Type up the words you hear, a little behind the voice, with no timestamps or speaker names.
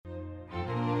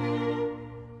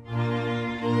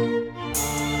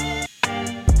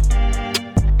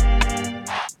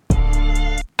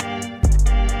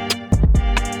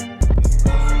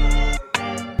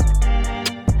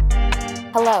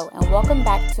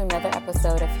to another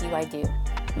episode of Who I Do.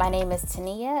 My name is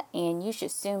Tania, and you should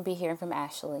soon be hearing from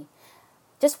Ashley.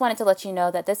 Just wanted to let you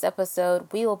know that this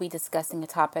episode we will be discussing a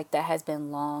topic that has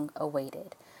been long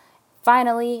awaited.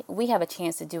 Finally, we have a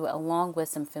chance to do it along with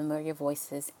some familiar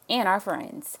voices and our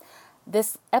friends.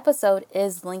 This episode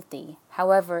is lengthy,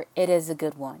 however, it is a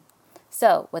good one.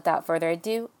 So, without further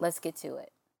ado, let's get to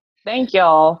it. Thank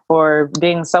y'all for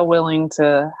being so willing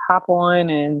to hop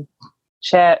on and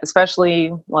chat,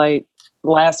 especially like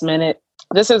last minute.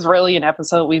 This is really an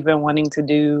episode we've been wanting to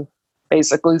do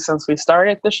basically since we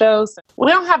started the shows. We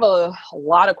don't have a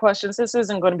lot of questions. This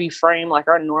isn't going to be framed like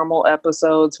our normal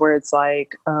episodes where it's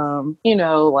like,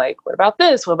 like, what about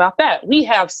this? What about that? We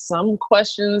have some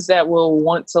questions that we'll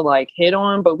want to like hit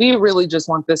on, but we really just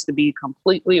want this to be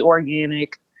completely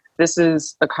organic. This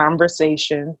is a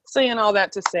conversation. Saying all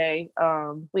that to say,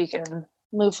 we can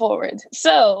move forward.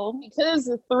 So, because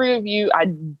the three of you, I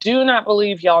do not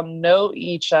believe y'all know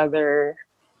each other.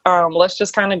 Let's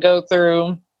just kind of go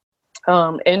through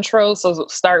intro. So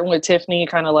starting with Tiffany,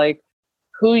 kind of like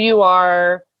who you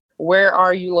are, where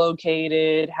are you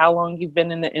located, how long you've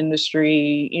been in the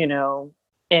industry,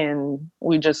 and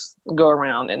we just go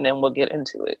around and then we'll get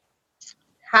into it.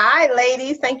 Hi,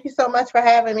 ladies. Thank you so much for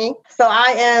having me. So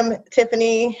I am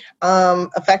Tiffany,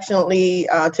 affectionately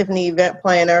Tiffany Event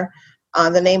Planner.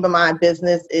 The name of my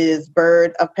business is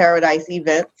Bird of Paradise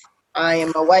Events. I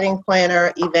am a wedding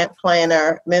planner, event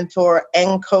planner, mentor,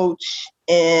 and coach.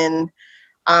 And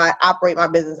I operate my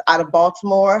business out of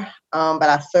Baltimore, but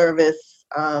I service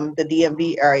the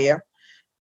DMV area.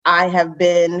 I have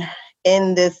been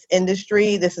in this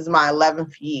industry. This is my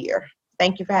 11th year.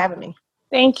 Thank you for having me.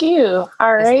 Thank you.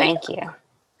 All right. Yes, thank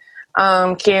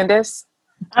you. Candace.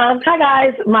 Hi,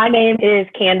 guys. My name is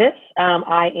Candace.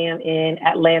 I am in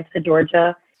Atlanta,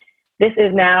 Georgia. This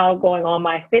is now going on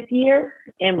my 5th year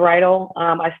in bridal.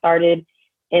 I started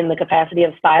in the capacity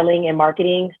of styling and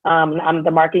marketing. I'm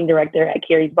the marketing director at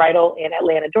Carrie's Bridal in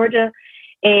Atlanta, Georgia.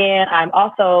 And I'm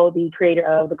also the creator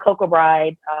of the Cocoa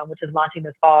Bride, which is launching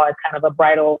this fall as kind of a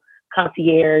bridal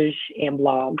concierge and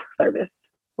blog service.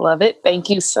 Love it. Thank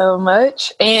you so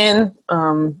much. And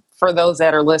for those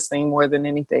that are listening more than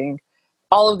anything,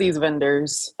 all of these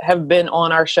vendors have been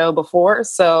on our show before,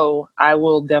 so I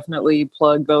will definitely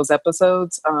plug those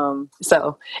episodes.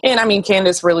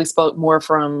 Candace really spoke more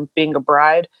from being a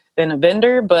bride than a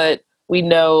vendor, but we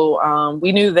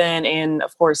knew then, and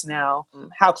of course now,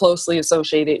 how closely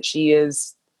associated she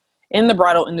is in the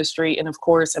bridal industry and of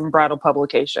course in bridal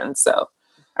publications. So,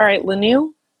 all right, Lanil.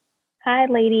 Hi,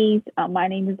 ladies. My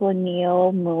name is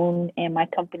Lanil Moon, and my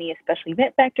company is Special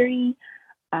Event Factory.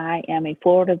 I am a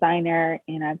floral designer,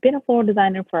 and I've been a floral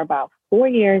designer for about 4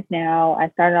 years now. I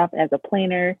started off as a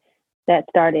planner that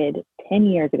started 10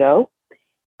 years ago.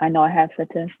 I know I have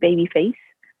such a baby face,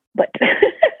 but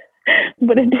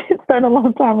but it did start a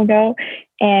long time ago.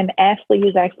 And Ashley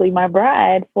is actually my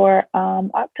bride for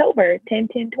October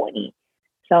 10/10/20.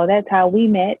 So that's how we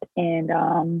met,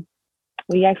 and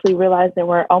we actually realized that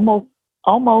we're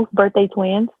almost birthday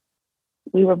twins.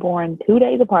 We were born 2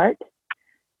 days apart,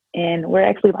 and we're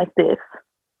actually like this.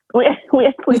 We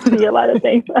actually see a lot of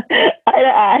things eye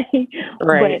to eye.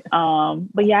 Right.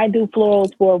 But yeah, I do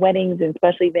florals for weddings and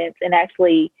special events. And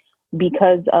actually,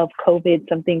 because of COVID,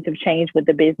 some things have changed with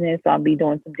the business. So I'll be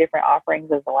doing some different offerings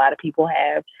as a lot of people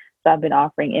have. So I've been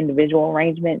offering individual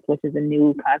arrangements, which is a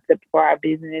new concept for our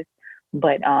business.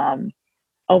 But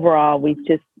overall, we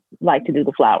just like to do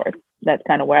the flowers. That's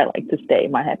kind of where I like to stay,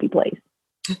 my happy place.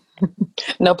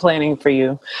 No planning for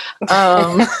you.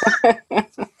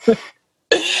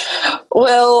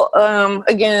 Well,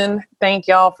 again, thank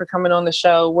y'all for coming on the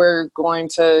show. We're going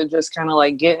to just kind of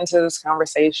like get into this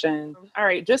conversation. All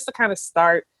right, just to kind of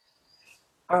start,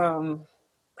 how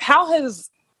has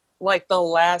like the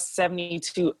last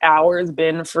 72 hours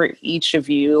been for each of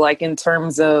you? Like in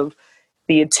terms of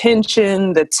the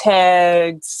attention, the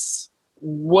tags,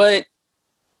 what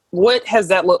has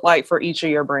that looked like for each of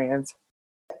your brands?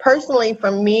 Personally,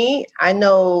 for me, I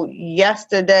know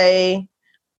yesterday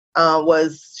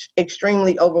was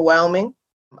extremely overwhelming.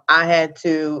 I had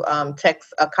to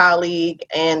text a colleague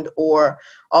and or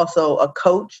also a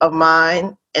coach of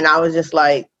mine, and I was just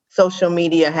like, social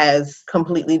media has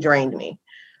completely drained me.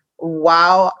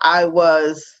 While I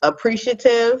was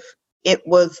appreciative, it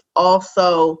was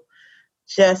also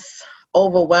just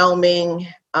overwhelming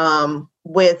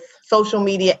with social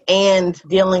media and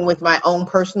dealing with my own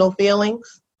personal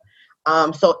feelings.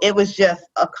 So it was just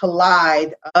a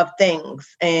collide of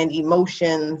things and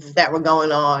emotions that were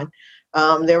going on.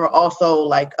 There were also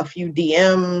like a few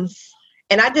DMs,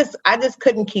 and I just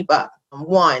couldn't keep up.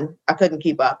 One, I couldn't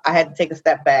keep up. I had to take a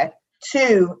step back.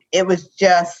 Two, it was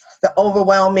just the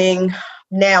overwhelming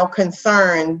now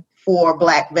concern for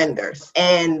Black vendors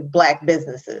and Black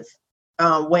businesses.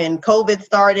 When COVID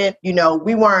started,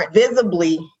 we weren't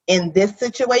visibly in this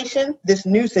situation, this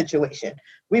new situation.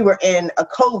 We were in a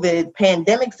COVID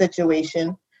pandemic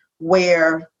situation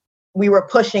where we were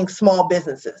pushing small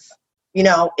businesses.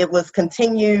 It was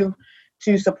continue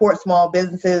to support small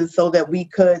businesses so that we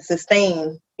could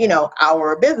sustain,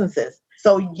 our businesses.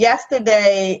 So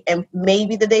yesterday and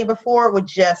maybe the day before were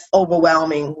just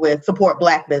overwhelming with support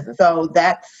Black business. So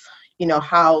that's,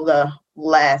 how the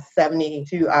last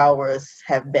 72 hours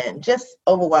have been. Just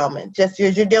overwhelming. Just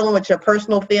you're dealing with your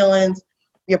personal feelings,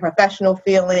 your professional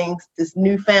feelings, this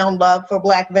newfound love for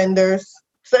Black vendors.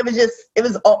 So it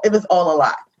was all a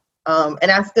lot.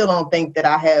 And I still don't think that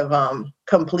I have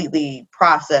completely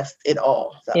processed it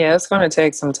all. So. Yeah, it's going to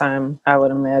take some time, I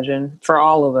would imagine, for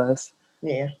all of us.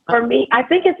 Yeah. For me, I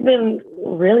think it's been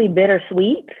really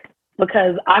bittersweet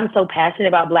because I'm so passionate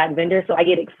about Black vendors. So I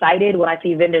get excited when I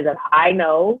see vendors that I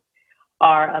know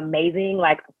are amazing,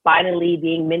 like finally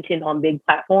being mentioned on big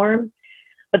platforms.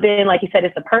 But then, like you said,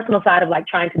 it's the personal side of like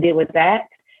trying to deal with that.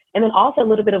 And then also a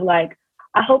little bit of like,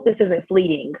 I hope this isn't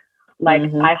fleeting. Like,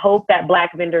 I hope that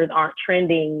Black vendors aren't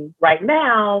trending right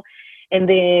now. And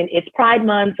then it's Pride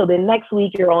Month. So then next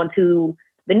week you're on to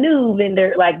the new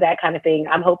vendor, like that kind of thing.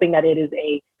 I'm hoping that it is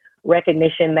a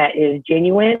recognition that is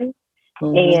genuine.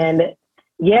 And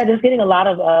yeah, just getting a lot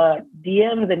of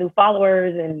DMs and new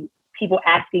followers and people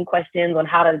asking questions on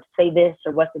how to say this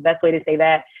or what's the best way to say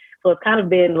that. So it's kind of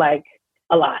been like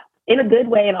a lot in a good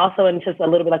way. And also in just a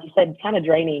little bit, like you said, kind of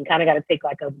draining, kind of got to take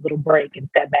like a little break and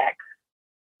step back.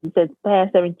 The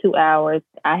past 72 hours,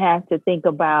 I have to think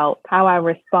about how I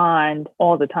respond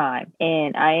all the time.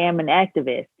 And I am an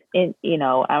activist. And,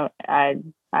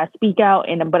 I speak out,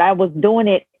 but I was doing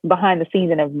it behind the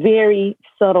scenes in a very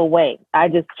subtle way. I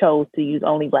just chose to use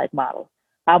only Black models.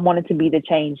 I wanted to be the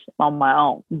change on my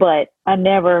own. But when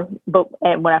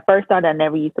I first started, I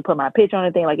never used to put my picture on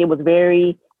anything. Like, it was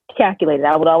very calculated.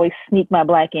 I would always sneak my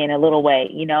Black in a little way,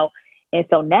 And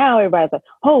so now everybody's like,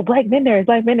 oh, Black vendors.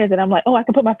 And I'm like, oh, I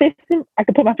can put my fist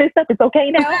up. It's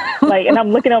okay now. And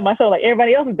I'm looking on my show like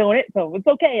everybody else is doing it. So it's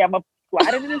okay. I'm going to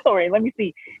slide into the story. Let me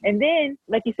see. And then,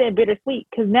 like you said, bittersweet.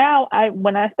 Because now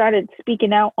when I started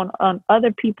speaking out on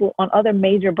other people, on other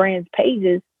major brands'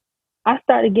 pages, I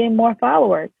started getting more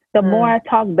followers. The more I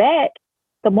talk back,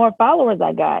 the more followers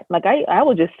I got. Like I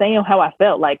was just saying how I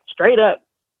felt, like straight up.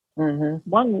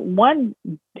 One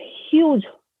huge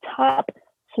top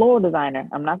floral designer.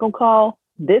 I'm not going to call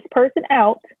this person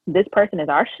out. This person is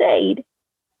our shade.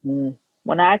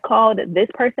 When I called this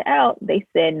person out, they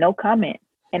said no comment.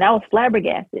 And I was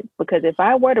flabbergasted because if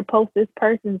I were to post this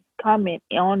person's comment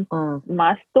on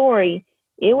my story,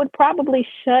 it would probably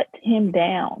shut him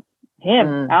down.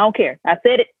 I don't care. I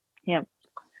said it. Him.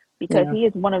 Because he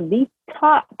is one of the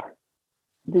top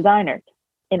designers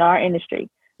in our industry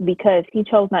because he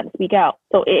chose not to speak out.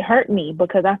 So it hurt me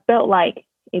because I felt like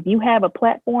if you have a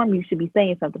platform, you should be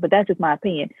saying something. But that's just my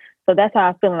opinion. So that's how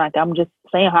I'm feeling. Like I'm just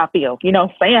saying how I feel,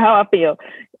 saying how I feel.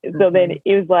 So then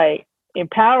it was like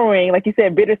empowering, like you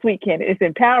said, bittersweet, Ken. It's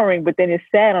empowering, but then it's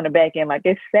sad on the back end. Like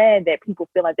it's sad that people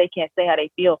feel like they can't say how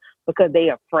they feel because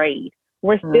they're afraid.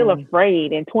 We're still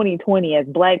afraid in 2020 as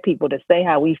Black people to say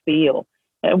how we feel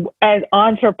as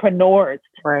entrepreneurs,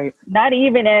 right? Not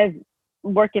even as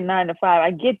working 9 to 5.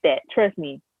 I get that. Trust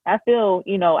me. I feel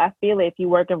if you're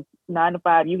working 9 to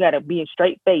 5, you got to be a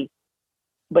straight face.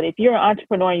 But if you're an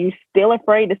entrepreneur and you're still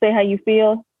afraid to say how you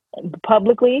feel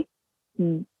publicly,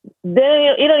 then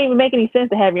it don't even make any sense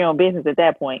to have your own business at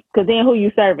that point. Because then who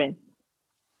you serving?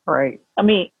 Right. I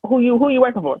mean, who you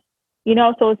working for?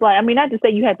 So it's like, I mean, not to say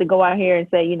you have to go out here and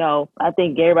say, I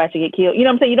think everybody should get killed. You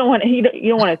know what I'm saying? You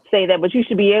don't want to say that, but you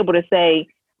should be able to say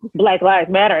Black Lives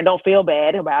Matter and don't feel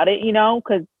bad about it,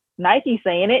 because Nike's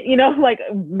saying it, like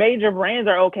major brands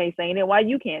are okay saying it. Why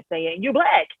you can't say it? You're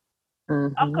Black.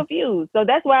 I'm confused. So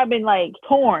that's why I've been like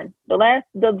torn.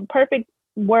 The perfect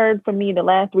word for me, the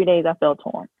last 3 days I felt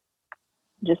torn.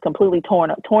 Just completely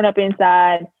torn up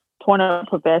inside, torn up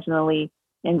professionally,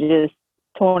 and just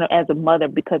torn up as a mother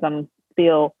because I'm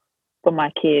still for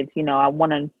my kids. I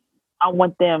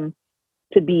want them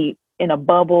to be in a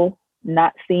bubble,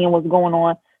 not seeing what's going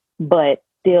on, but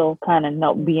still kind of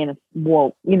not being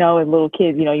woke. As little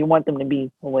kids, you want them to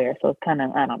be aware. So it's kind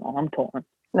of, I don't know, I'm torn.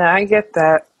 No, I get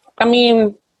that. I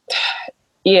mean,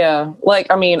 yeah,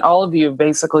 all of you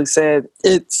basically said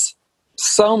it's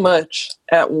so much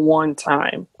at one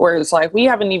time, where it's like we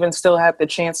haven't even still had the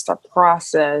chance to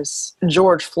process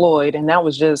George Floyd, and that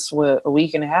was just a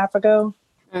week and a half ago.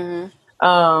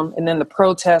 And then the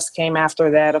protests came after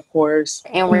that, of course.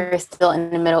 And we're still in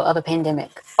the middle of a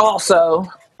pandemic. Also,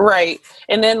 right.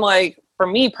 And then, like, for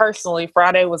me personally,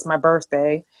 Friday was my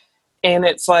birthday. And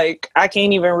it's like, I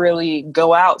can't even really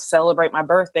go out, celebrate my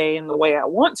birthday in the way I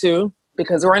want to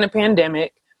because we're in a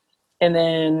pandemic. And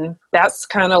then that's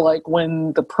kind of like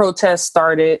when the protests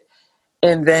started.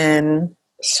 And then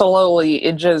slowly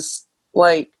it just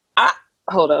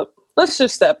hold up. Let's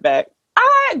just step back.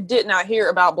 I did not hear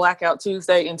about Blackout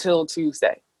Tuesday until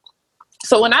Tuesday.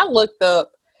 So when I looked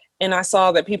up and I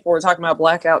saw that people were talking about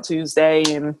Blackout Tuesday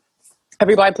and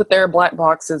everybody put their black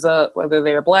boxes up, whether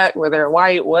they're black, whether they're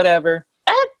white, whatever.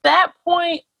 At that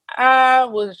point, I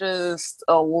was just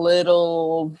a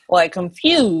little like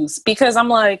confused because I'm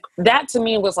like, that to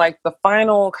me was like the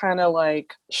final kind of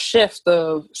like shift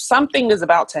of something is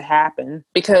about to happen.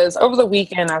 Because over the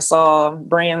weekend, I saw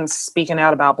brands speaking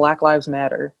out about Black Lives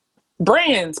Matter.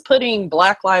 Brands putting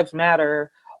Black Lives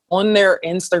Matter on their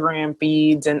Instagram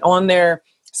feeds and on their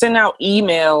send out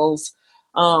emails,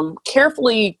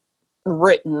 carefully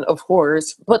written, of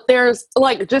course, but there's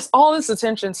like just all this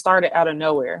attention started out of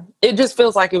nowhere. It just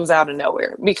feels like it was out of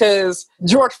nowhere because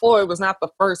George Floyd was not the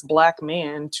first black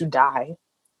man to die,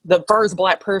 the first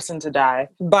black person to die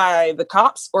by the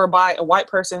cops or by a white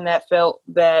person that felt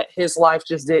that his life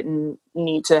just didn't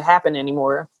need to happen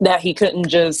anymore, that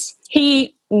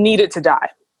he needed to die.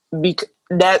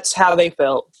 That's how they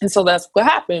felt. And so that's what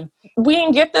happened. We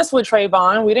didn't get this with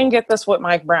Trayvon. We didn't get this with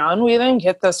Mike Brown. We didn't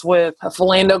get this with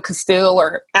Philando Castile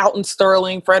or Alton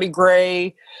Sterling, Freddie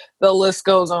Gray. The list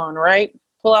goes on, right?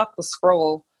 Pull out the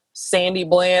scroll. Sandy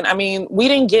Bland. I mean, we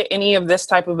didn't get any of this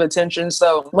type of attention.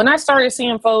 So when I started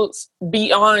seeing folks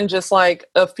beyond just like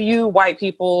a few white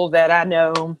people that I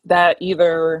know that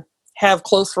either have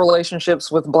close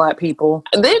relationships with black people,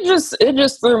 it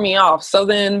just threw me off. So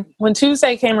then when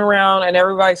Tuesday came around and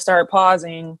everybody started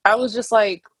pausing, I was just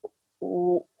like,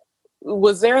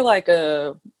 was there like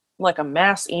a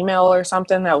mass email or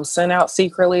something that was sent out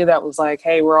secretly that was like,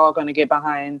 hey, we're all going to get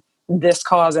behind this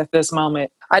cause at this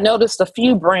moment? I noticed a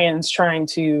few brands trying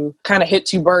to kind of hit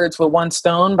two birds with one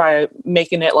stone by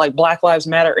making it like Black Lives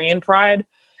Matter and Pride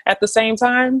at the same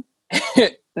time.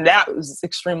 That was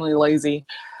extremely lazy.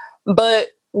 But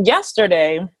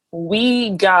yesterday, we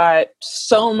got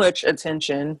so much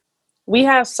attention. We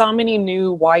have so many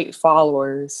new white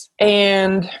followers.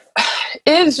 And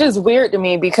it's just weird to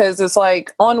me because it's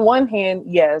like, on one hand,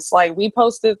 yes, like we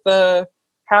posted the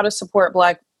how to support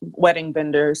Black wedding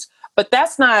vendors, but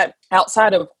that's not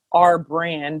outside of our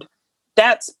brand.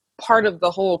 That's part of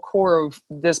the whole core of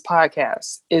this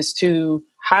podcast is to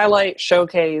highlight,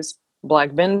 showcase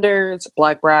Black vendors,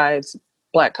 Black brides,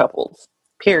 Black couples.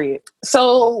 Period.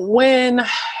 So when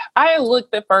I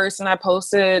looked at first and I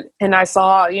posted and I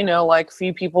saw, like a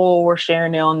few people were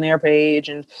sharing it on their page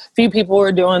and a few people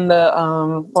were doing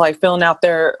the, like filling out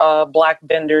their Black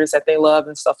vendors that they love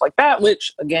and stuff like that,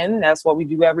 which again, that's what we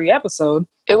do every episode.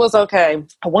 It was okay.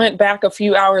 I went back a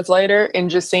few hours later and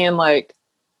just seeing like,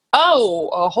 oh,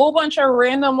 a whole bunch of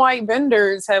random white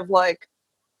vendors have like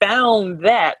found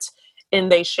that. And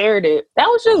they shared it. That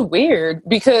was just weird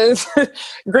because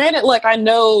granted, like I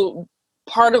know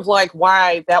part of like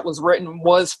why that was written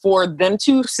was for them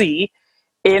to see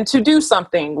and to do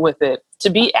something with it, to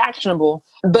be actionable.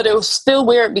 But it was still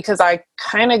weird because I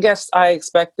kind of guess I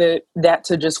expected that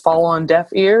to just fall on deaf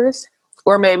ears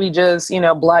or maybe just,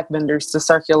 Black vendors to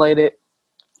circulate it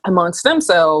amongst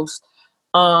themselves.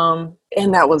 And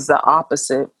that was the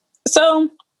opposite. So,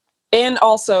 and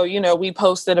also, we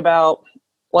posted about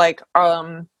like,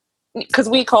 because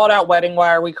we called out Wedding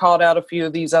Wire, we called out a few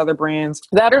of these other brands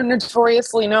that are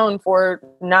notoriously known for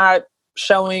not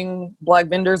showing Black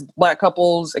vendors, Black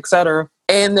couples, etc.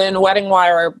 And then Wedding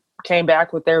Wire came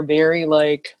back with their very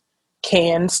like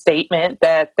canned statement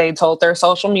that they told their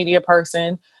social media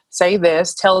person, say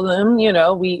this, tell them,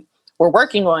 we're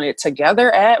working on it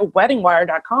together at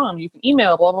weddingwire.com. You can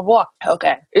email, blah, blah, blah.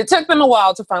 Okay. It took them a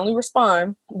while to finally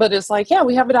respond, but it's like, yeah,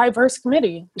 we have a diverse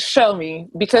committee. Show me,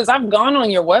 because I've gone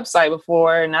on your website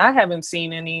before and I haven't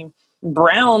seen any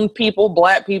brown people,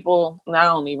 Black people. I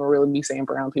don't even really be saying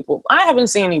brown people. I haven't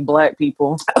seen any Black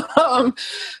people.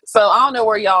 So I don't know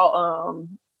where y'all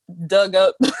dug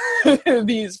up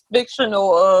these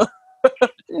fictional,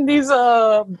 well, they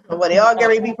all get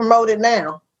ready to be promoted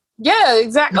now. Yeah,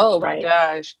 exactly. Oh my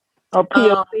gosh. Oh,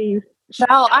 POCs.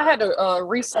 Child, I had to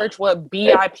research what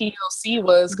BIPOC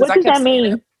was because What does that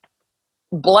mean?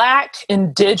 Black,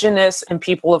 Indigenous, and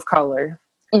people of color.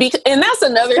 And that's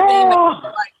another thing that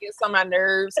like gets on my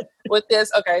nerves with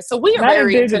this. Okay, so we are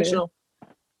very intentional.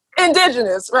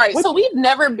 Indigenous, right? So we've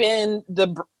never been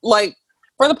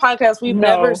For the podcast, we've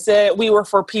never No. said we were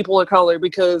for people of color,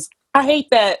 because I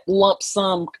hate that lump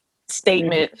sum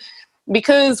statement.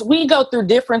 Because we go through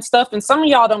different stuff, and some of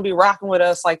y'all don't be rocking with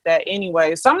us like that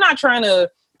anyway. So I'm not trying to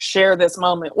share this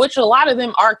moment, which a lot of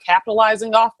them are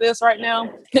capitalizing off this right now.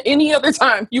 Any other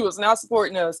time, you was not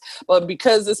supporting us. But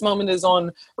because this moment is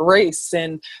on race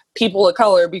and people of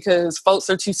color, because folks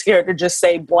are too scared to just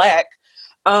say black,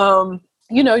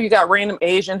 you know, you got random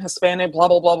Asian, Hispanic, blah,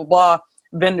 blah, blah, blah, blah,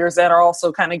 vendors that are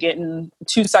also kind of getting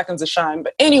 2 seconds of shine.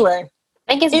 But anyway,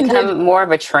 I think it's become more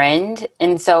of a trend.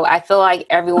 And so I feel like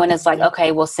everyone is like,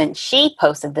 okay, well, since she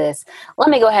posted this, let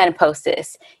me go ahead and post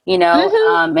this, you know?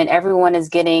 And everyone is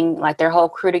getting like their whole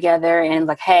crew together and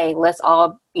like, hey, let's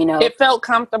all, you know. It felt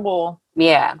comfortable.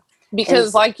 Yeah.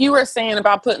 Because like you were saying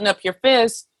about putting up your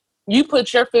fist, you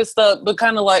put your fist up, but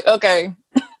kind of like, okay,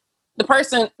 the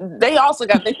person, they also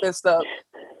got their fist up.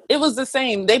 It was the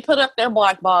same. They put up their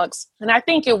black box. And I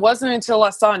think it wasn't until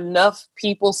I saw enough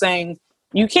people saying,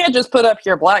 you can't just put up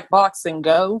your black box and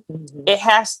go. It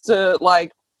has to,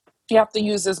 like, you have to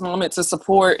use this moment to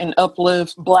support and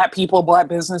uplift Black people, Black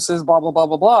businesses, blah, blah, blah,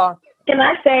 blah, blah. Can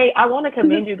I say, I want to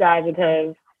commend you guys,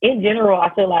 because in general,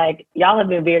 I feel like y'all have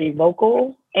been very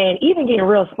vocal and even getting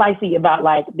real spicy about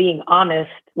like being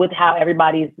honest with how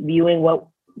everybody's viewing what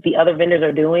the other vendors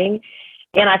are doing.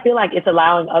 And I feel like it's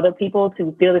allowing other people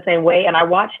to feel the same way. And I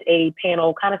watched a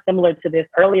panel kind of similar to this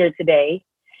earlier today,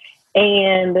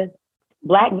 and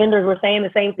Black vendors were saying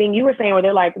the same thing you were saying, where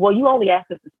they're like, well, you only ask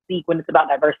us to speak when it's about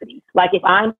diversity. Like if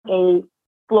I'm a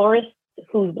florist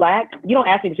who's Black, you don't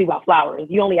ask me to speak about flowers.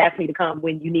 You only ask me to come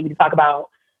when you need me to talk about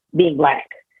being Black.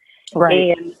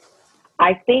 Right. And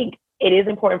I think it is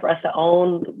important for us to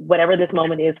own whatever this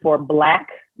moment is for Black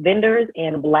vendors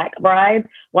and Black brides.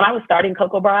 When I was starting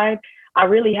Cocoa Bride, I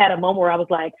really had a moment where I was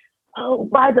like, oh,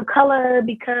 brides of color,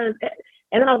 because,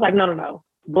 and then I was like, no.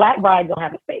 Black brides don't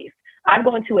have a space. I'm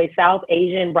going to a South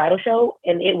Asian bridal show,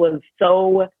 and it was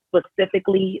so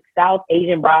specifically South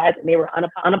Asian brides, and they were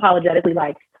unapologetically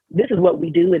like, this is what we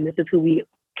do, and this is who we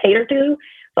cater to.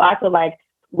 So I feel like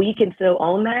we can still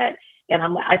own that. And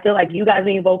I feel like you guys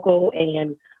being vocal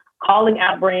and calling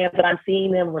out brands that I'm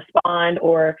seeing them respond,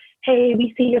 or, hey,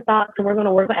 we see your thoughts and we're going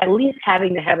to work, at least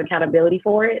having to have accountability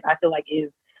for it, I feel like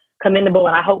is commendable.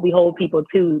 And I hope we hold people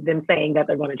to them saying that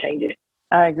they're going to change it.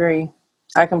 I agree.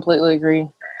 I completely agree.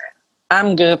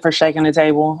 I'm good for shaking the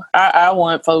table. I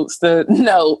want folks to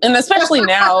know, and especially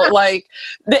now, like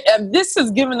this has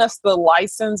given us the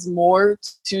license more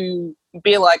to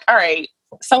be like, all right,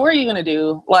 so what are you going to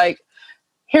do? Like,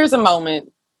 here's a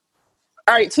moment.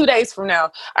 All right, 2 days from now.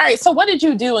 All right, so what did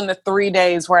you do in the 3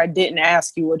 days where I didn't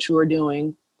ask you what you were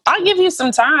doing? I'll give you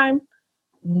some time,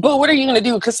 but what are you going to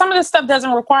do? Because some of this stuff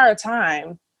doesn't require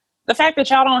time. The fact that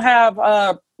y'all don't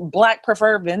have Black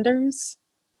preferred vendors.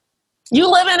 You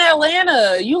live in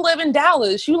Atlanta, you live in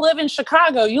Dallas, you live in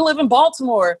Chicago, you live in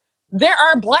Baltimore. There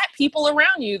are Black people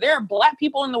around you. There are Black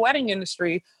people in the wedding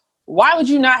industry. Why would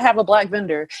you not have a Black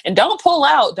vendor? And don't pull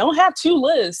out. Don't have 2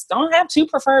 lists. Don't have 2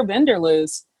 preferred vendor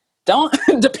lists. Don't,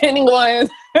 depending on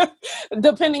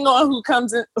who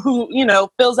comes in, who, you know,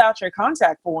 fills out your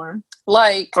contact form.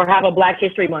 Like, or have a Black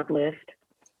History Month list.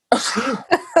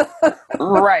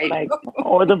 Right. Like,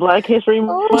 or the Black History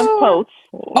Month post.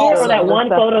 Or that one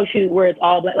photo shoot where it's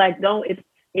all Black. Like, it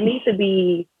needs to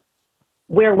be,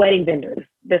 we're wedding vendors.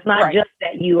 It's not just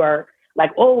that you are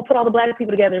like, oh, put all the Black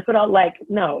people together. Put all, like,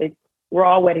 no, we're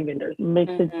all wedding vendors.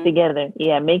 Mix it together.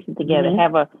 Yeah, mix it together.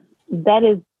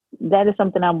 That is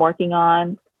something I'm working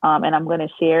on, and I'm going to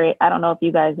share it. I don't know if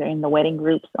you guys are in the wedding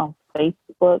groups on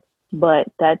Facebook, but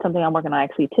that's something I'm working on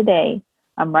actually today.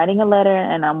 I'm writing a letter,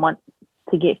 and I want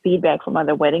to get feedback from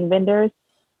other wedding vendors,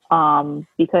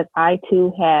 because I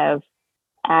too have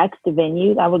asked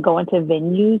venues. I would go into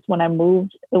venues when I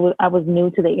moved. I was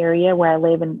new to the area where I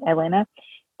live in Atlanta.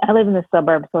 I live in the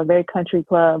suburbs, so a very country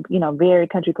club, very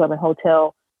country club and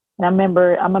hotel. And I'm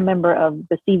a member of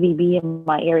the CVB in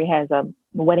my area has a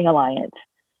wedding alliance,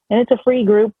 and it's a free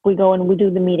group. We go and we do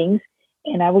the meetings,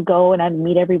 and I would go and I'd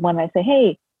meet everyone. And I say,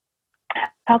 hey,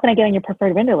 how can I get on your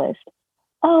preferred vendor list?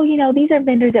 Oh, these are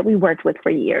vendors that we worked with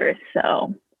for years.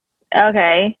 So,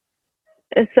 okay.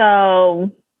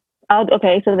 So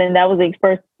then that was the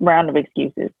first round of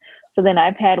excuses. So then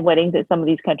I've had weddings at some of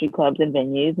these country clubs and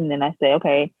venues. And then I say,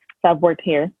 okay, so I've worked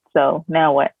here. So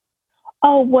now what?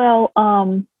 Oh, well,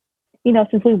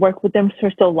 since we worked with them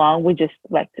for so long, we just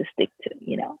like to stick to,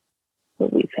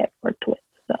 what we've had worked with.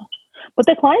 So, but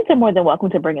the clients are more than welcome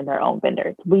to bring in their own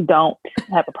vendors. We don't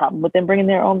have a problem with them bringing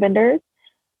their own vendors.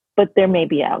 But there may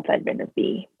be an outside vendor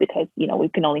fee because, we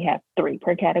can only have 3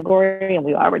 per category, and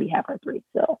we already have our 3.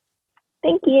 So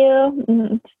Thank you.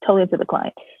 It's totally up to the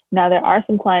client. Now, there are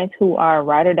some clients who are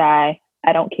ride or die.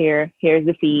 I don't care. Here's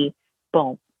the fee.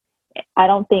 Boom. I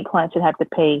don't think clients should have to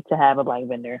pay to have a Black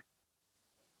vendor.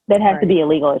 That has to be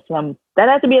illegal. That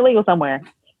has to be illegal somewhere.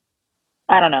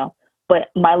 I don't know. But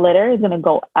my letter is going to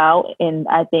go out, and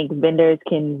I think vendors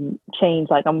can change.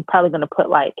 Like, I'm probably going to put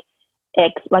like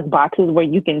boxes where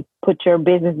you can put your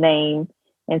business name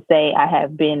and say, I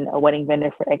have been a wedding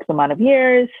vendor for X amount of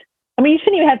years. I mean, you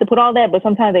shouldn't even have to put all that, but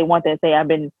sometimes they want that. Say,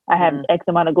 I have X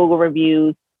amount of Google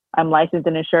reviews. I'm licensed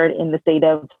and insured in the state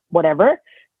of whatever.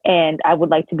 And I would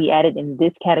like to be added in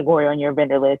this category on your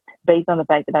vendor list based on the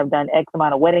fact that I've done X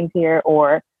amount of weddings here,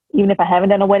 or even if I haven't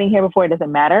done a wedding here before, it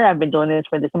doesn't matter. I've been doing this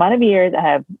for this amount of years. I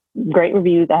have great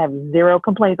reviews. I have 0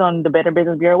 complaints on the Better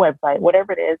Business Bureau website,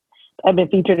 whatever it is. I've been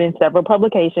featured in several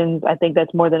publications. I think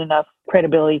that's more than enough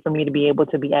credibility for me to be able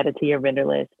to be added to your vendor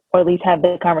list, or at least have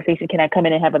the conversation. Can I come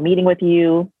in and have a meeting with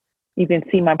you? You can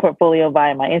see my portfolio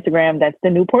via my Instagram. That's the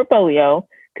new portfolio,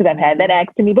 because I've had that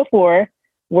asked to me before.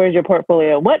 Where's your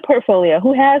portfolio? What portfolio?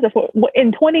 Who has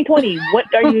in 2020? What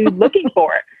are you looking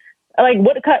for? Like,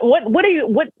 what are you,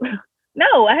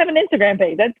 no, I have an Instagram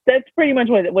page. That's pretty much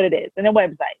what it is, and a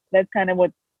website. That's kind of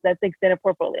that's the extent of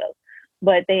portfolios.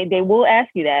 But they will ask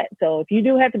you that. So if you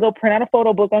do have to go print out a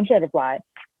photo book on Shutterfly,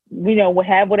 we'll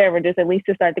have whatever, just at least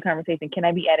to start the conversation. Can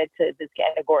I be added to this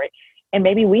category? And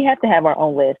maybe we have to have our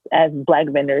own list as Black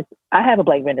vendors. I have a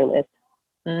Black vendor list.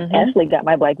 Ashley got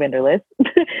my Black vendor list.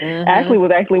 Ashley was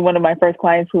actually one of my first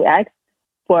clients who asked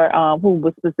for, who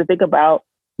was specific about,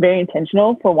 very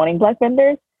intentional for wanting Black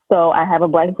vendors. So I have a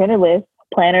Black vendor list,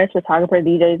 planners, photographers,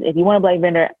 DJs. If you want a Black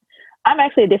vendor, I'm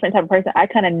actually a different type of person. I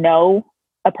kind of know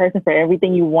a person for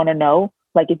everything you want to know.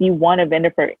 Like, if you want a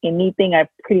vendor for anything, I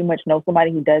pretty much know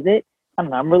somebody who does it. I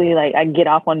don't know. I'm really I get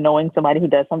off on knowing somebody who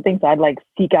does something. So I'd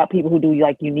seek out people who do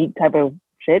unique type of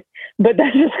shit. But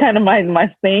that's just kind of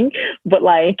my thing. But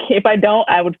if I don't,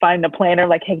 I would find a planner.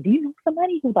 Hey, do you know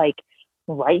somebody who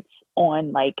writes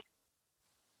on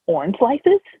orange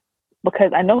slices?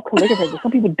 Because I know calligraphers, but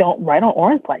some people don't write on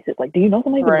orange slices. Do you know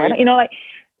somebody who write on,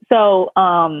 so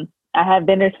I have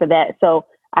vendors for that. So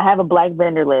I have a Black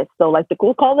vendor list. So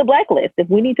we'll call it a Black list. If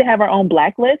we need to have our own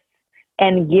Black list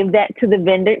and give that to the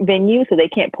venue so they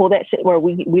can't pull that shit where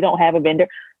we don't have a vendor,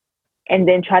 and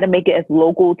then try to make it as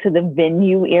local to the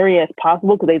venue area as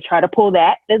possible, because they try to pull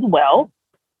that as well.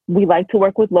 We like to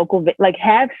work with local,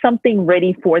 have something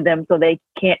ready for them so they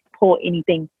can't pull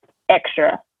anything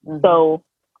extra. So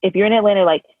if you're in Atlanta,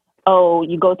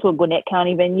 you go to a Gwinnett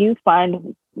County venue,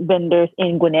 find vendors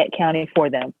in Gwinnett County for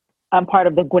them. I'm part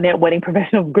of the Gwinnett Wedding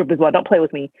Professionals group as well. Don't play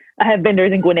with me. I have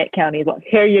vendors in Gwinnett County as well.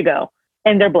 Here you go.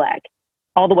 And they're Black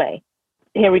all the way.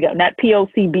 Here we go. Not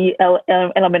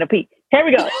POCBLMNOP. Here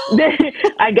we go.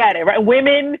 I got it, right?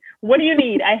 Women, what do you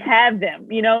need? I have them.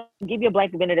 Give you a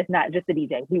Black vendor that's not just a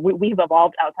DJ. We've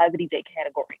evolved outside the DJ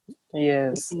category.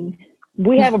 Yes.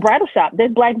 We have a bridal shop.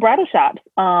 There's Black bridal shops.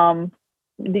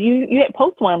 You had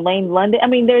post one, Lane London. I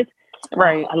mean, there's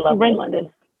right. I love Lane London.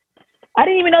 I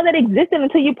didn't even know that existed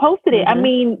until you posted it. I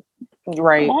mean,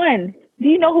 right. Come on. Do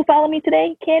you know who followed me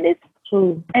today, Candace?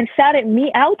 Who? And shouted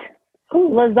me out?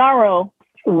 Who? Lazaro.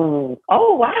 Ooh.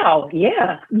 Oh wow,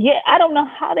 yeah. I don't know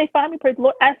how they found me, praise the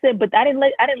Lord. I said, but I didn't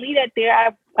leave that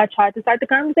there. I tried to start the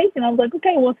conversation. I was like,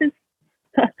 okay, well, since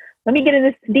let me get in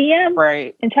this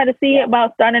DM and try to see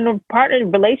about starting a partner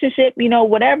relationship,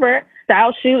 whatever,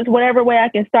 style shoots, whatever way I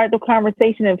can start the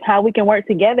conversation of how we can work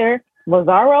together.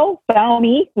 Lazaro found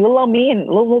me, little old me in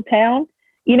Louisville town,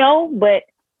 but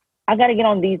I got to get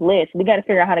on these lists. We got to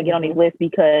figure out how to get on these lists,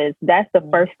 because that's the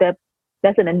first step.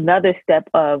 That's another step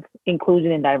of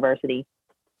inclusion and diversity.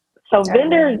 So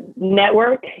vendor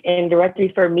network and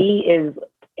directory for me is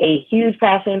a huge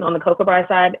passion on the Cocoa Bride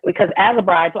side, because as a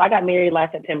bride, so I got married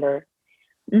last September,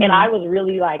 and I was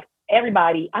really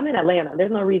everybody, I'm in Atlanta.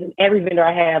 There's no reason every vendor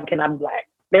I have cannot be Black.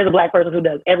 There's a Black person who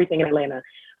does everything in Atlanta.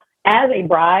 As a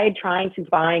bride trying to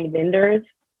find vendors,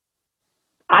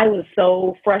 I was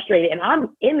so frustrated, and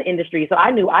I'm in the industry, so I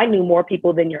knew more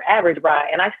people than your average bride,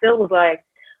 and I still was like,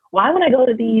 why would I go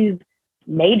to these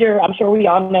major, I'm sure we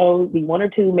all know the 1 or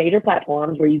 2 major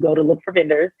platforms where you go to look for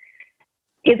vendors?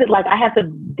 Is it I have to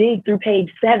dig through page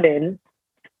 7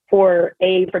 for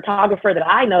a photographer that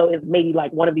I know is maybe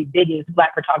one of the biggest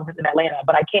Black photographers in Atlanta,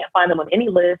 but I can't find them on any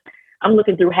list? I'm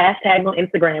looking through hashtags on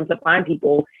Instagram to find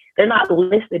people. They're not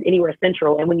listed anywhere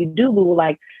central. And when you do Google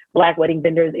Black wedding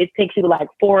vendors, it takes you to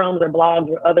forums or blogs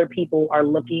where other people are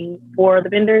looking for the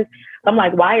vendors. I'm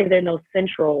like, why is there no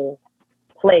central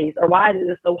place, or why is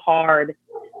it so hard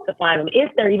to find them?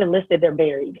 If they're even listed, they're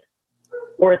buried,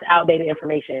 or it's outdated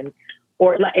information,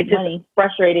 or it's just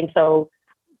frustrating. So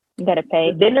You got to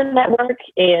pay. Vendor network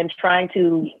and trying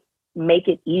to make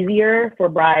it easier for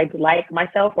brides like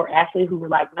myself or Ashley who were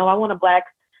like, no, I want a black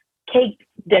cake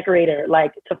decorator.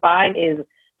 Like, to find is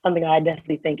something I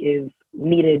definitely think is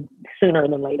needed sooner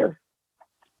than later.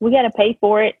 We got to pay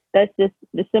for it. That's just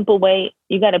the simple way.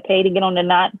 You got to pay to get on the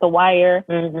knot, the wire,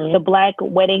 the black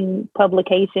wedding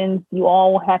publications. You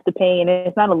all have to pay. And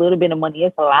it's not a little bit of money.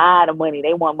 It's a lot of money.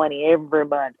 They want money every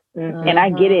month. And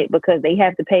I get it because they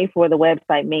have to pay for the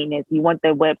website maintenance. You want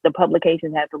the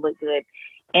publications have to look good.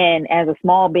 And as a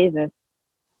small business,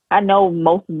 I know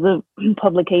most of the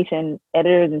publication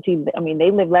editors and chiefs, I mean, they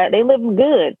live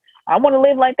good. I want to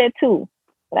live like that too.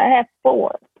 But I have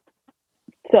 4.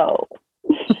 So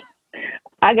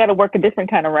I got to work a different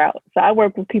kind of route. So I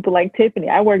work with people like Tiffany.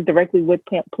 I work directly with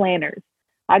planners.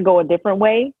 I go a different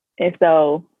way. And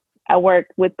so I work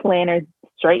with planners,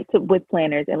 with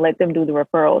planners, and let them do the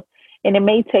referrals. And it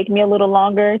may take me a little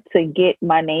longer to get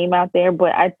my name out there,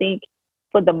 but I think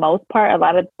for the most part, a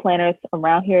lot of planners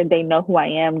around here, they know who I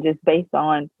am just based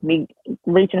on me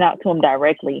reaching out to them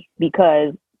directly,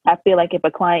 because I feel like if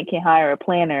a client can hire a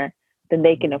planner, then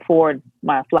they can afford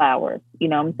my flowers. You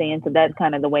know what I'm saying? So that's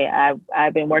kind of the way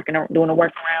I've been doing a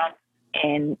workaround.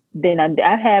 And then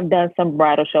I have done some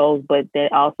bridal shows, but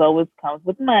that also comes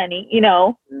with money, you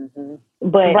know.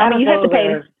 But I mean, you have to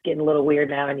pay. Getting a little weird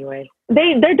now, anyway.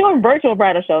 They're doing virtual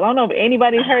bridal shows. I don't know if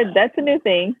anybody's heard. That's a new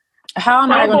thing. How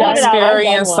am I going to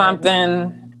experience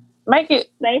something? Make it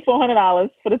same $400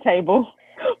 for the table.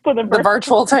 For the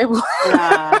virtual table.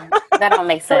 Nah, that don't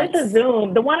make sense. So it's a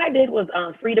Zoom. The one I did was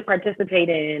free to participate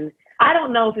in. I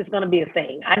don't know if it's going to be a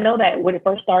thing. I know that when it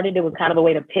first started, it was kind of a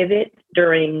way to pivot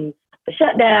during the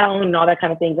shutdown and all that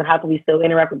kind of things, and how can we still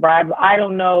interact with brides. But I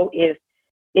don't know if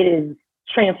it is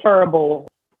transferable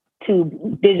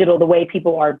to digital the way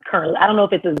people are currently. I don't know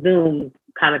if it's a Zoom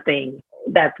kind of thing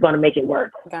that's going to make it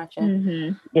work.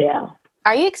 Gotcha. Yeah.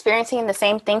 Are you experiencing the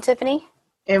same thing, Tiffany?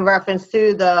 In reference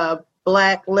to the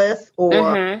blacklist,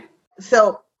 or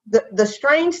so the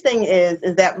strange thing is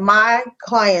that my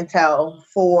clientele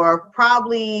for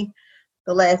probably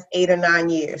the last 8 or 9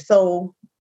 years. So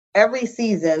every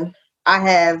season I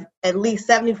have at least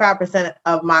 75%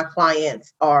 of my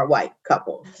clients are white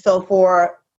couples. So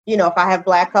for, if I have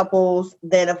black couples,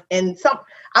 then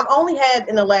I've only had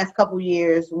in the last couple of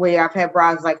years where I've had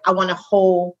brides like, I want a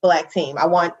whole black team. I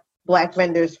want black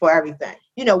vendors for everything,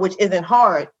 which isn't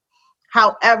hard.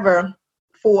 However,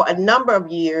 for a number of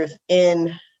years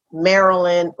in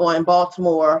Maryland or in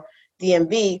Baltimore,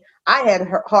 DMV, I had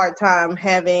a hard time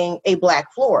having a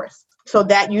black florist. So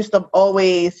that used to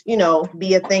always,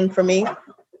 be a thing for me.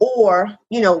 Or,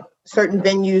 certain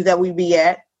venues that we'd be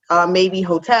at, maybe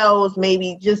hotels,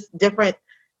 maybe just different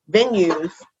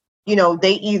venues,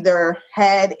 they either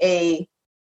had a,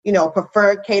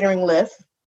 preferred catering list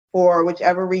for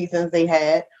whichever reasons they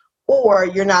had, or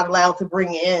you're not allowed to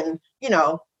bring in,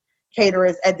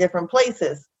 caterers at different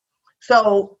places.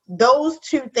 So those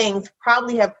two things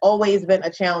probably have always been a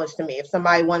challenge to me. If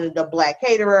somebody wanted a black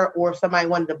caterer or if somebody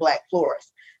wanted a black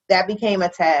florist, that became a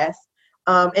task.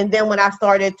 And then when I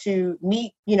started to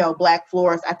meet, black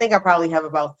florists, I think I probably have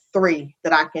about 3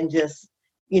 that I can just,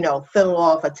 fill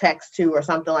off a text to or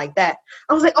something like that.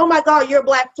 I was like, oh my God, you're a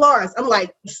black florist. I'm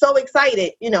like so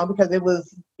excited, because it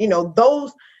was,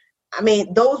 those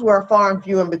were far and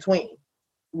few in between.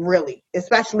 Really,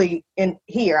 especially in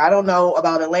here. I don't know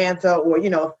about Atlanta or,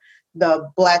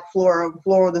 the black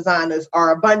floral designers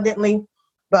are abundantly,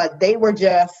 but they were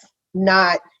just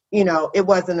not, it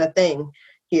wasn't a thing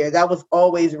here. That was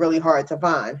always really hard to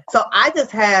find. So I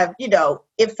just have,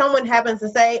 if someone happens to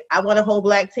say, I want a whole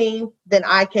black team, then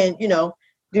I can,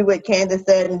 do what Candace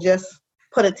said and just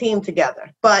put a team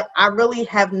together. But I really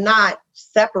have not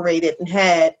separated and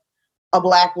had a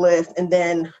black list and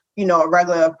then a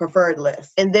regular preferred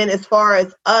list. And then as far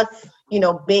as us,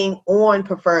 being on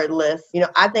preferred lists,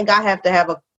 I think I have to have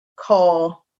a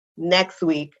call next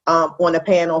week on a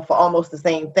panel for almost the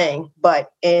same thing,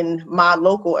 but in my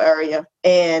local area.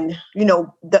 And,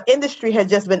 the industry has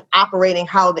just been operating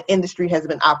how the industry has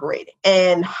been operating.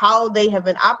 And how they have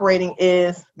been operating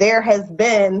is there has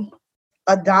been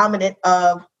a dominant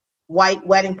of white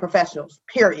wedding professionals,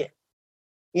 period.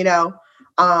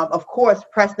 Of course,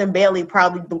 Preston Bailey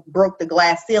probably broke the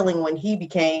glass ceiling when he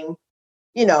became,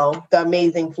 the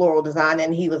amazing floral designer,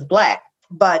 and he was black.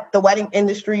 But the wedding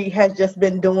industry has just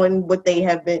been doing what they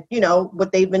have been,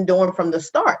 what they've been doing from the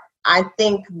start. I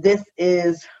think this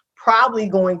is probably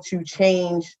going to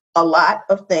change a lot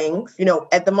of things.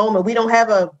 At the moment, we don't have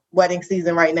a wedding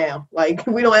season right now. Like,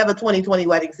 we don't have a 2020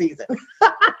 wedding season.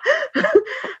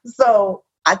 So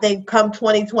I think come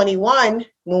 2021,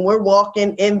 when we're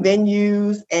walking in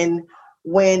venues and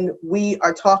when we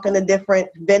are talking to different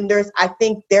vendors, I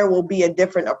think there will be a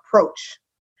different approach.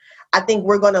 I think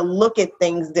we're going to look at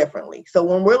things differently. So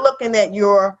when we're looking at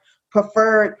your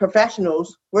preferred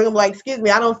professionals, we're going to be like, excuse me,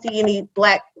 I don't see any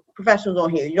Black professionals on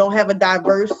here. You don't have a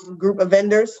diverse group of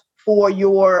vendors for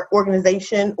your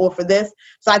organization or for this.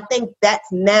 So I think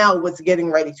that's now what's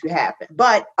getting ready to happen.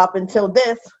 But up until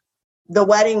this, the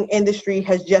wedding industry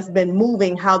has just been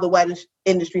moving how the wedding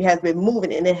industry has been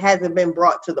moving, and it hasn't been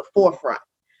brought to the forefront.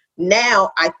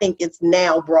 Now, I think it's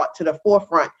now brought to the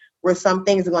forefront where some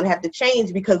things are going to have to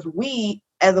change because we,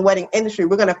 as a wedding industry,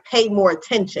 we're going to pay more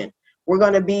attention. We're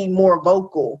going to be more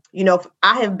vocal. You know,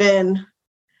 I have been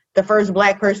the first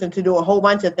Black person to do a whole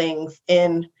bunch of things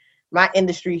in my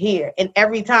industry here. And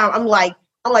every time I'm like,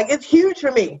 it's huge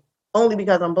for me, only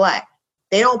because I'm Black.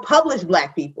 They don't publish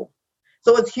Black people.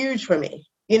 So it's huge for me,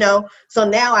 you know? So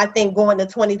now I think going to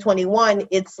 2021,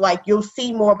 it's like you'll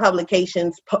see more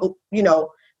publications, you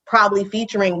know, probably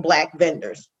featuring Black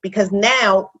vendors because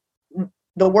now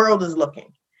the world is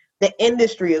looking, the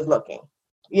industry is looking,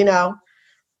 you know?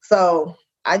 So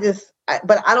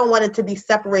but I don't want it to be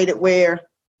separated where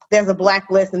there's a Black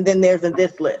list and then there's a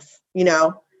this list, you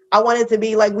know? I want it to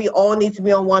be like we all need to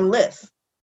be on one list.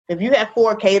 If you have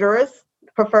 4 caterers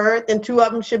preferred, then 2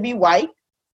 of them should be white.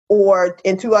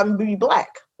 And 2 of them be Black,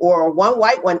 or 1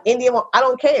 white, 1 Indian. I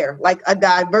don't care, like a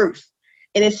diverse.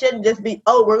 And it shouldn't just be,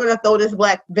 oh, we're going to throw this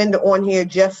Black vendor on here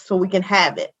just so we can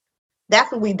have it. That's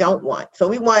what we don't want. So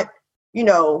we want, you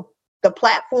know, the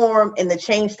platform and the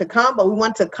change to come, but we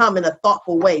want to come in a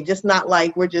thoughtful way, just not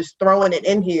like we're just throwing it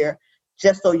in here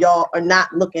just so y'all are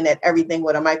not looking at everything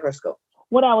with a microscope.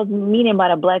 What I was meaning by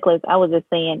the blacklist, I was just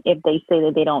saying if they say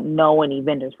that they don't know any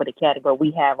vendors for the category,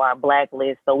 we have our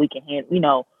blacklist so we can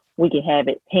we can have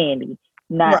it handy.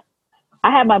 Right.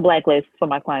 I have my blacklist for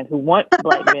my clients who want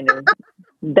Black vendors.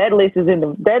 That list is in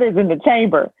the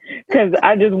chamber because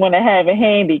I just want to have it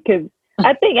handy. Because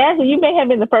I think Ashley, you may have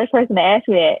been the first person to ask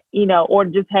me that, you know, or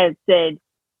just had said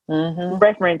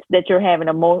reference that you're having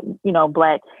a more, you know,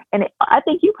 Black. And I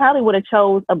think you probably would have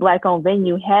chose a Black-owned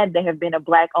venue had there have been a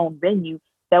Black-owned venue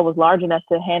that was large enough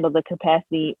to handle the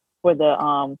capacity for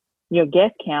the your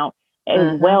guest count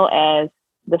as well as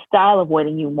the style of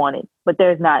wedding you wanted. But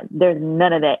there's none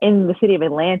of that in the city of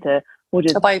Atlanta, which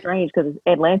is strange because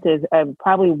Atlanta is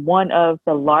probably one of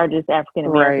the largest African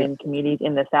American communities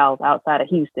in the South outside of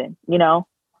Houston, you know?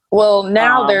 Well,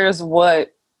 now there's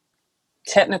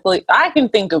technically, I can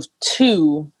think of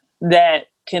 2 that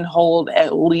can hold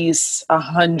at least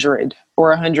 100 or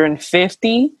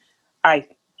 150, I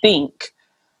think.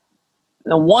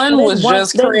 The one was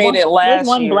just created last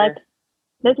year.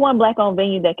 There's one Black-owned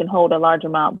venue that can hold a large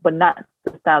amount, but not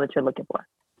the style that you're looking for.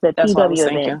 That's what I was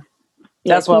thinking.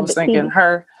 That's what I was thinking.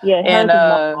 Her and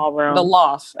the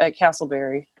Loft at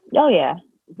Castleberry. Oh yeah,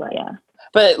 yeah.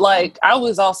 But like, I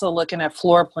was also looking at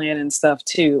floor plan and stuff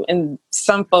too. And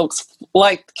some folks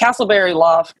like Castleberry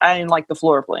Loft. I didn't like the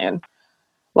floor plan.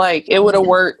 Like it would have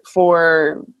worked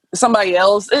for somebody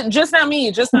else. Just not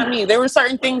me. There were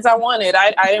certain things I wanted.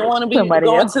 I didn't want to be I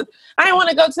didn't want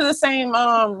to go to the same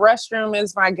restroom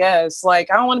as my guests. Like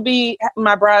I don't want to be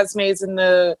my bridesmaids in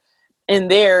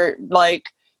there,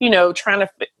 like, you know, trying to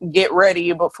get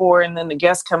ready before and then the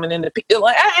guests coming in.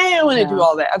 Like I didn't want to do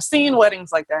all that. I've seen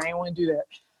weddings like that. I didn't want to do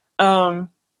that.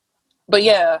 But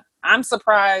yeah, I'm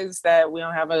surprised that we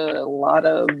don't have a lot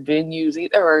of venues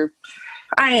either. Or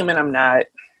I am and I'm not.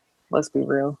 Let's be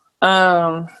real.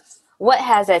 What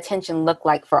has that attention looked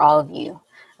like for all of you?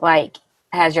 Like,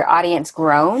 has your audience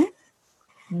grown?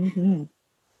 Mm-hmm.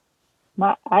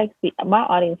 My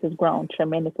audience has grown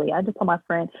tremendously. I just told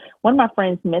one of my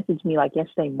friends messaged me like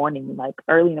yesterday morning, like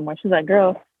early in the morning. She's like,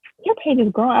 "Girl, your page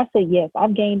is growing." I said, "Yes,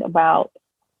 I've gained about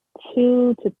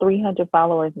 200 to 300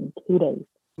 followers in 2 days."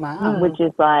 Wow. Which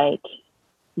is like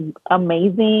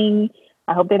amazing.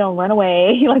 I hope they don't run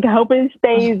away. Like I hope it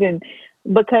stays and.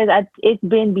 Because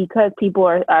because people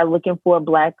are looking for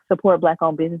support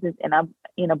Black-owned businesses, and I'm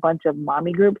in a bunch of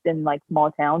mommy groups in like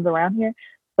small towns around here.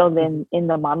 So then in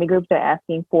the mommy groups, they're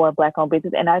asking for a Black-owned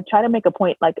business, and I try to make a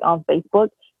point like on Facebook,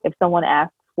 if someone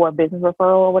asks for a business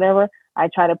referral or whatever, I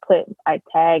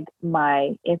tag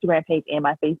my Instagram page and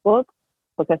my Facebook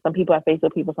because some people are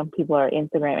Facebook people, some people are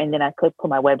Instagram, and then I click to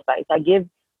my website. So I give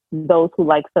those who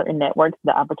like certain networks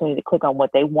the opportunity to click on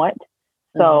what they want.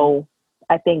 So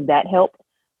I think that helped,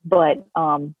 but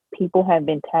people have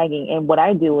been tagging. And what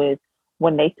I do is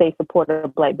when they say support a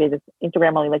Black business,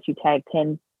 Instagram only lets you tag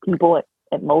 10 people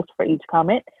at most for each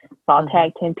comment. So I'll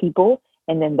tag 10 people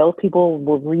and then those people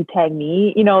will retag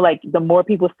me. You know, like the more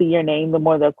people see your name, the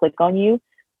more they'll click on you.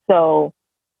 So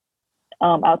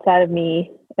outside of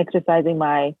me exercising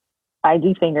my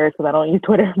IG fingers, because I don't use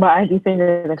Twitter, my IG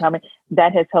fingers and comment,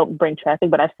 that has helped bring traffic.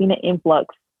 But I've seen an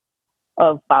influx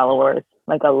of followers,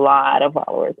 like a lot of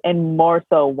followers, and more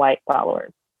so white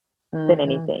followers than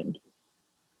anything.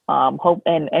 Hope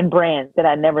and brands that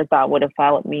I never thought would have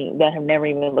followed me, that have never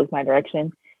even looked my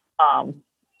direction. I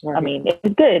mean,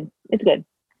 it's good. It's good,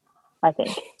 I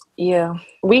think. Yeah.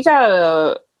 We got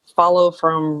a follow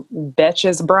from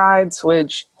Betches Brides,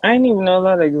 which I didn't even know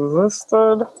that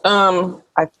existed.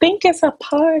 I think it's a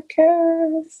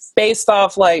podcast based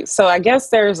off so I guess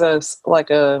there's a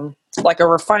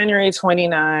Refinery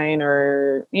 29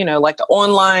 or, like an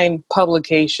online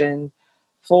publication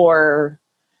for,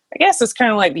 I guess it's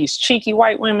kind of like these cheeky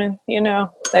white women,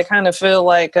 that kind of feel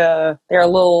like they're a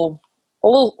little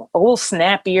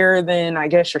snappier than, I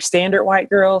guess, your standard white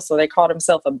girl. So they call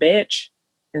themselves a bitch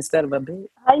instead of a bitch.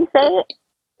 How you say it?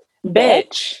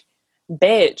 Bitch.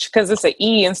 Because it's an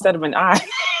E instead of an I.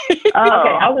 Okay,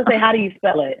 I was going to say, how do you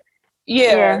spell it?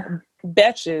 Yeah.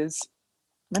 Betches.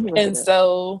 And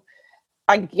so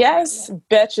I guess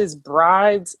Betches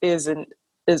Brides is a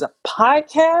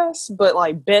podcast, but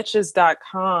like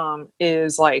Betches.com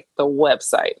is like the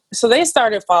website. So they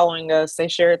started following us. They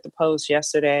shared the post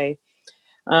yesterday.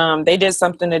 They did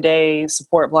something today,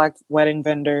 support Black wedding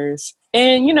vendors.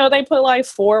 And, they put like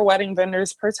 4 wedding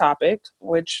vendors per topic,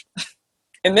 which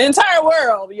in the entire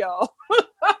world, y'all,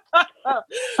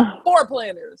 4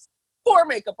 planners, 4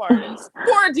 makeup artists,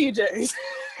 4 DJs.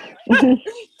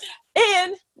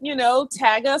 And,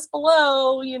 tag us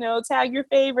below, tag your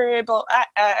favorite. But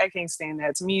I can't stand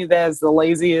that. To me, that's the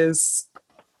laziest.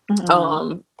 It's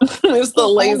the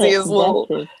laziest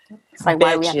little. It's like,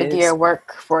 why we have to do your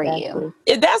work for you.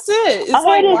 That's it. It's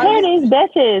here it is,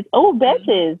 Betches. Oh,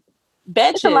 Betches.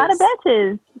 Betches. It's a lot of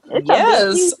Betches. It's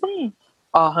yes. a big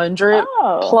 100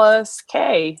 plus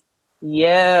K.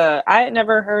 Yeah. I had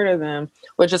never heard of them,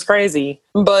 which is crazy.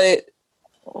 But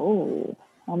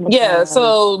yeah,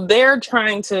 so they're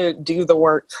trying to do the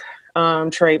work,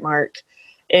 trademark,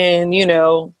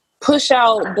 and, push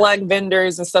out Black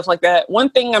vendors and stuff like that. One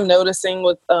thing I'm noticing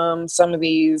with some of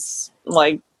these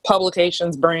like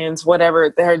publications, brands,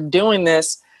 whatever, they're doing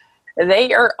this.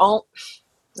 They are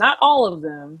not all of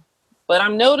them, but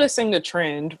I'm noticing the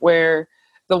trend where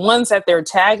the ones that they're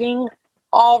tagging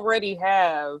already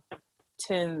have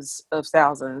tens of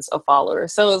thousands of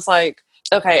followers. So it's like,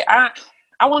 okay,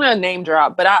 I want to name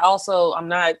drop, but I'm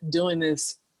not doing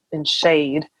this in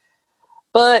shade.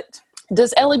 But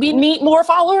does Ellie B need more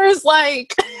followers?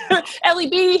 Like, Ellie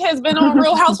B has been on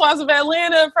Real Housewives of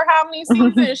Atlanta for how many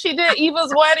seasons? She did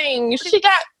Eva's wedding. She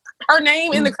got her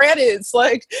name in the credits.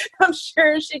 Like, I'm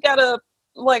sure she got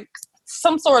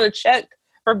some sort of check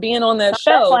for being on that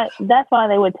show. That's why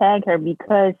they would tag her,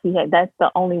 because that's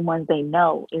the only ones they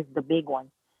know is the big one.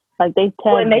 Like, they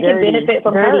tag and they can benefit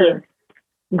from her.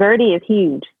 Gertie is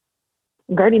huge.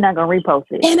 Gertie not gonna repost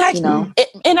it,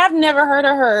 and I've never heard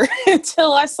of her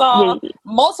until I saw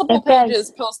multiple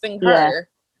pages posting her.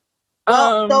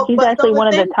 Yeah. She's actually one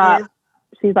of the top.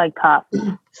 She's like top.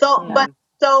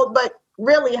 But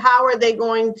really, how are they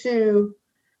going to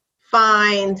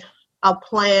find a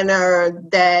planner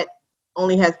that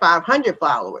only has 500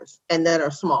 followers and that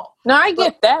are small? No, I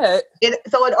get that.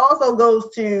 So it also goes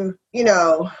to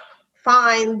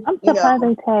find. I'm surprised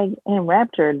they tag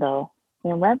Enraptured though.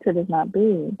 Enraptured is not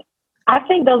big. I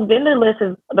think those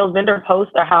vendor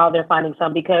posts are how they're finding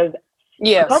some, because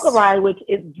Coca Ride, which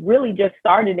is really just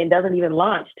started and doesn't even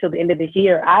launch till the end of this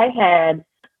year. I had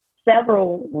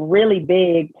several really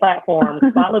big platforms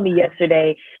follow me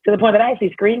yesterday, to the point that I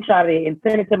actually screenshotted it and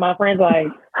sent it to my friends. Like,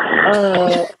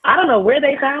 I don't know where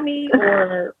they found me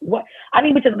or what. I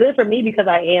mean, which is good for me, because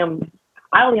I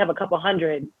only have a couple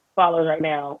hundred followers right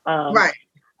now. Right.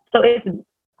 So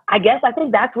I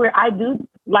think that's where I do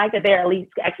like that they're at least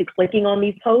actually clicking on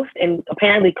these posts and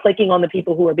apparently clicking on the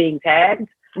people who are being tagged.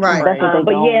 Right. But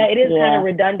it is kind of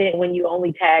redundant when you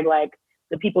only tag like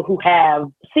the people who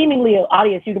have seemingly an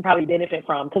audience you can probably benefit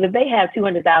from. Because if they have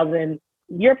 200,000,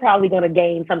 you're probably going to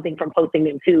gain something from posting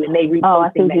them too, and they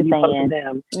reposting that you posted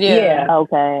them. Yeah.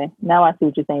 Okay. Now I see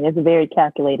what you're saying. It's very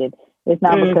calculated. It's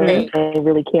not because they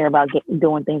really care about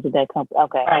doing things with that company.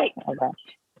 Okay. Right. Okay.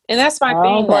 And that's my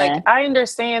thing. Like, I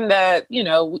understand that,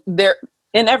 there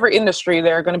in every industry,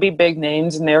 there are going to be big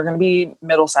names and there are going to be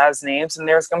middle-sized names and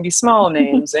there's going to be small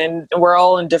names, and we're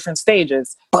all in different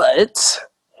stages. But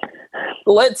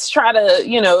let's try to,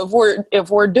 if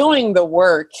we're doing the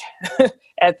work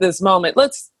at this moment,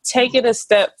 let's take it a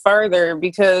step further,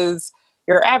 because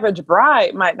your average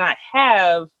bride might not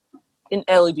have an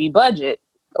LED budget.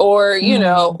 or, you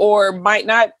know, or might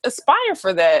not aspire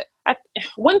for that.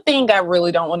 One thing I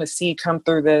really don't want to see come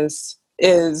through this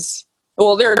is,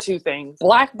 well, there are two things.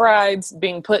 Black brides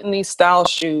being put in these style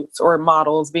shoots, or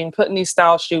models being put in these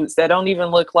style shoots that don't even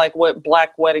look like what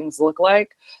Black weddings look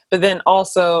like. But then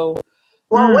also,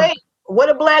 Well, wait, what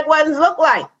do Black weddings look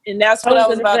like? and that's what I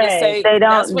was about to say. They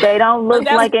don't look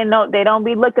like they don't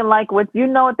be looking like what you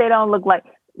know what they don't look like.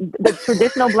 The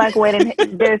traditional Black wedding,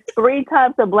 there's 3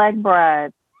 types of Black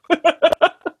brides.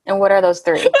 And what are those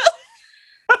 3?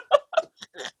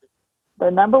 The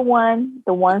number one,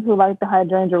 the ones who like the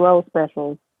hydrangea rose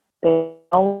specials. They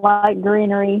don't like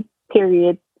greenery,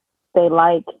 period. They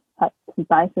like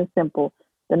nice and simple.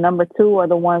 The number 2 are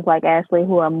the ones like Ashley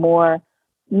who are more,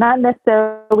 not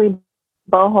necessarily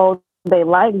boho. They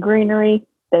like greenery.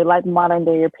 They like modern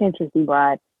day, your Pinteresty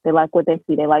bride. They like what they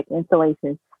see. They like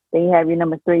installations. Then you have your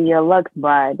number 3, your luxe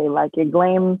bride. They like your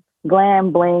glam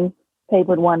bling,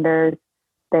 papered wonders.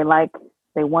 They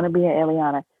want to be an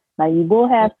Eliana. Now you will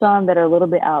have some that are a little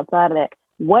bit outside of that.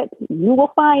 What you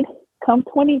will find come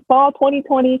fall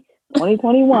 2020,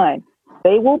 2021,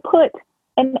 they will put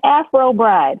an Afro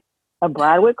bride, a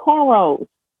bride with cornrows.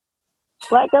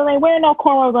 Black girls ain't wearing no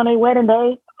cornrows on their wedding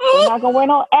day. They're not gonna wear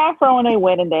no Afro on their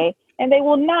wedding day, and they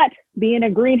will not be in a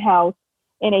greenhouse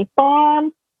in a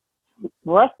farm,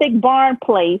 rustic barn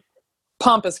place.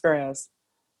 Pampas grass.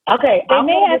 Okay, they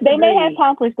may have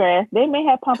pampas grass. They may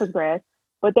have pampas grass,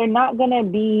 but they're not gonna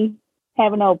be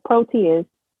having no proteas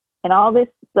and all this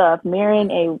stuff,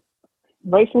 marrying a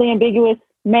racially ambiguous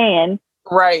man,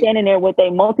 right, standing there with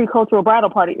a multicultural bridal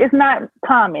party. It's not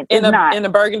common. In a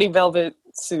burgundy velvet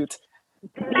suit.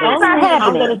 The only reason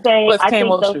I'm going to say with I think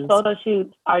those shoes. photo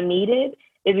shoots are needed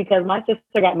is because my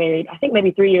sister got married, I think maybe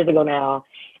 3 years ago now,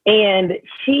 and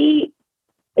she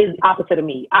is opposite of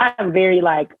me. I am very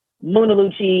like Mona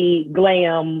Lucci,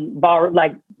 glam, bar,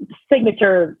 like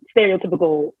signature,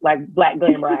 stereotypical like Black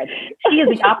glam bride. She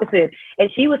is the opposite,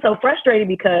 and she was so frustrated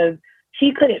because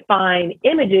she couldn't find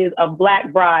images of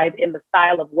Black brides in the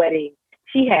style of wedding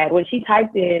she had. When she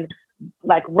typed in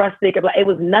like rustic, or it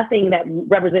was nothing that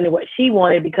represented what she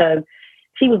wanted, because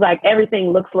she was like,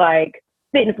 everything looks like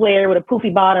fit and flare with a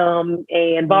poofy bottom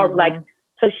and bar, like,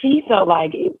 so she felt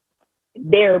like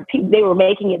they were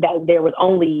making it that there was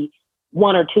only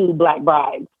 1 or 2 Black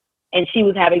brides, and she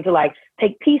was having to like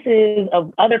take pieces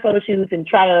of other photo shoots and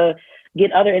try to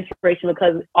get other inspiration,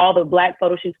 because all the Black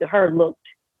photo shoots to her looked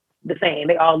the same.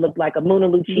 They all looked like a Mona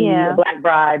Lucci, a Black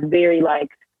bride, very like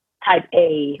type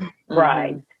A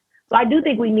bride. So I do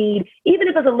think we need, even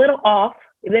if it's a little off,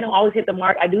 if they don't always hit the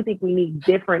mark, I do think we need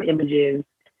different images.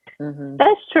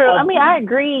 That's true. I mean, I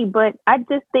agree, but I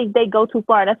just think they go too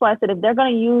far. That's why I said if they're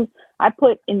going to use,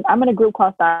 I'm in a group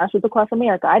called Style Shoots Across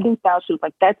America. I do style shoots.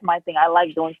 Like, that's my thing. I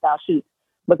like doing style shoots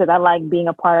because I like being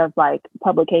a part of like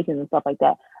publications and stuff like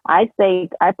that.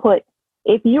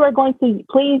 If you are going to,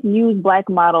 please use Black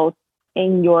models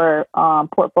in your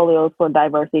portfolios for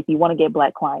diversity if you want to get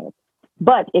Black clients.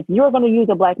 But if you're going to use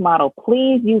a Black model,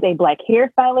 please use a Black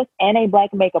hairstylist and a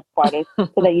Black makeup artist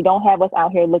so that you don't have us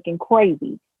out here looking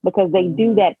crazy, because they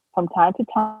do that from time to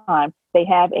time. They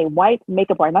have a white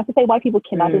makeup artist. Not to say white people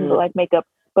cannot do Black makeup,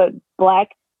 but Black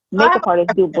makeup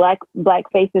artists do black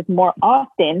faces more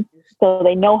often, so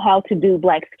they know how to do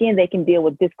Black skin. They can deal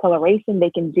with discoloration.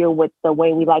 They can deal with the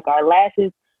way we like our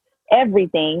lashes,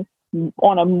 everything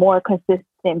on a more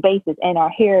consistent basis. And our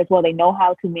hair as well. They know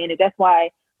how to manage. That's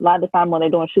why a lot of the time when they're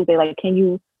doing shoots, they're like, can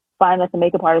you find us a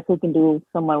makeup artist who can do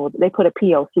someone with, they put a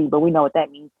POC, but we know what that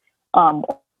means,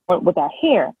 with our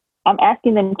hair. I'm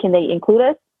asking them, can they include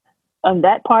us on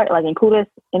that part, like include us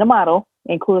in a model,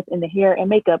 include us in the hair and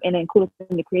makeup, and include us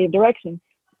in the creative direction,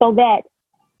 so that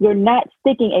you're not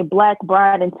sticking a Black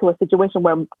bride into a situation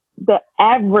where the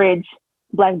average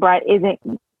Black bride isn't,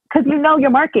 because you know your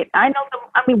market.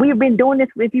 We've been doing this.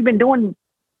 If you've been doing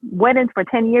weddings for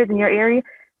 10 years in your area,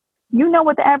 you know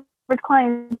what the average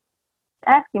client is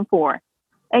asking for.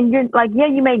 And you're like, yeah,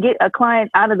 you may get a client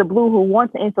out of the blue who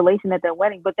wants an installation at their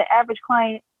wedding, but the average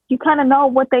client, you kind of know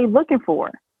what they're looking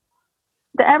for.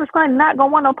 The average client not going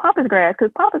to want no pampas grass,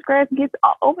 because pampas grass gets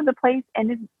all over the place,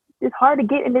 and it's hard to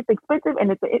get, and it's expensive, and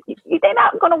they're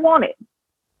not going to want it.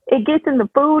 It gets in the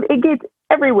food. It gets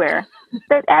everywhere.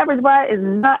 That average bride is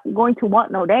not going to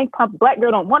want no dang Black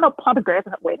girl don't want no pampas grass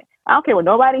at her wedding. I don't care what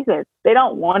nobody says. They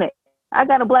don't want it. I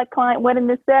got a Black client wedding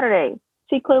this Saturday.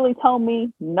 She clearly told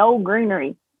me no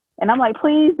greenery. And I'm like,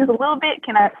 please, just a little bit.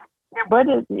 Your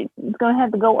budget is going to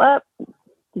have to go up.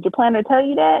 Did your planner tell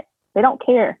you that? They don't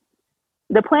care.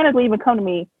 The planners will even come to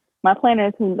me. My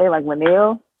planners, they're like,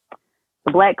 Linnell,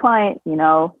 the Black client,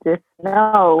 just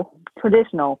no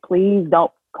traditional. Please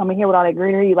don't coming here with all that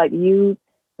greenery you like to use.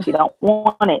 She don't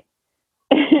want it.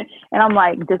 And I'm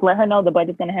like, just let her know the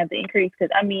budget's going to have to increase.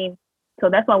 Because, I mean, so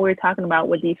that's why we're talking about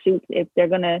with these shoots. If they're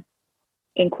going to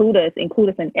include us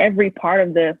in every part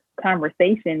of the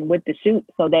conversation with the shoot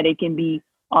so that it can be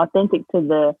authentic to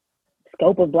the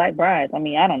scope of Black brides. I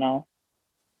mean, I don't know.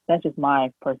 That's just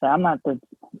my person. I'm not the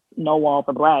no wall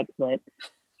for Blacks, but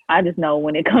I just know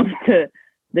when it comes to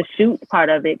the shoot part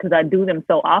of it, because I do them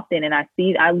so often and I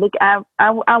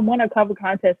won a cover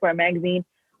contest for a magazine.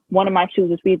 One of my shoots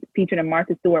was featured in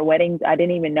Martha Stewart Weddings. I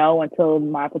didn't even know until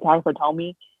my photographer told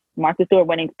me. Martha Stewart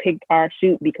Weddings picked our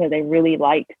shoot because they really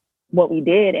liked what we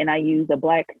did, and I used a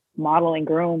Black model and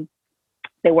groom.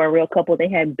 They were a real couple. They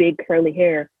had big curly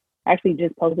hair. I actually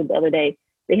just posted the other day.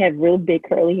 They had real big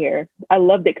curly hair. I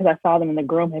loved it because I saw them and the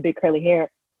groom had big curly hair,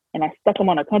 and I stuck them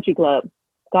on a country club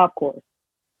golf course.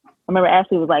 I remember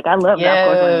Ashley was like, I love golf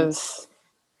course rings.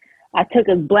 I took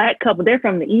a Black couple. They're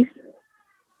from the east,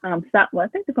 I think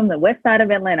they're from the west side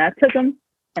of Atlanta. I took them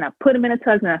and I put them in a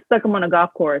tux and I stuck them on a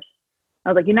golf course. I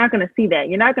was like, you're not going to see that.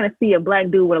 You're not going to see a Black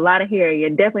dude with a lot of hair.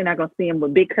 You're definitely not going to see him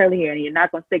with big curly hair, and you're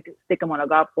not going to stick him on a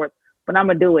golf course. But I'm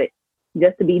going to do it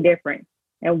just to be different.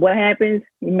 And what happens?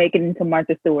 You make it into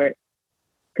Martha Stewart,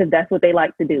 because that's what they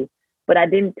like to do. But I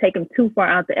didn't take them too far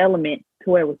out the element to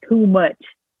where it was too much.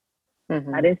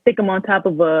 Mm-hmm. I didn't stick them on top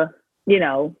of a, I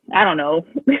don't know.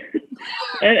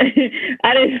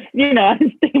 I didn't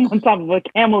stick them on top of a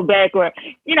camelback, or,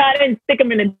 I didn't stick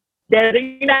them in the desert.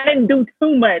 I didn't do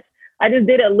too much. I just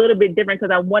did it a little bit different because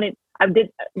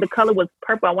the color was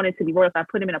purple. I wanted it to be royal. So I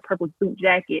put him in a purple suit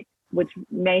jacket, which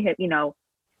may have,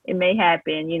 it may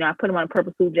happen. I put him on a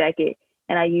purple suit jacket,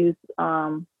 and I used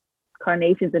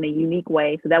carnations in a unique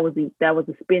way. So that was the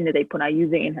spin that they put. I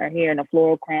used it in her hair, and a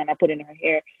floral crown I put in her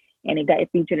hair, and it got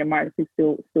featured in Martha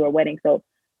Stewart Wedding. So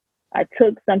I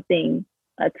took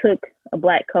a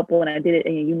Black couple and I did it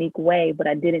in a unique way, but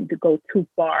I didn't go too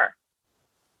far.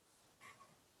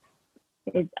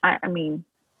 I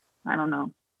don't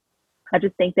know. I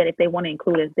just think that if they want to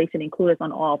include us, they should include us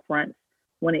on all fronts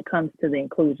when it comes to the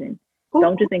inclusion.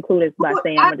 Don't just include us by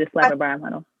saying I'm gonna just slap a bride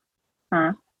model.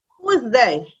 Huh? Who is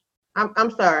they?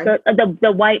 I'm sorry.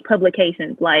 The white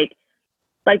publications, like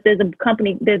there's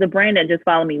a brand that just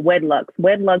followed me, Wedlux.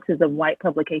 Wedlux is a white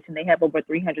publication. They have over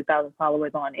 300,000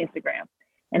 followers on Instagram,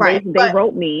 and they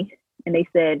wrote me and they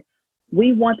said,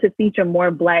 we want to feature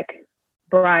more Black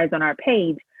brides on our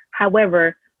page.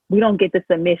 However, we don't get the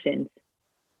submissions.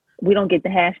 We don't get the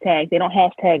hashtags. They don't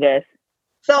hashtag us.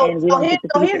 So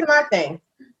here's my thing.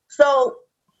 So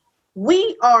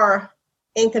we are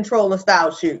in control of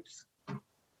style shoots.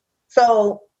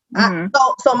 So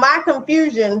so my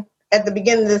confusion at the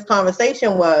beginning of this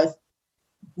conversation was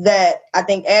that I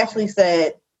think Ashley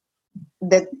said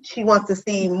that she wants to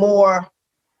see more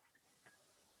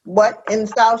what in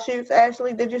style shoots.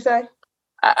 Ashley, did you say?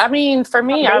 I mean, for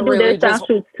me, I do their style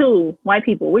shoots too. White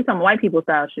people. We're talking white people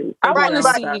style shoots. I want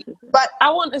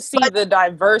to see the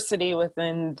diversity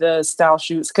within the style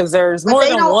shoots, because there's more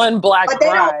than one Black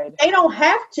bride. They don't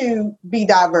have to be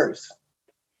diverse,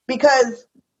 because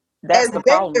that's the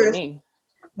problem with me.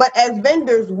 But as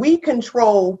vendors, we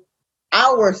control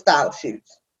our style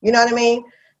shoots. You know what I mean?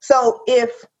 So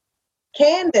if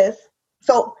Candace,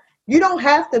 so you don't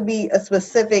have to be a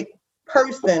specific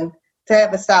person to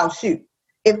have a style shoot.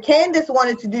 If Candace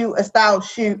wanted to do a style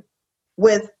shoot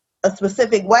with a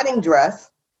specific wedding dress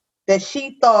that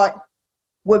she thought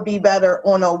would be better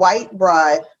on a white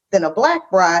bride than a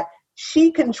Black bride,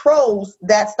 she controls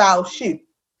that style shoot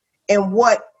and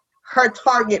what her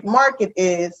target market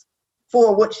is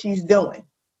for what she's doing,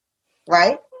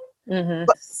 right? Mm-hmm.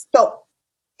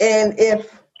 And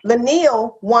if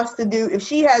Lanille wants to do, if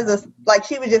she has like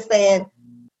she was just saying,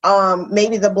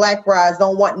 maybe the Black brides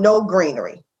don't want no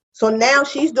greenery. So now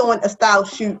she's doing a style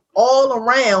shoot all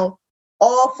around,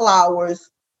 all flowers,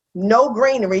 no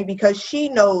greenery, because she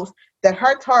knows that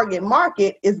her target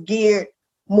market is geared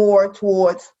more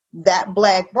towards that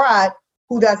Black bride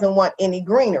who doesn't want any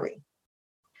greenery.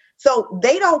 So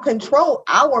they don't control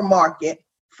our market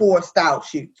for style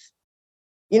shoots.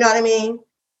 You know what I mean?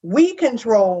 We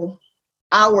control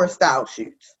our style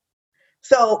shoots.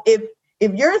 So if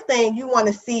you're saying you want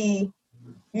to see,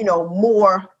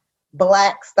 more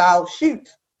Black style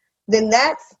shoots, then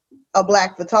that's a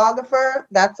Black photographer,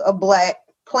 that's a Black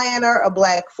planner, a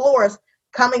Black florist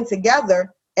coming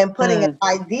together and putting an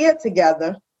idea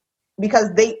together,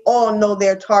 because they all know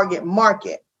their target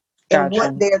market and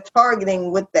what they're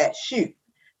targeting with that shoot.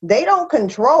 They don't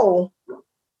control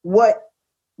what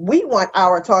we want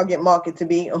our target market to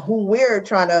be and who we're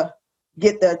trying to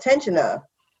get the attention of.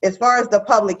 As far as the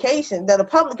publication,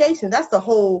 that's the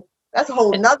whole That's a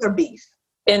whole nother beast.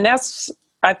 And that's,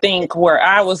 I think, where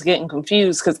I was getting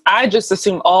confused, because I just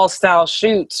assumed all style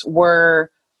shoots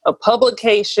were a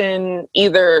publication,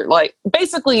 either like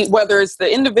basically whether it's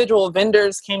the individual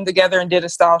vendors came together and did a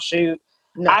style shoot.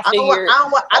 No, I figured I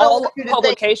don't all want you to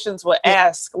publications would Yeah.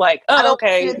 ask, like, I oh, don't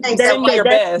okay, want you to think send me your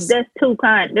best. There's two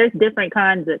kinds. There's different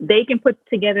kinds. They can put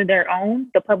together their own.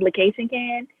 The publication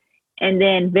can, and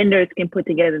then vendors can put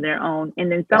together their own. And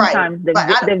then sometimes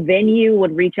the venue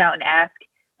would reach out and ask.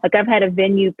 Like, I've had a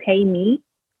venue pay me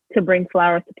to bring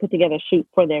flowers to put together a shoot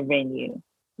for their venue.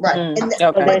 Right.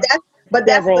 Okay. But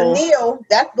that's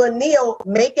Benil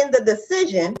making the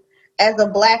decision as a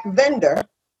Black vendor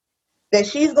that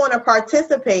she's going to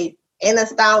participate in a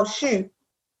style shoot,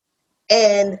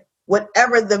 and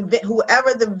whoever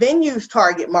the venue's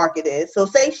target market is. So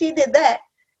say she did that,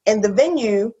 and the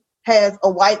venue has a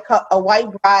white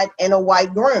bride and a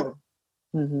white groom,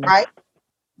 right?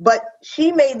 But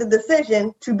she made the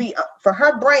decision for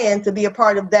her brand to be a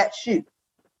part of that shoot.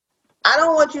 I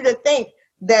don't want you to think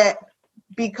that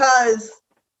because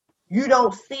you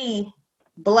don't see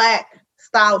Black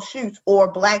style shoots or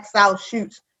Black style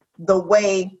shoots the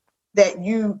way that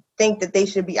you think that they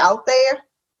should be out there,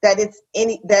 that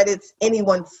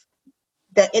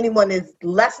anyone is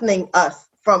lessening us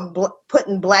from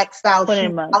putting Black style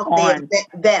shoots out there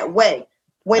that way.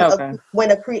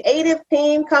 When a creative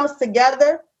team comes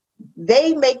together,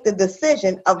 they make the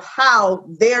decision of how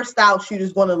their style shoot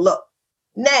is going to look.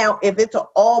 Now, if it's an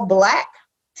all Black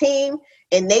team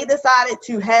and they decided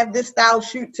to have this style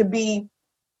shoot to be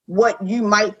what you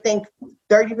might think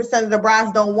 30% of the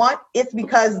brides don't want, it's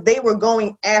because they were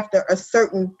going after a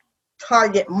certain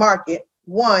target market.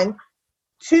 1,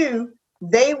 2,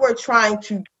 they were trying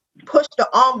to push the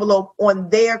envelope on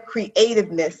their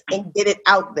creativeness and get it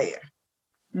out there.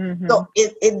 So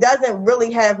it doesn't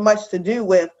really have much to do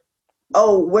with,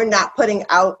 oh, we're not putting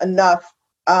out enough,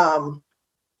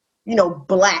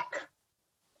 Black,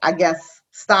 I guess,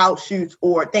 style shoots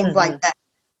or things like that.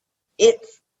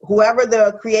 It's whoever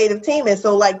the creative team is.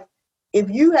 So, like, if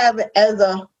you have it as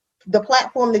the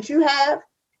platform that you have,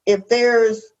 if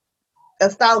there's a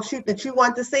style shoot that you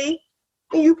want to see,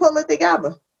 then you pull it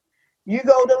together. You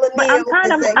go to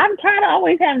Lanille. I'm tired of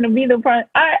always having to be the front.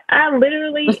 I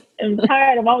literally am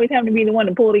tired of always having to be the one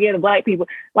to pull together Black people.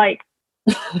 Like,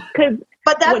 because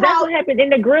that's what happened in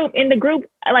the group.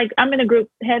 Like, I'm in a group.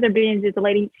 Heather Binge is a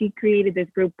lady. She created this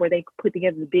group where they put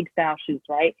together the big style shoots,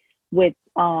 right? With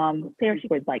Sarah, she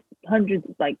was like hundreds,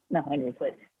 like not hundreds,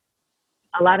 but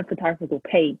a lot of photographers will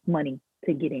pay money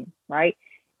to get in, right?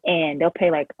 And they'll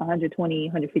pay like $120,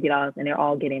 $150, and they're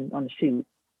all getting on the shoot.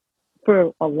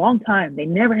 For a long time, they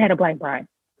never had a Black bride,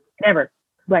 never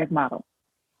Black model.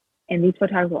 And these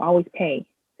photographers will always pay.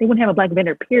 They wouldn't have a Black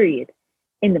vendor, period,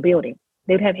 in the building.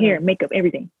 They would have hair, makeup,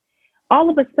 everything. All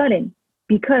of a sudden,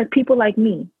 because people like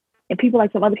me and people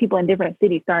like some other people in different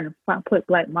cities starting to put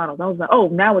Black models, I was like, oh,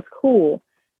 now it's cool.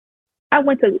 I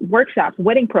went to workshops,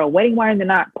 Wedding Pro, Wedding Wire and the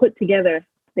Knot put together.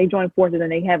 They joined forces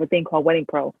and they have a thing called Wedding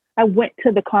Pro. I went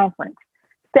to the conference,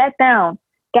 sat down,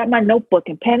 got my notebook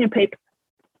and pen and paper.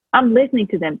 I'm listening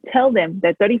to them tell them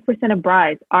that 30% of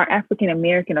brides are African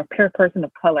American or per person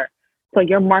of color. So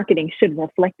your marketing should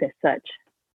reflect as such.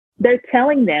 They're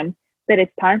telling them that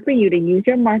it's time for you to use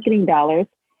your marketing dollars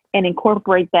and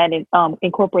incorporate that and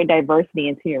incorporate diversity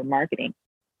into your marketing.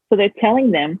 So they're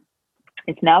telling them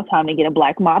it's now time to get a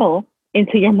Black model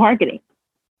into your marketing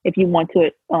if you want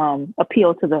to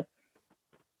appeal to the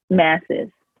masses.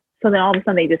 So then all of a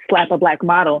sudden they just slap a Black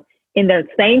model in their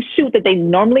same shoot that they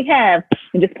normally have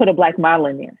and just put a Black model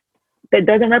in there. That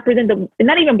doesn't represent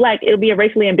not even Black, it'll be a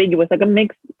racially ambiguous, like a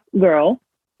mixed girl,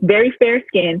 very fair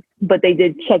skin, but they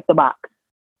did check the box.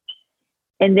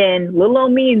 And then little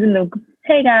old me is in the,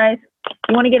 hey guys,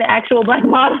 you want to get an actual Black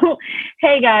model?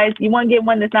 Hey guys, you want to get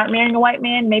one that's not marrying a white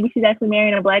man? Maybe she's actually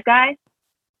marrying a Black guy.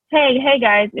 Hey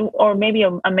guys, or maybe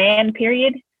a man,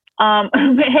 period.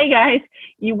 Hey guys,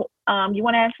 you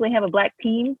want to actually have a Black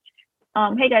team?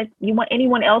 Hey guys, you want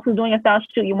anyone else who's doing a style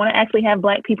shoot? You want to actually have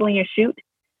Black people in your shoot?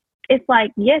 It's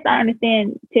like, yes, I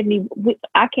understand, Tiffany.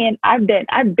 I've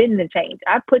been the change.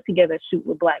 I put together a shoot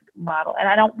with Black model, and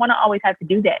I don't want to always have to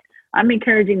do that. I'm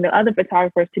encouraging the other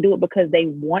photographers to do it because they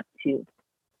want to.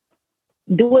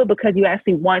 Do it because you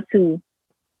actually want to.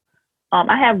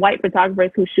 I have white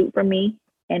photographers who shoot for me,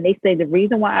 and they say the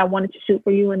reason why I wanted to shoot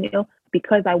for you, Anil,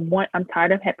 because I'm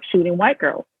tired of shooting white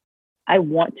girls. I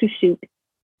want to shoot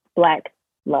Black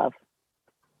love.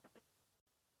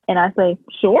 And I say,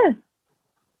 sure.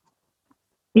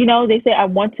 You know, they say, I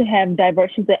want to have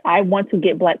diversity, that I want to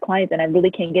get Black clients, and I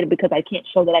really can't get it because I can't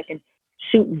show that I can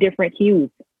shoot different hues.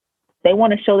 They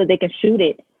want to show that they can shoot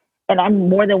it And I'm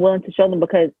more than willing to show them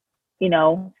because, you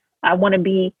know, I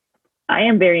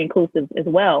am very inclusive as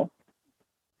well.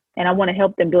 And I want to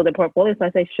help them build their portfolio. So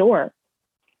I say, sure.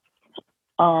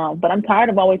 But I'm tired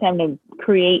of always having to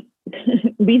create,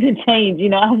 be the change. You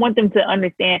know, I want them to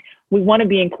understand we want to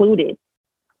be included.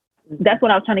 That's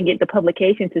what I was trying to get the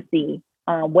publication to see.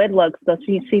 Wedlux, so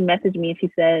she messaged me and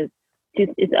she says,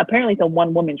 apparently it's a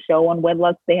one-woman show on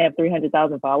Wedlux. They have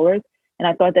 300,000 followers. And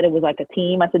I thought that it was like a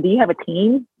team. I said, do you have a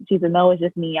team? She said, no, it's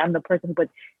just me. I'm the person. But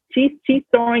she's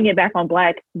throwing it back on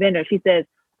Black vendors. She says,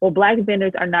 well, Black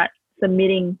vendors are not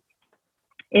submitting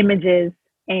images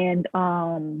and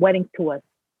weddings to us.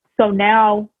 So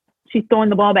now she's throwing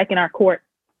the ball back in our court.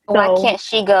 Why can't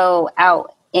she go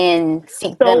out and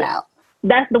seek them out?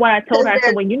 That's the one I told her. I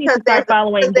said, well, you need to start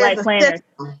following Black planners.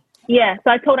 Yeah, so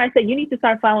I told her, I said, you need to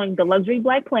start following the luxury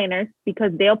Black planners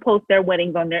because they'll post their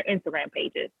weddings on their Instagram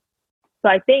pages. So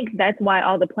I think that's why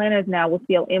all the planners now will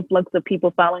see an influx of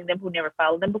people following them who never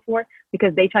followed them before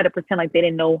because they try to pretend like they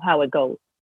didn't know how it goes.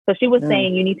 So she was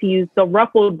saying you need to use the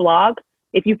Ruffled blog.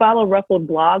 If you follow Ruffled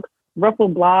blog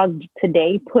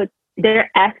today they're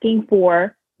asking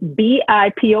for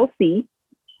BIPOC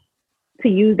to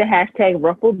use the hashtag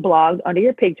Ruffled blog under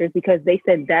your pictures because they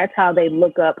said that's how they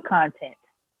look up content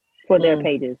for their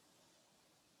pages.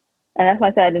 And that's why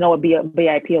I said I didn't know what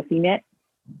BIPOC meant.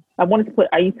 I wanted to put,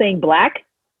 are you saying Black?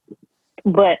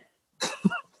 But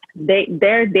they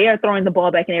are throwing the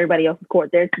ball back in everybody else's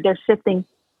court. They're shifting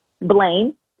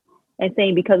blame and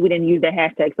saying because we didn't use that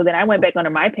hashtag. So then I went back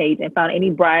under my page and found any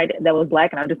bride that was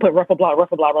Black and I just put Ruffled blog,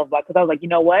 because I was like, you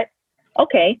know what?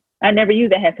 Okay. I never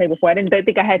used that hashtag before. I didn't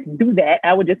think I had to do that.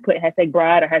 I would just put hashtag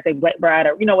bride or hashtag Black bride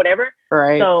or, whatever.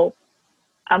 Right. So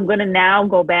I'm going to now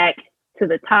go back to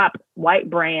the top white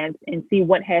brands and see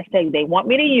what hashtag they want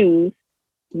me to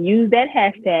use that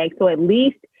hashtag. So at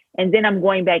least, and then I'm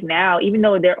going back now, even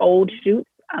though they're old shoots,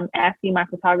 I'm asking my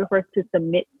photographers to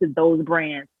submit to those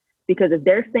brands. Because if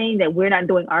they're saying that we're not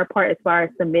doing our part as far as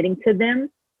submitting to them,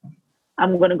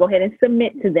 I'm going to go ahead and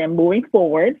submit to them moving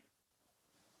forward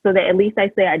so that at least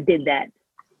I say I did that.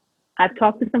 I've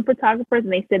talked to some photographers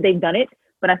and they said they've done it,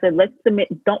 but I said, let's submit.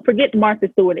 Don't forget Martha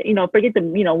Stewart, forget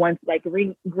the, ones like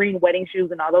green wedding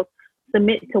shoes and all those.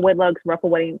 Submit to Wedlux, Ruffle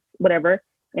Wedding, whatever,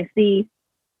 and see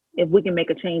if we can make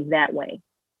a change that way.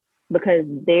 Because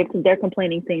they're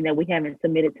complaining saying that we haven't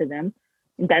submitted to them.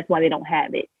 And that's why they don't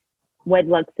have it.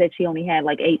 Wedlux said she only had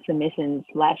like 8 submissions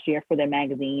last year for their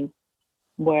magazine,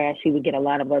 whereas she would get a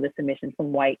lot of other submissions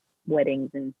from white weddings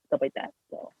and stuff like that.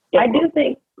 So I do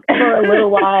think for a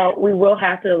little while we will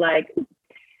have to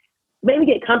maybe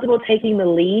get comfortable taking the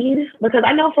lead, because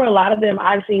I know for a lot of them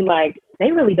I've seen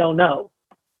they really don't know,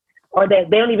 or that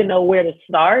they don't even know where to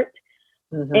start.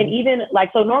 Mm-hmm. And even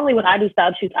so normally when I do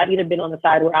style shoots, I've either been on the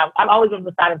side where I've always been on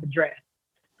the side of the dress.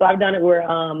 So I've done it where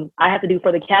I have to do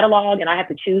for the catalog and I have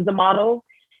to choose the model.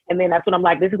 And then that's when I'm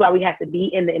like, this is why we have to be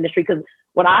in the industry. Because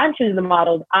when I'm choosing the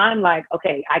models, I'm like,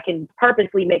 okay, I can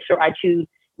purposely make sure I choose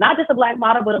not just a Black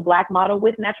model, but a Black model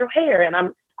with natural hair. And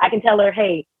I can tell her,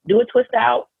 hey, do a twist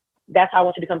out. That's how I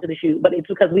want you to come to the shoot. But it's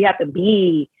because we have to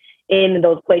be in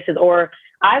those places. Or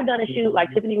I've done a shoot,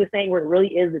 like Tiffany was saying, where it really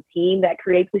is the team that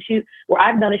creates the shoot, where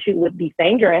I've done a shoot with the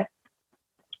same dress.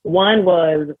 One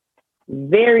was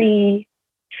very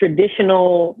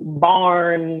traditional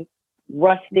barn,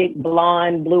 rustic,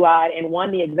 blonde, blue-eyed, and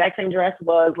one, the exact same dress,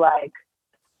 was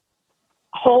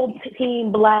whole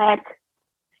team Black,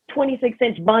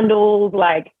 26-inch bundles,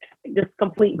 just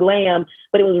complete glam.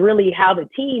 But it was really how the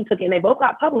team took it. And they both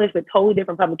got published with totally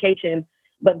different publications,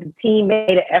 but the team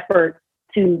made an effort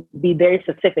to be very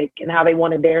specific in how they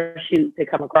wanted their shoot to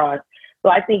come across. So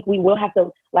I think we will have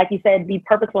to, like you said, be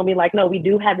purposeful and be like, no, we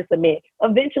do have to submit.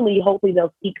 Eventually, hopefully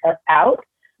they'll seek us out.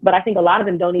 But I think a lot of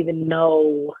them don't even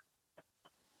know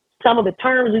some of the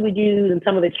terms we would use and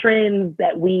some of the trends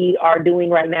that we are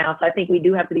doing right now. So I think we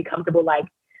do have to be comfortable,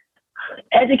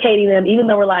 educating them, even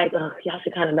though we're oh, y'all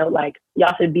should kind of know,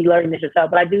 y'all should be learning this yourself.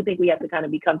 But I do think we have to kind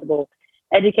of be comfortable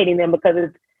educating them,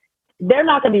 because they're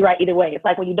not going to be right either way. It's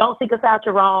when you don't seek us out,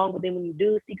 you're wrong. But then when you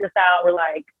do seek us out, we're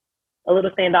a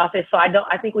little standoffish. So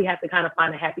I think we have to kind of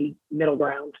find a happy middle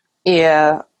ground.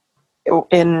 Yeah.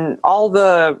 In all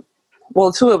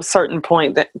to a certain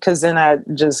point, because then I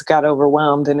just got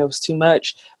overwhelmed and it was too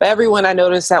much. But everyone I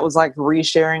noticed that was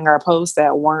resharing our posts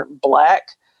that weren't Black,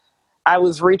 I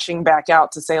was reaching back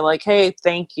out to say hey,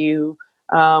 thank you.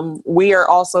 We are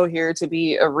also here to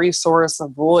be a resource, a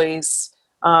voice,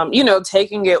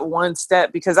 taking it one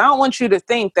step, because I don't want you to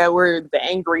think that we're the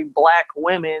angry Black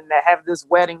women that have this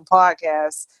wedding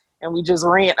podcast and we just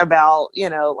rant about,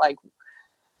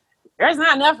 there's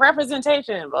not enough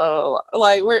representation. Blah, blah, blah.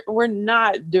 Like we're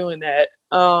not doing that.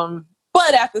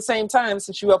 But at the same time,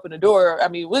 since you open the door, I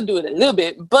mean, we'll do it a little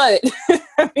bit. But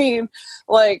I mean,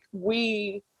 like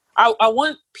I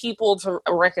want people to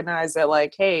recognize that,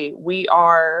 like, hey, we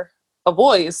are a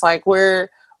voice. Like we're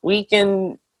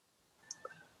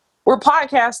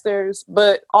podcasters,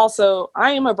 but also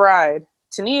I am a bride.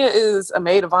 Tania is a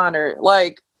maid of honor.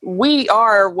 Like we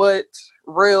are what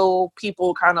real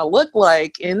people kind of look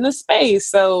like in the space.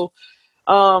 So,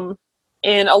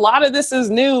 and a lot of this is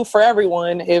new for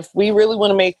everyone. If we really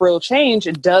want to make real change,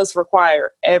 it does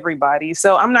require everybody.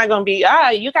 So I'm not going to be,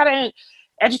 you got to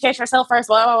educate yourself first,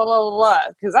 blah, blah, blah, blah, blah.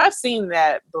 Because I've seen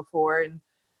that before. And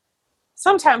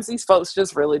sometimes these folks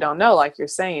just really don't know, like you're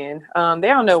saying. They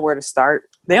don't know where to start.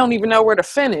 They don't even know where to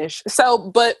finish. So,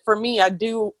 but for me, I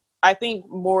think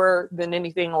more than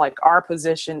anything, like our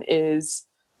position is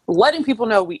letting people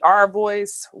know we are a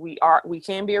voice. We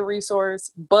can be a resource,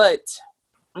 but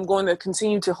I'm going to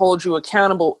continue to hold you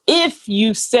accountable if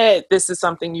you said this is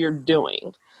something you're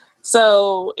doing.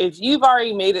 So if you've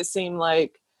already made it seem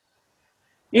like,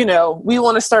 we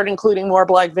want to start including more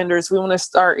Black vendors, we want to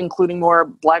start including more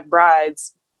Black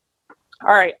brides.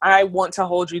 All right, I want to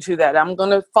hold you to that. I'm going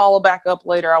to follow back up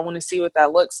later. I want to see what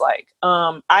that looks like.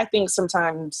 I think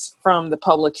sometimes from the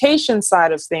publication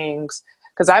side of things,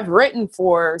 because I've written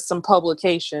for some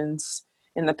publications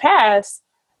in the past,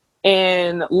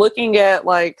 and looking at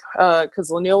because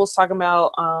Lanil was talking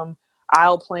about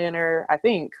Aisle Planner, I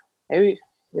think maybe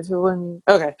if it wasn't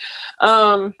okay,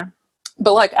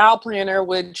 but like Aisle Planner,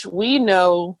 which we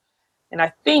know, and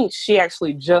I think she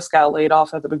actually just got laid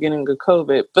off at the beginning of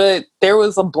COVID. But there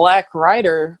was a Black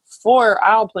writer for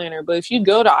Aisle Planner. But if you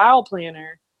go to Aisle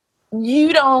Planner,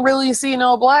 you don't really see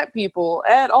no Black people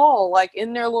at all, like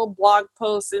in their little blog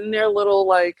posts, in their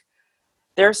little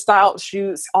their style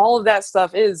shoots, all of that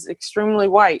stuff is extremely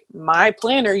white. My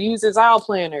planner uses Aisle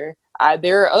Planner.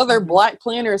 There are other Black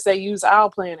planners that use Aisle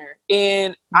Planner.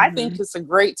 And I think it's a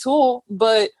great tool,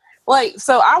 but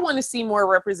so I want to see more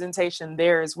representation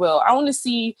there as well. I want to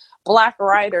see Black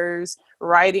writers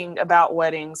writing about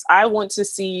weddings. I want to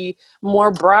see more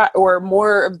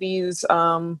of these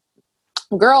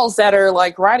girls that are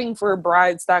writing for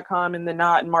brides.com and The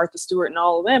Knot and Martha Stewart and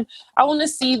all of them. I want to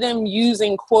see them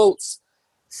using quotes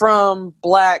from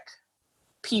Black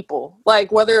people,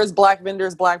 whether it's Black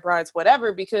vendors, Black brides,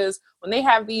 whatever, because when they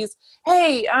have these,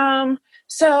 hey,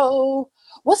 so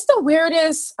what's the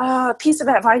weirdest piece of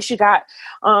advice you got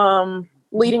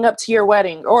leading up to your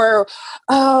wedding? Or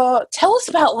tell us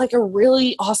about a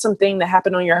really awesome thing that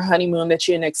happened on your honeymoon that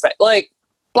you didn't expect.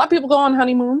 Black people go on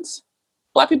honeymoons.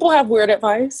 Black people have weird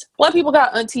advice. Black people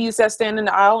got aunties that stand in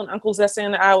the aisle and uncles that stand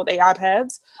in the aisle with their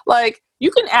iPads.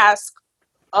 You can ask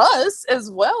us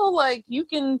as well. You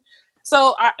can.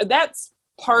 So that's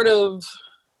part of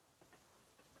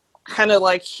kind of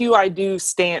who I do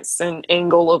stance and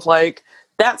angle of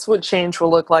that's what change will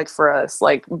look like for us.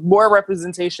 More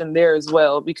representation there as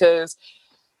well, because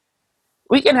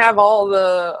we can have all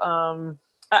the,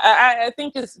 I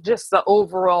think it's just the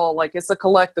overall, it's a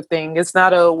collective thing. It's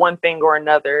not a one thing or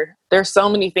another. There's so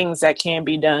many things that can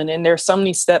be done, and there's so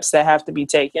many steps that have to be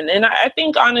taken. And I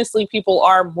think honestly, people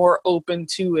are more open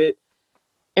to it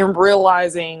and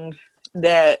realizing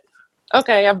that,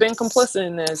 okay, I've been complicit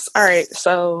in this. All right,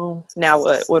 so now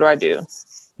what? What do I do?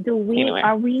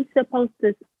 Are we supposed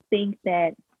to think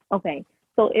that, okay,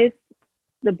 so if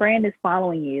the brand is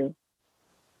following you,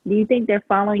 do you think they're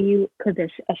following you because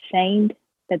they're ashamed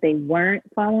that they weren't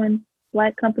following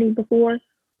Black companies before?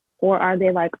 Or are they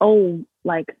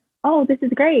oh, this is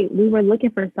great, we were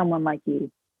looking for someone like you?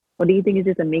 Or do you think it's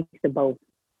just a mix of both?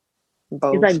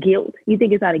 Both. It's guilt. You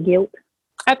think it's out of guilt?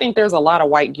 I think there's a lot of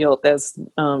white guilt that's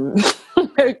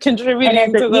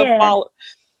contributing to the follow.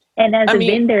 And as a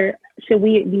vendor, should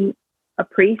we be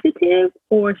appreciative,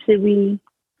 or should we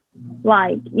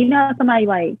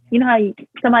somebody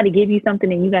somebody give you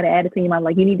something and you got to add it to your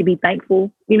mind, you need to be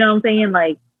thankful, you know what I'm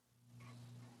saying?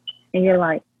 And you're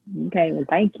okay, well,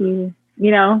 thank you,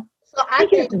 So I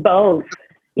think it's both.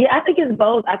 Yeah, I think it's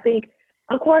both. I think,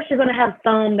 of course, you're going to have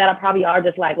some that probably are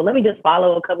just well, let me just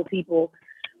follow a couple people.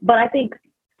 But I think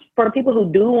for people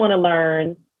who do want to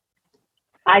learn,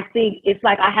 I think it's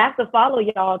I have to follow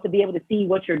y'all to be able to see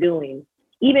what you're doing.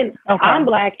 Even I'm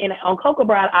Black, and on Cocoa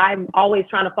Bride, I'm always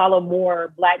trying to follow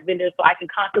more Black vendors so I can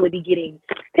constantly be getting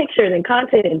pictures and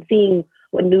content and seeing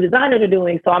what new designers are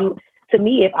doing. So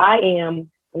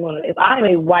if I'm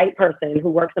a white person who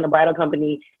works in a bridal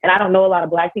company and I don't know a lot of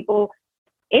Black people,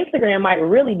 Instagram might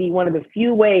really be one of the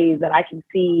few ways that I can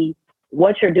see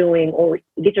what you're doing or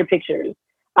get your pictures.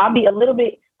 I'll be a little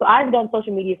bit So I've done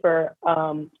social media for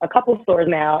a couple of stores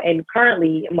now, and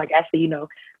currently, I'm like, actually,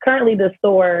 currently the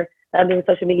store that I'm doing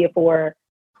social media for,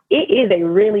 it is a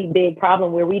really big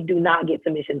problem where we do not get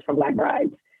submissions from Black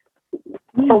brides.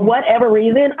 For whatever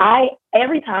reason,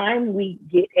 every time we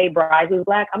get a bride who's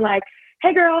Black, I'm like,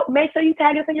 hey girl, make sure you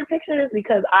tag us in your pictures,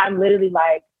 because I'm literally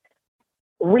like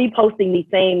reposting the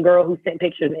same girl who sent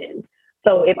pictures in.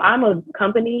 So if I'm a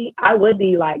company, I would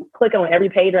be like clicking on every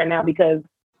page right now, because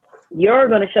you're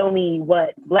going to show me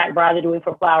what Black brides are doing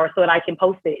for flowers so that I can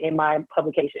post it in my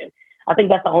publication. I think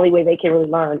that's the only way they can really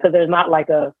learn, because there's not like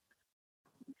a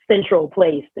central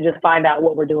place to just find out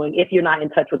what we're doing if you're not in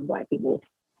touch with Black people.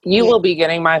 You will be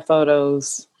getting my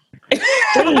photos.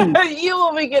 You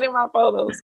will be getting my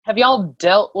photos. Have y'all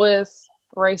dealt with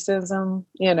racism?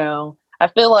 You know, I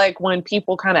feel like when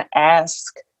people kind of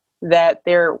ask that,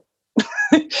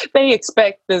 they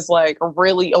expect this like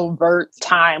really overt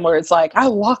time where it's like, I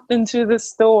walked into the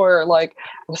store, like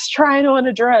I was trying on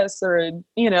a dress, or,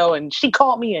 you know, and she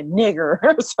called me a nigger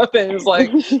or something. It's like,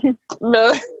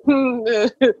 no. All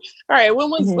right, when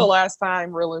was the last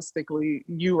time realistically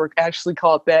you were actually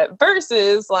called that,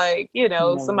 versus like, you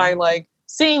know, somebody like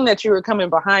seeing that you were coming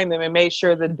behind them and made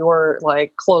sure the door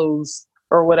like closed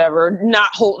or whatever,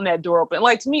 not holding that door open.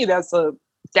 Like, to me, that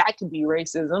could be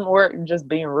racism or just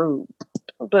being rude.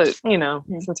 But, you know,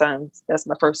 sometimes that's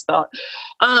my first thought.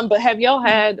 But have y'all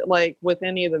had, like, with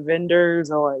any of the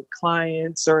vendors or, like,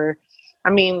 clients, or,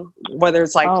 I mean, whether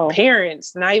it's, like,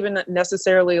 parents, not even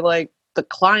necessarily, like, the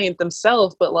client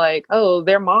themselves, but, like, oh,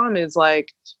 their mom is,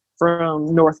 like,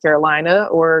 from North Carolina,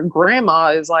 or grandma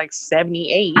is, like,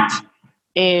 78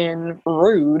 and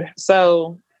rude.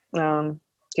 So, y'all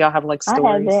have, like,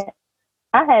 stories?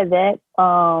 I had that.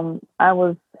 I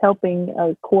was helping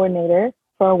a coordinator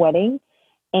for a wedding,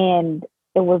 and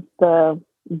it was the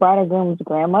bride and groom's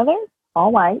grandmother,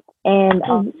 all white, and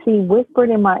she whispered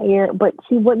in my ear, but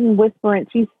she wasn't whispering.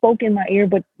 She spoke in my ear,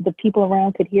 but the people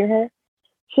around could hear her.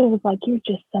 She was like, "You're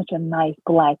just such a nice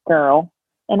Black girl,"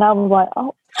 and I was like,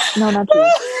 "Oh, no, not you."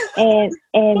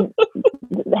 And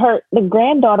the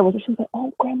granddaughter she was like,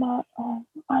 "Oh, grandma, oh,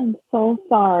 I'm so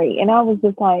sorry," and I was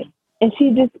just like, and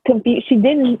she just confused.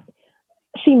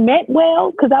 She meant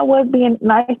well, because I was being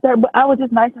nice to her, but I was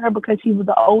just nice to her because she was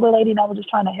the older lady, and I was just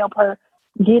trying to help her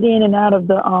get in and out of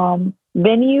the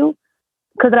venue,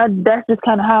 because that's just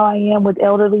kind of how I am with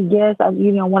elderly guests. I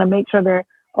want to make sure they're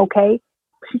okay.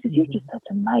 She said, "You're just such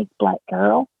a nice Black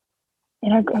girl,"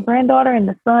 and her granddaughter and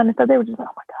the son and stuff, they were just like,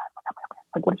 "Oh my God,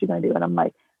 like, what are you gonna do?" And I'm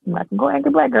like, "I'm not gonna go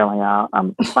after Black girl on y'all.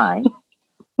 I'm fine."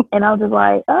 And I was just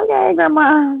like, "Okay,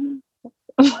 grandma."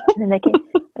 And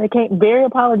they came very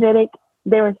apologetic.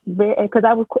 They were very, because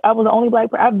I was the only Black.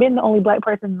 I've been the only Black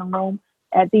person in the room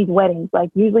at these weddings.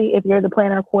 Like, usually, if you're the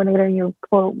planner or coordinator and you're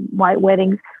for white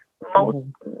weddings, most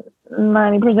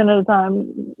 90% of the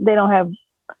time they don't have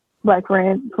Black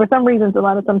friends. For some reasons,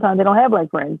 sometimes they don't have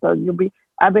Black friends. So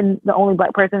I've been the only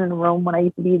Black person in the room when I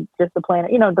used to be just the planner.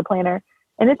 The planner,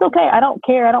 and it's okay. I don't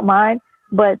care. I don't mind.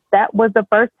 But that was the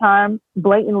first time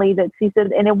blatantly that she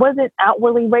said, and it wasn't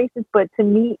outwardly racist, but to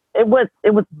me, it was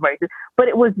racist. But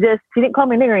it was just, she didn't call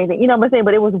me a nigger or anything, you know what I'm saying?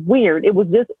 But it was weird. It was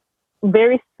just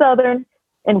very Southern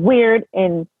and weird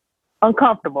and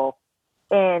uncomfortable.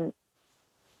 And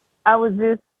I was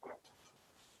just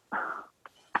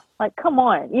like, come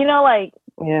on,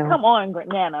 come on,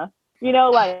 Nana,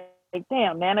 like,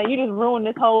 damn, Nana, you just ruined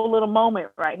this whole little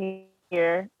moment right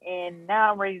here. And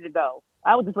now I'm ready to go.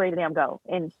 I was just ready to damn go.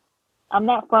 And I'm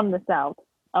not from the South.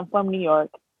 I'm from New York.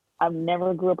 I've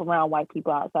never grew up around white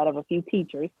people outside of a few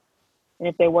teachers. And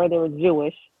if they were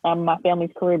Jewish. My family's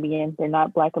Caribbean. They're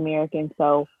not Black American.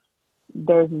 So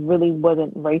there really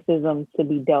wasn't racism to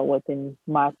be dealt with in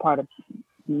my part of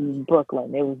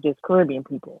Brooklyn. It was just Caribbean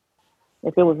people.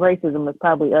 If it was racism, it's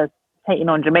probably us hating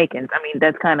on Jamaicans. I mean,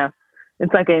 that's kind of,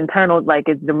 it's like an internal, like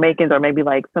it's Jamaicans, or maybe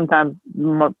like sometimes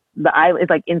the island, it's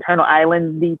like internal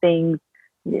islandy things.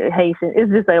 Haitian,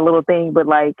 it's just a little thing, but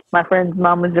like my friend's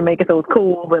mom was Jamaican, so it was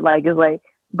cool, but like it's like,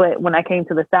 but when I came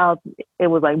to the South, it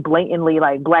was like blatantly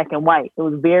like black and white. It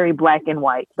was very black and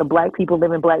white. The Black people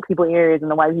live in Black people areas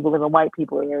and the white people live in white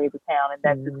people areas of town, and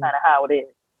that's just kind of how it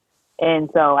is. And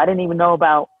so I didn't even know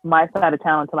about my side of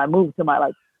town until I moved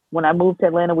to when I moved to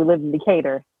Atlanta, we lived in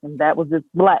Decatur, and that was just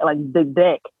black, like the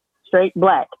deck, straight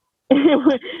black.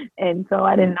 And so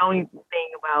I didn't know anything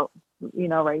about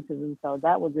racism. So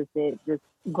that was just it. Just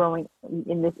growing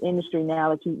in this industry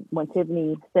now when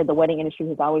Tiffany said the wedding industry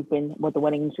has always been what the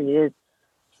wedding industry is,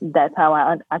 that's how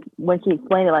I when she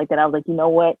explained it like that, I was like, you know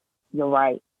what? You're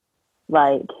right.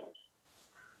 Like,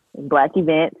 Black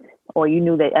events, or you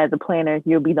knew that as a planner,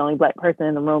 you'll be the only Black person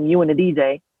in the room, you and the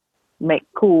DJ. make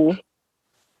cool.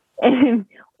 And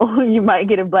or you might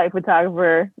get a black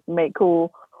photographer, make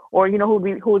cool. Or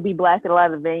who would be black at a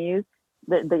lot of the venues?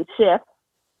 The chef.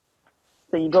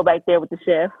 So you go back there with the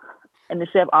chef, and the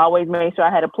chef always made sure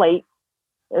I had a plate.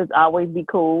 It was always be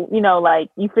cool. Like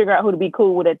you figure out who to be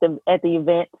cool with at the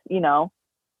event,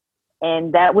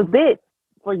 and that was it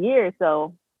for years.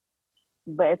 So,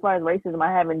 but as far as racism,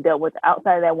 I haven't dealt with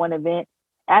outside of that one event.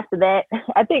 After that,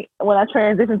 I think when I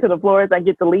transition to the floors, I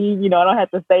get to leave. I don't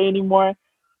have to stay anymore.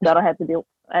 So I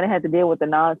didn't have to deal with the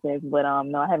nonsense. But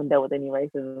no, I haven't dealt with any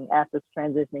racism after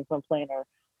transitioning from planner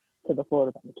to the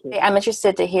Florida Kid. I'm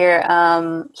interested to hear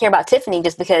about Tiffany,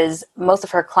 just because most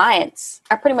of her clients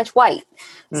are pretty much white.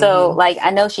 So, I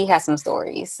know she has some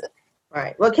stories.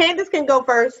 Right. Well, Candace can go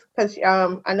first because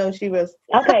I know she was.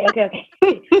 Okay.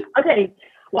 Okay.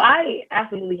 Well, I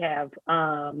absolutely have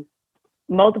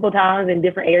multiple times in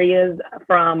different areas.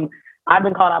 I've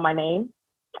been called out my name.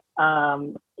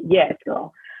 Yes,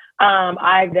 girl.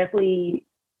 I've definitely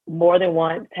more than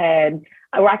once had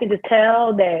where I can just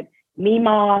tell that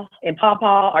Mima and Papa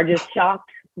are just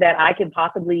shocked that I can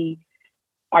possibly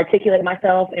articulate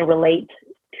myself and relate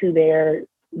to their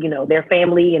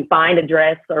family and find a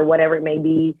dress or whatever it may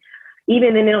be.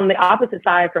 Even then on the opposite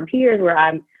side from peers where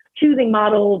I'm choosing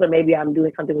models or maybe I'm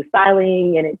doing something with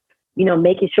styling and it's,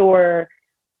 making sure,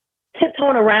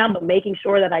 tiptoeing around, but making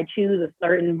sure that I choose a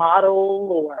certain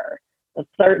model or a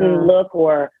certain look,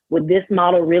 or would this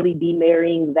model really be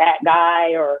marrying that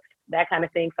guy or that kind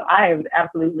of thing. So I have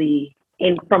absolutely,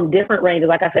 from different ranges,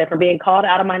 like I said, from being called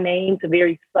out of my name to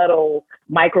very subtle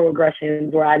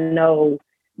microaggressions where I know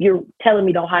you're telling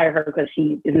me don't hire her because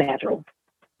she is natural.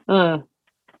 So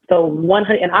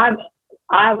 100, and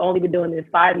I've only been doing this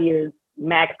 5 years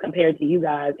max compared to you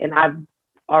guys, and I've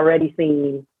already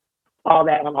seen all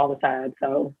that on all the sides.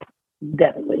 So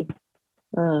definitely.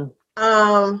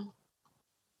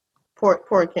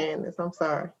 Poor Candace. I'm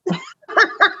sorry.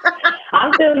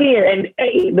 I'm still here, and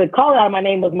the call out of my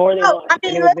name was more than once,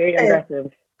 and it was very aggressive.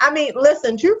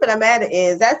 Listen, truth of the matter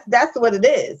is that's what it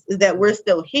is that we're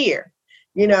still here,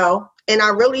 and I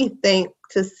really think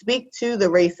to speak to the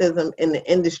racism in the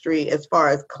industry as far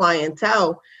as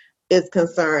clientele is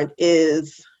concerned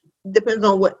depends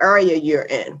on what area you're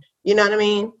in. You know what I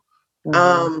mean?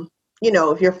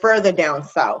 If you're further down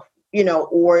south,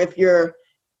 or if you're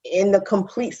in the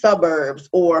complete suburbs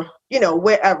or,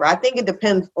 wherever. I think it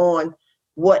depends on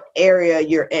what area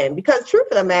you're in, because truth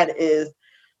of the matter is,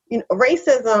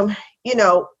 racism,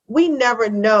 we never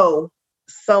know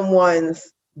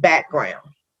someone's background.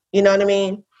 You know what I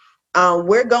mean?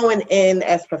 We're going in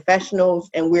as professionals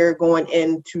and we're going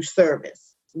into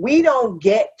service. We don't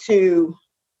get to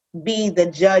be the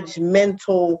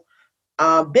judgmental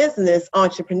business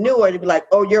entrepreneur to be like,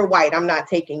 oh, you're white, I'm not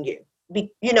taking you.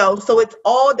 So it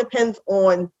all depends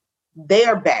on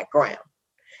their background.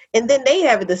 And then they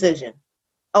have a decision.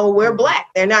 Oh, we're black,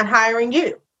 they're not hiring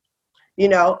you.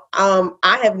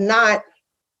 I have not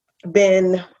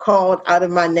been called out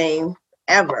of my name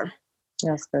ever.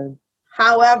 That's good.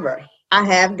 However, I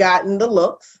have gotten the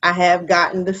looks, I have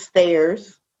gotten the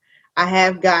stares, I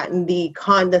have gotten the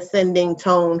condescending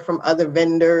tone from other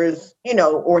vendors,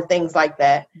 or things like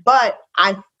that. But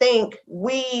I think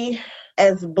we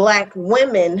as Black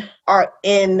women are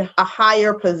in a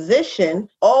higher position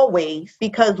always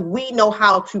because we know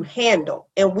how to handle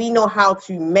and we know how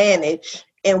to manage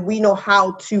and we know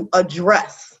how to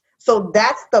address. So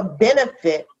that's the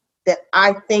benefit that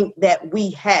I think that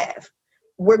we have.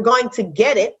 We're going to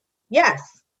get it, yes,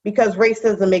 because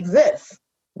racism exists.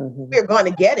 We're going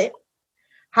to get it.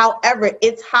 However,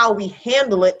 it's how we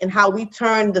handle it and how we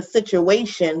turn the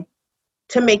situation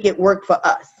to make it work for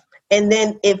us. And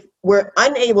then if we're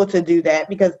unable to do that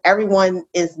because everyone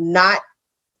is not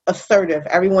assertive,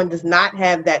 everyone does not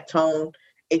have that tone,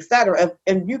 etc.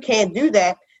 If you can't do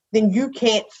that, then you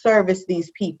can't service these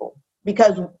people.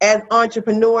 Because as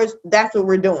entrepreneurs, that's what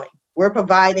we're doing. We're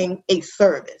providing a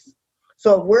service.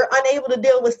 So if we're unable to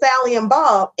deal with Sally and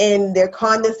Bob and their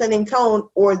condescending tone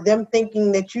or them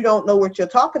thinking that you don't know what you're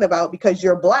talking about because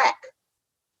you're Black,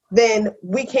 then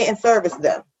we can't service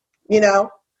them,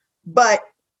 But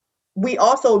we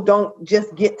also don't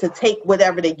just get to take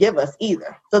whatever they give us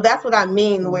either. So that's what I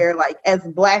mean, where as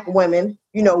Black women,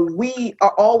 we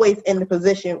are always in the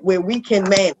position where we can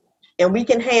manage and we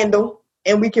can handle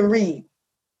and we can read.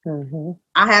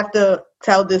 I have to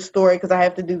tell this story because I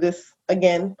have to do this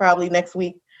again, probably next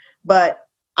week. But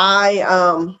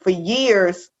I, for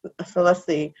years, so let's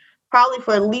see, probably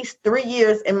for at least 3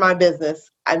 years in my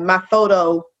business, my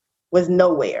photo was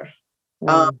nowhere.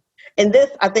 And this,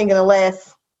 I think in the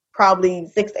last probably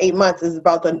 6 to 8 months is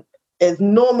about the as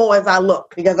normal as I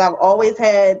look, because I've always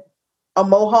had a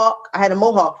mohawk. I had a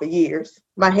mohawk for years.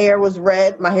 My hair was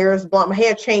red. My hair is blonde. My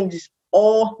hair changes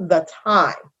all the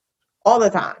time.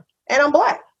 And I'm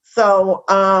Black. So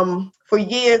for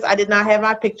years, I did not have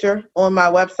my picture on my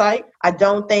website. I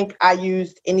don't think I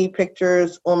used any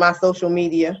pictures on my social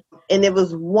media. And it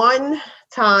was one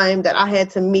time that I had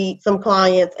to meet some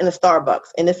clients in a Starbucks.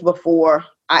 And this before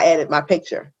I added my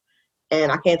picture.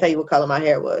 And I can't tell you what color my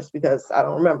hair was because I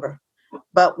don't remember.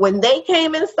 But when they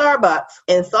came in Starbucks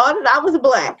and saw that I was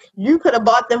Black, you could have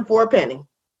bought them for a penny.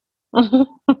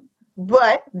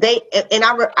 But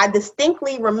I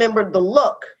distinctly remembered the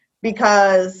look,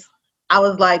 because I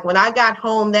was like, when I got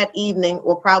home that evening,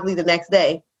 or probably the next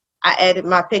day, I added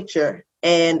my picture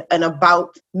and an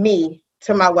about me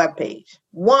to my webpage.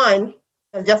 One,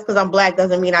 just because I'm Black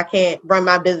doesn't mean I can't run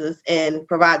my business and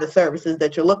provide the services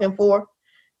that you're looking for.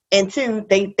 And two,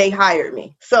 they hired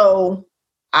me. So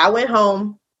I went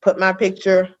home, put my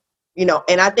picture,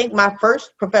 and I think my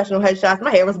first professional headshots,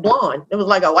 my hair was blonde. It was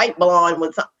like a white blonde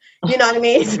with some, you know what I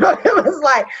mean? So it was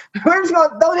like, we're just going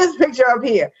to throw this picture up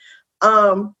here.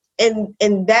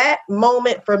 And that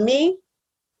moment for me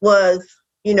was,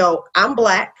 I'm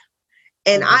Black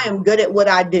and I am good at what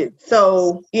I do.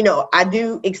 So, I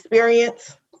do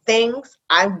experience things.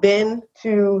 I've been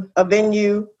to a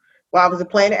venue where I was a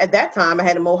planner. At that time, I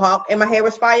had a mohawk and my hair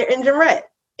was fire engine red.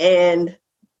 And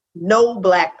no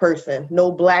Black person,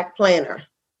 no Black planner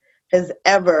has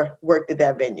ever worked at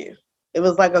that venue. It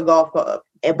was like a golf club.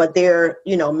 But their,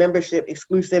 membership,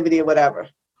 exclusivity or whatever,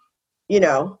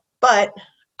 But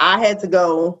I had to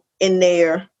go in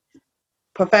there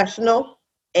professional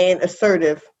and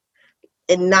assertive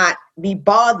and not be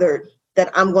bothered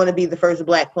that I'm going to be the first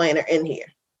Black planner in here.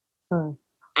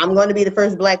 I'm going to be the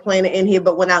first Black planner in here,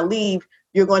 but when I leave,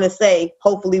 you're going to say,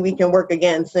 hopefully we can work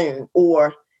again soon.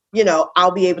 Or,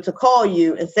 I'll be able to call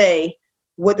you and say,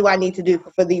 what do I need to do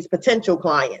for these potential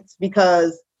clients?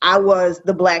 Because I was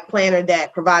the Black planner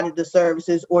that provided the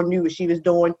services or knew what she was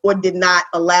doing, or did not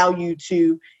allow you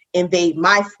to invade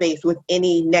my space with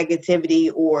any negativity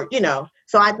or,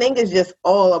 So I think it's just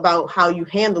all about how you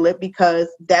handle it, because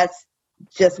that's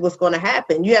just what's going to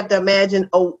happen. You have to imagine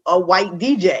a white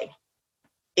DJ.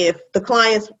 If the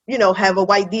clients, have a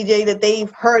white DJ that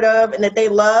they've heard of and that they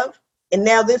love, and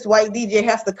now this white DJ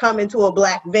has to come into a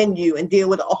Black venue and deal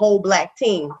with a whole Black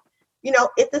team,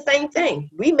 it's the same thing.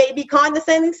 We may be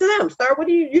condescending to them. Sir, what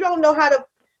do you don't know how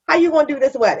you going to do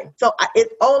this wedding? So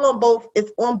it's all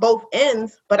on both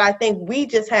ends. But I think we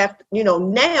just have,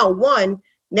 now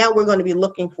we're going to be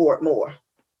looking for it more,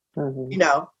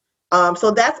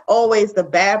 So that's always the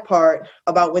bad part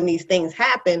about when these things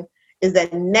happen, is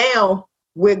that now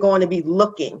we're going to be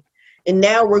looking, and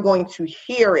now we're going to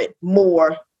hear it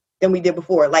more than we did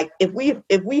before. Like if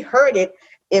we heard it,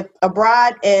 if a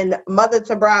bride and mother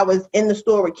to bride was in the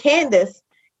store with Candace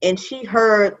and she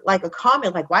heard like a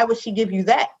comment, like, why would she give you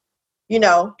that?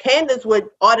 Candace would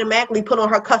automatically put on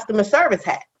her customer service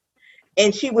hat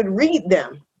and she would read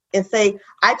them and say,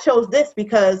 I chose this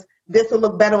because this will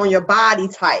look better on your body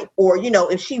type. Or,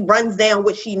 if she runs down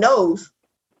what she knows,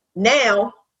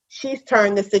 now she's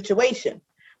turned the situation.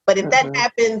 But if that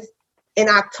happens in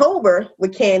October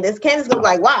with Candace gonna be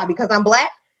like, why? Because I'm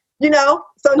Black,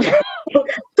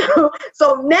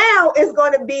 So now it's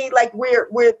going to be like we're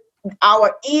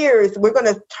our ears. We're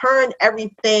going to turn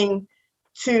everything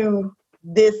to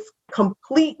this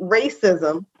complete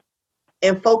racism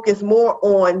and focus more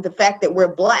on the fact that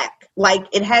we're Black, like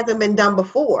it hasn't been done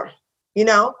before,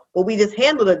 but we just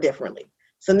handled it differently.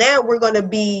 So now we're going to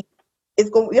be,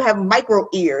 you have micro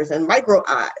ears and micro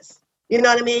eyes. You know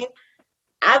what I mean?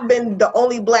 I've been the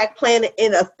only Black planner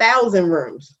in 1,000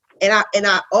 rooms. And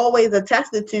I always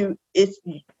attested to, it's,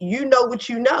 what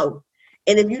you know.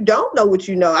 And if you don't know what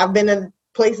you know, I've been in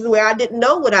places where I didn't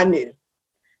know what I knew.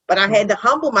 But I had to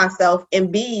humble myself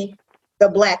and be the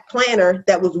Black planner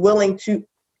that was willing to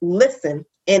listen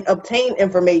and obtain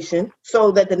information,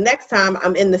 so that the next time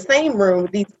I'm in the same room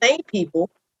with these same people,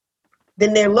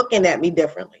 then they're looking at me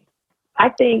differently. I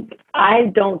think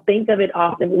I don't think of it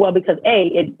often. Well, because A,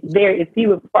 it's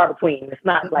few and far between. It's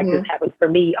not like this happens for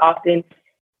me often.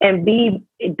 And B,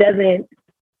 it's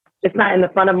not in the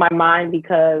front of my mind,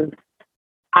 because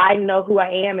I know who I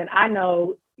am, and I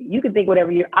know you can think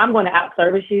whatever I'm going to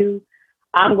out-service you.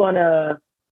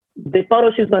 The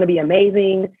photo shoot's going to be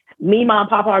amazing. Me, Mom,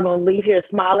 Papa are going to leave here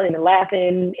smiling and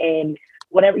laughing and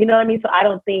whatever, you know what I mean? So I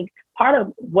don't think, part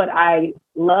of what I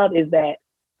love is that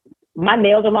my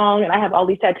nails are long and I have all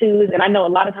these tattoos, and I know a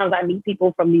lot of times I meet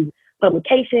people from these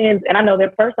publications, and I know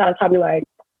their first thought is probably like,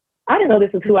 I didn't know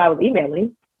this is who I was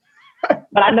emailing.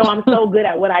 But I know I'm so good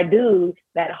at what I do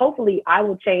that hopefully I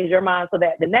will change your mind so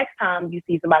that the next time you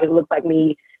see somebody who looks like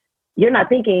me, you're not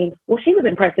thinking, well, she was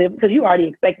impressive, because you already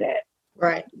expect that.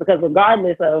 Right. Because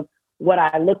regardless of what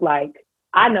I look like,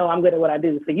 I know I'm good at what I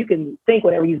do. So you can think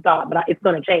whatever you thought, but it's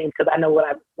going to change because I know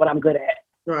what I'm good at.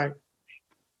 Right.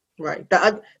 Right.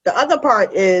 The other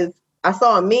part is I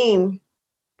saw a meme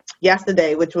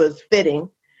yesterday, which was fitting,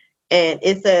 and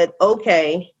it said,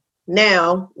 okay,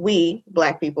 now we,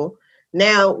 Black people,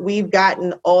 now we've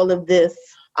gotten all of this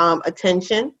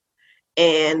attention,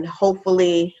 and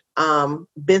hopefully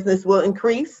business will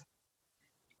increase.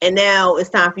 And now it's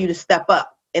time for you to step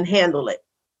up and handle it,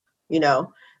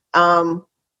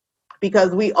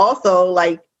 because we also,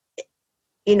 like,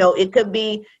 it could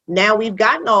be, now we've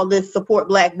gotten all this support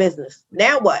Black business.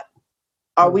 Now what?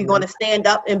 Are we going to stand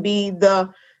up and be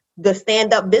the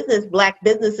stand-up business, Black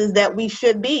businesses that we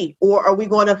should be? Or are we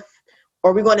going to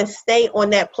stay on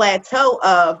that plateau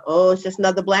of, oh, it's just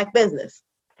another Black business?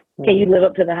 Can you live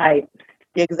up to the hype?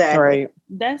 Exactly. Right.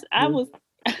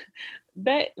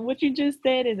 That what you just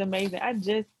said is amazing. I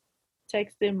just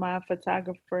texted my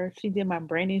photographer. She did my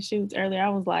branding shoots earlier.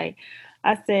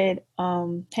 I said,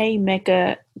 hey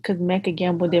Mecca, because Mecca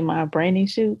Gamble did my branding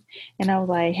shoots. And I was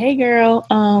like, hey girl,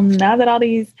 now that all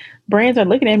these brands are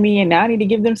looking at me, and now I need to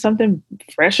give them something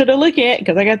fresher to look at,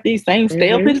 because I got these same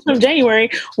stale pictures from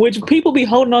January, which people be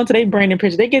holding on to their branding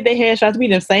pictures. They get their headshots, be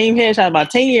the same headshot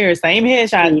about 10 years, same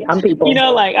headshot. I'm people.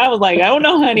 I was like, I don't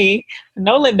know, honey.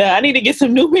 No, Linda, I need to get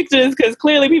some new pictures, because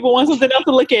clearly people want something else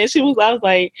to look at. I was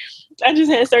like, I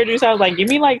just had surgery, so I was like, give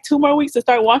me like 2 more weeks to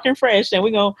start walking fresh, and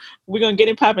we're gonna get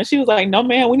it popping. She was like, no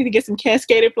man, we need to get some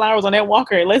cascaded flowers on that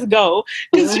walker. Let's go.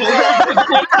 She was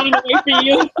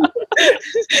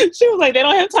like, they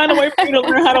don't have time to wait for you to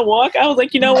learn how to walk. I was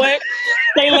like, you know what?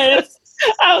 Say less.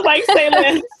 I was like, say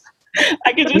less.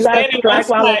 I could just stand in one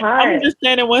spot. I can just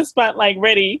stand in one spot, like,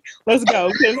 ready. Let's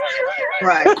go.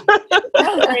 Right.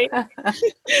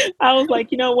 I was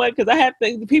like, you know what? Because I have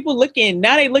to. People looking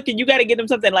now. They looking. You got to get them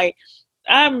something. Like,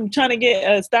 I'm trying to get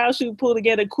a style shoot pulled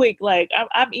together quick. Like,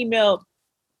 I've emailed.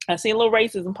 I see a little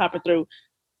racism popping through,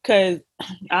 because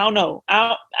I don't know.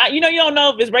 You don't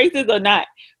know if it's racist or not.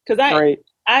 Because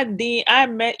I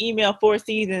met email 4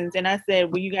 Seasons, and I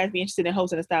said, will you guys be interested in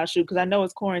hosting a style shoot? Because I know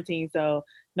it's quarantine, so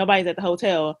nobody's at the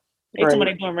hotel. They told me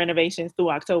they're doing renovations through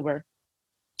October.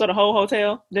 So the whole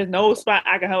hotel, there's no spot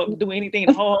I can help do anything in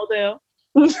the whole hotel.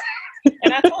 And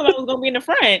I told them I was going to be in the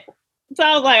front. So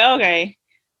I was like,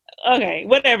 okay,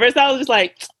 whatever. So I was just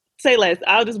like, say less.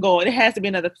 I'll just go. It has to be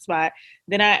another spot.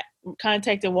 Then I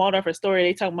contacted Waldorf Astoria.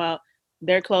 They talking about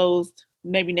they're closed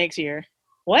maybe next year.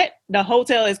 What? The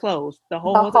hotel is closed. The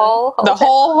whole hotel.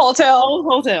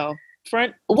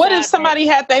 Front. What if somebody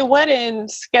had their wedding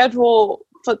scheduled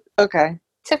for? Okay.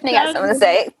 Tiffany got something to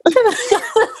say. I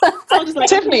was just like,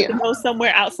 Tiffany, go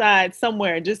somewhere outside,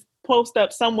 just post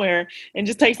up somewhere and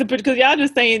just take some pictures, because y'all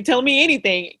just telling me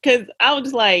anything. Because I was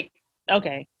just like,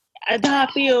 okay, I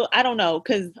feel, I don't know,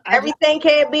 because everything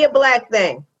can't be a Black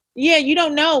thing. Yeah, you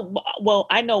don't know. Well,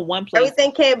 I know one place.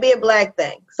 Everything can't be a Black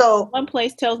thing. So one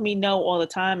place tells me no all the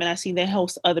time, and I see they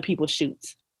host other people's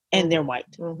shoots, and they're white.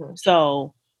 Mm-hmm.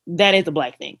 So that is a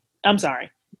Black thing. I'm sorry.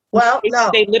 Well,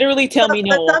 no. They literally tell me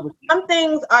no. Some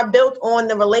things are built on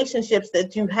the relationships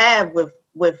that you have with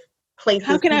places.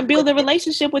 How can I build a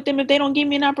relationship with them if they don't give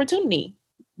me an opportunity?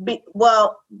 Because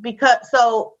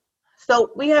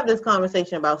we have this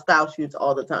conversation about style shoots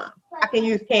all the time. I can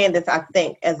use Candace, I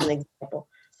think, as an example.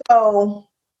 So,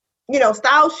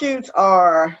 style shoots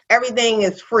everything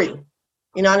is free.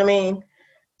 You know what I mean?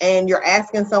 And you're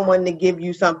asking someone to give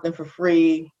you something for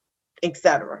free,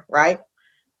 etc. Right?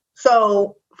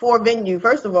 So for a venue,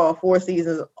 first of all, 4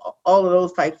 Seasons, all of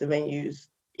those types of venues,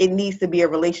 it needs to be a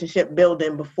relationship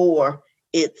building before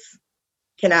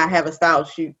can I have a style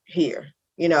shoot here?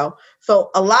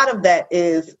 So a lot of that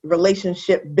is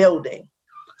relationship building.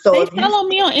 So they follow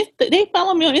me on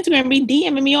Instagram, be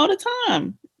DMing me all the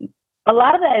time. A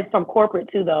lot of that is from corporate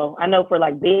too, though. I know for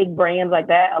like big brands like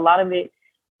that, a lot of it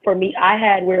for me, I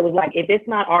had where it was like, if it's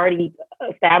not already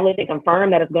established and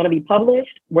confirmed that it's going to be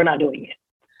published, we're not doing it.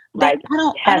 Like,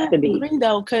 I don't agree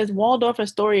though, because Waldorf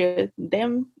Astoria,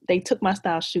 they took my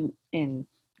style shoot and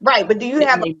right. But do you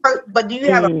have a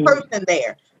person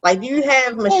there? Like, do you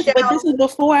have Michelle? Yes, but this is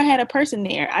before I had a person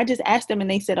there. I just asked them and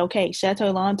they said, okay.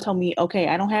 Chateau Lawn told me, okay,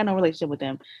 I don't have no relationship with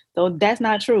them. So that's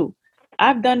not true.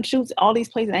 I've done shoots all these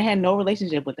places and I had no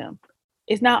relationship with them.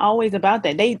 It's not always about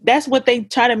that. That's what they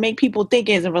try to make people think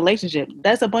is a relationship.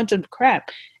 That's a bunch of crap.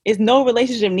 It's no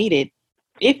relationship needed.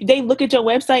 If they look at your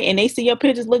website and they see your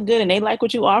pictures look good and they like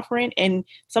what you're offering, and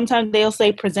sometimes they'll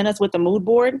say, present us with the mood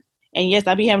board. And yes,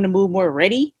 I'll be having a mood board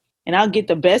ready, and I'll get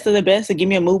the best of the best to give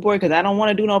me a mood board because I don't want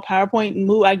to do no PowerPoint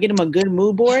mood. I get them a good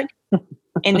mood board.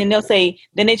 And then they'll say,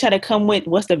 then they try to come with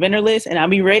what's the vendor list, and I'll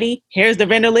be ready. Here's the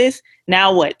vendor list.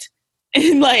 Now what?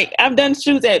 And like I've done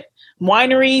shoots at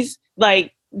wineries,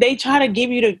 like they try to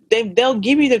give you they'll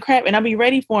give you the crap, and I'll be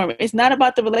ready for them. It's not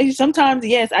about the relationship. Sometimes,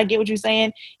 yes, I get what you're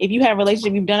saying. If you have a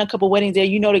relationship, you've done a couple weddings there,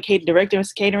 you know the director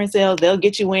of catering sales, they'll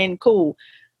get you in, cool.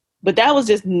 But that was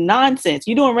just nonsense.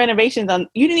 You doing renovations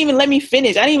you didn't even let me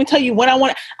finish. I didn't even tell you when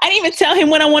I didn't even tell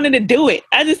him when I wanted to do it.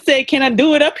 I just said, can I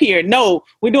do it up here? No,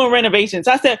 we're doing renovations.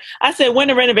 I said, when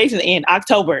the renovations end?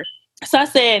 October. So I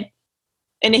said,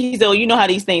 and then he said, well, you know how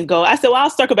these things go. I said, well,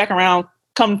 I'll circle back around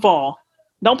come fall.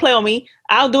 Don't play with me.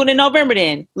 I'll do it in November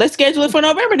then. Let's schedule it for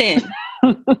November then.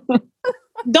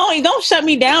 Don't shut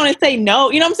me down and say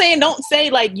no. You know what I'm saying? Don't say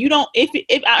like you don't.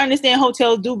 If I understand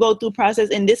hotels do go through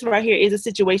process, and this right here is a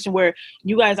situation where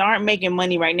you guys aren't making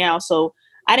money right now. So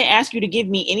I didn't ask you to give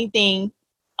me anything.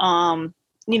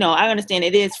 You know, I understand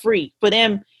it is free for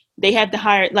them. They have to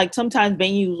hire. Like sometimes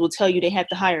venues will tell you they have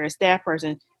to hire a staff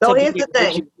person. So here's the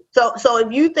thing. So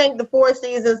if you think the Four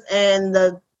Seasons and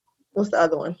what's the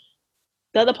other one?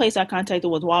 The other place I contacted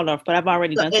was Waldorf, but I've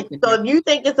already done something. So if you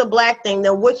think it's a black thing,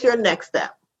 then what's your next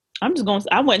step?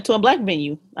 I went to a black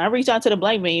venue. I reached out to the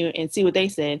black venue and see what they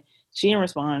said. She didn't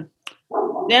respond.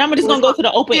 Then I'm just going to go to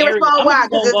the open area. I'm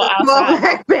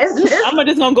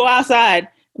just going to go outside,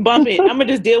 bump it. I'm going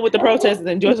to just deal with the protesters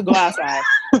and just go outside.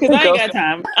 Because I ain't got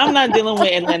time. I'm not dealing with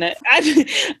Atlanta.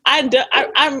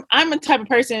 I'm a type of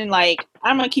person, like,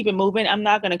 I'm going to keep it moving. I'm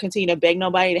not going to continue to beg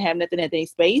nobody to have nothing at their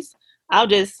space. I'll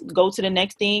just go to the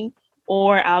next thing,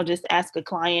 or I'll just ask a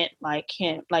client, like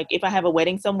if I have a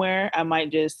wedding somewhere, I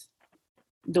might just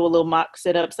do a little mock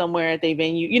setup somewhere at their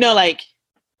venue, you know, like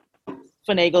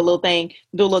finagle a little thing,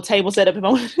 do a little table setup if I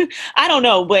want. I don't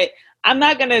know, but I'm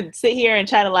not gonna sit here and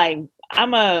try to like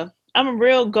I'm a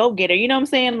real go-getter, you know what I'm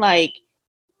saying? Like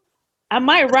I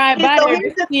might ride by there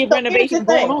to see if renovation's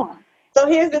going on. So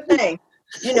here's the thing.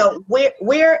 You know,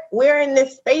 we're in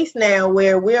this space now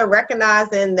where we're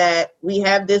recognizing that we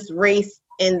have this race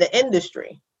in the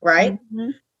industry, right? Mm-hmm.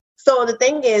 So the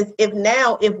thing is,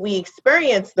 if we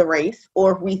experience the race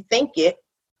or if we think it,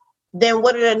 then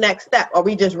what are the next steps? Are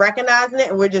we just recognizing it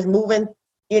and we're just moving,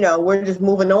 we're just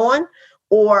moving on?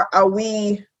 Or are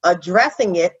we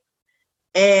addressing it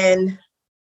and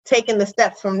taking the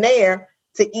steps from there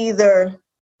to either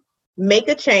make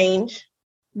a change,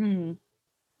 bring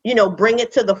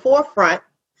it to the forefront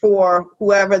for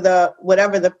whatever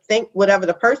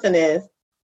the person is,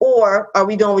 or are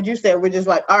we doing what you said? We're just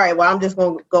like, all right, well, I'm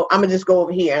gonna just go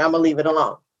over here and I'm gonna leave it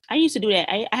alone. I used to do that.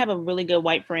 I have a really good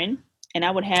white friend, and I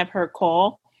would have her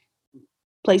call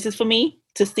places for me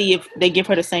to see if they give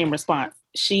her the same response.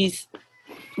 She's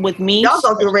with me. Y'all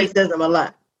go through racism a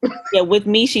lot. Yeah, with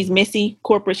me, she's Missy.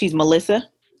 Corporate, she's Melissa.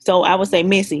 So I would say,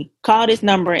 Missy, call this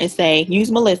number and say,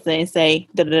 use Melissa and say,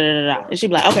 da da da da. And she'd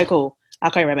be like, okay, cool. I'll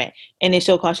call you right back. And then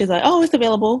she'll call. She's like, oh, it's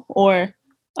available. Or,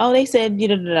 oh, they said, da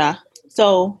da da.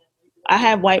 So I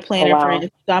have white planner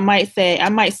friends. So I might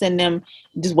send them,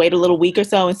 just wait a little week or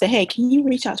so and say, hey, can you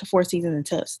reach out to Four Seasons and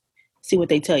Tufts? See what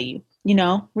they tell you.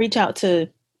 Reach out to,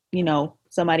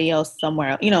 somebody else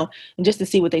somewhere, and just to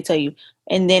see what they tell you.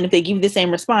 And then if they give you the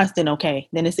same response, then okay.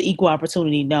 Then it's an equal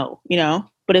opportunity no,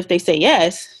 But if they say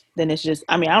yes, then it's just,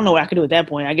 I don't know what I could do at that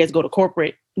point. I guess go to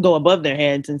corporate, go above their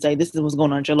heads and say, this is what's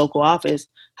going on at your local office.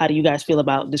 How do you guys feel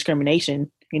about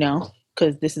discrimination?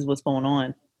 Because this is what's going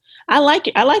on. I like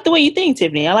it. I like the way you think,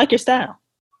 Tiffany. I like your style.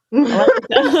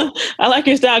 I like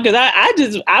your style because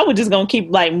I would just gonna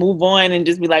keep like move on and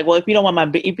just be like, well, if you don't want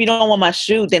my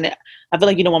shoot, then I feel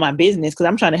like you don't want my business because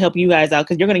I'm trying to help you guys out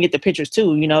because you're gonna get the pictures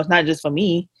too. It's not just for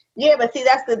me. Yeah, but see,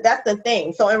 that's the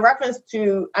thing. So in reference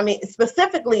to,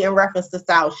 specifically in reference to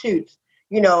style shoots,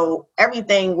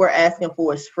 everything we're asking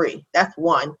for is free. That's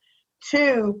one.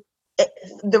 Two,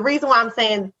 the reason why I'm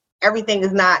saying everything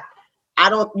is not,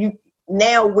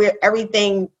 now where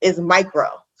everything is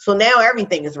micro. So now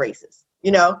everything is racist.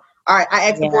 All right, I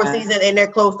asked the Four Seasons and they're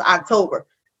close to October.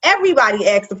 Everybody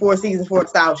asks the Four Seasons for a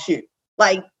style shoot.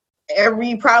 Like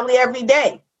probably every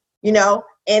day,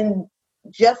 and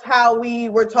just how we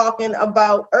were talking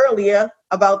about earlier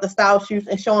about the style shoots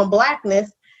and showing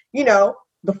blackness,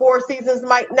 the Four Seasons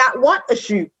might not want a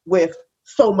shoot with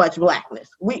so much blackness.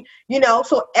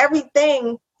 So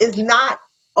everything is not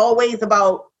always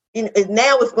about,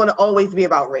 now it's going to always be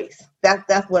about race.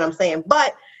 That's what I'm saying.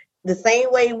 But the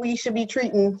same way we should be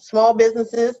treating small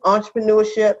businesses,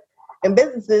 entrepreneurship, and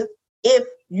businesses, if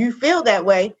you feel that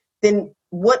way, then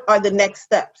what are the next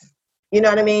steps? You know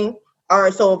what I mean? All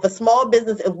right, so if a small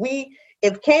business, if we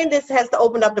if Candace has to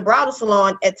open up the bridal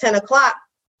salon at 10 o'clock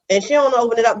and she don't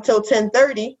open it up until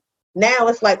 10:30, now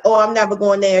it's like, oh, I'm never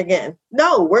going there again.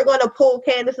 No, we're going to pull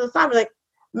Candace aside. Like,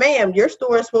 ma'am, your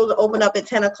store is supposed to open up at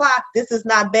 10 o'clock. This is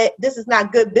not bad. This is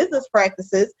not good business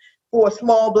practices for a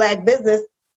small Black business,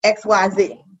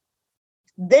 XYZ.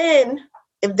 Then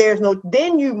if there's no,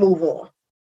 then you move on,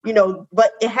 you know,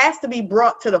 but it has to be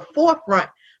brought to the forefront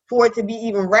for it to be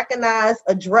even recognized,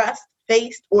 addressed,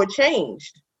 faced, or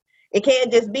changed. It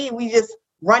can't just be, we just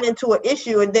run into an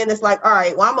issue and then it's like, all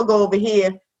right, well, I'm gonna go over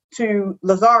here to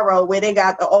Lazaro where they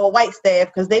got the all white staff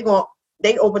because they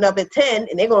open up at 10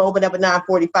 and they're gonna open up at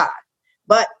 9:45.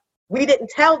 But we didn't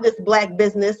tell this Black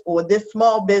business or this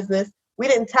small business, we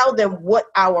didn't tell them what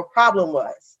our problem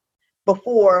was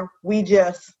before we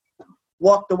just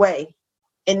walked away.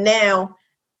 And now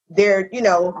they're, you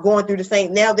know, going through the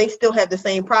same, now they still have the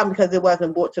same problem because it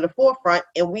wasn't brought to the forefront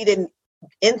and we didn't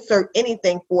insert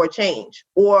anything for a change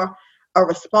or a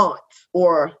response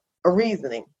or a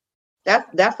reasoning.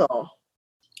 That's all.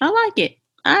 I like it.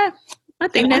 I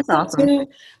think that's awesome.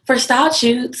 For style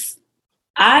shoots,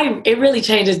 it really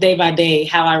changes day by day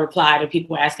how I reply to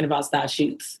people asking about style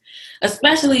shoots,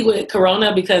 especially with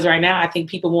Corona, because right now I think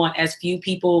people want as few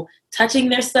people touching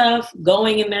their stuff,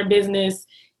 going in their business,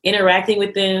 interacting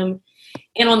with them.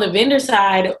 And on the vendor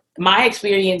side, my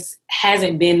experience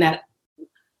hasn't been that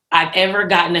I've ever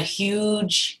gotten a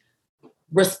huge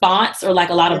response or like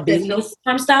a lot of business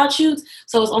from style shoots.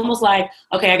 So it's almost like,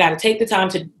 okay, I got to take the time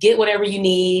to get whatever you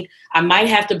need. I might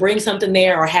have to bring something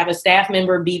there or have a staff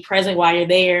member be present while you're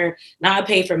there. Now I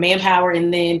pay for manpower.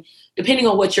 And then depending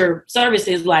on what your service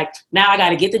is, like now I got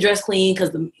to get the dress clean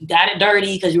because you got it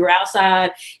dirty because you were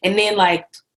outside. And then like,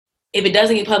 if it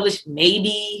doesn't get published,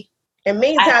 maybe. In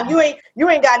meantime, you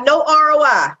ain't got no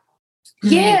ROI.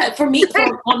 Yeah, for me,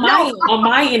 on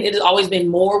my end, it has always been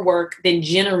more work than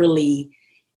generally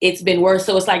it's been worse.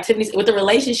 So it's like Tiffany's with the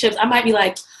relationships, I might be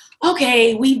like,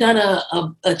 okay, we've done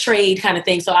a trade kind of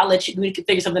thing. So we can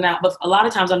figure something out. But a lot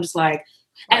of times I'm just like,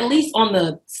 at least on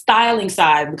the styling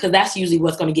side, because that's usually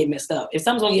what's going to get messed up. If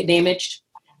something's going to get damaged,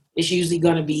 it's usually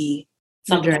going to be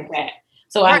something like that.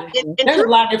 So there's a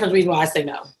lot of different reasons why I say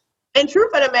no. And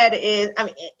truth of the matter is, I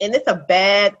mean, and it's a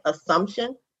bad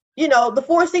assumption. You know, the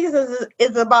Four Seasons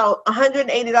is about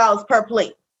 $180 per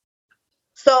plate.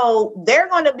 So they're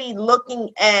going to be looking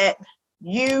at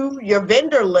your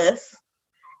vendor list,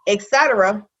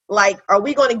 etc. Like, are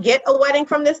we going to get a wedding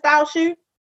from this style shoot?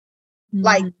 Mm-hmm.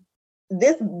 Like,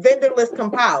 this vendor list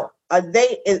compiled.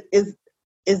 Is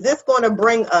this going to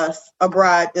bring us a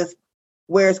bride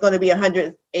where it's going to be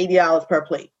 $180 per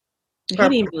plate? He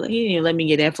didn't even let me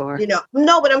get that far. You know,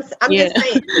 no, but I'm just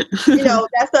saying, you know,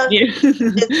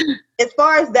 as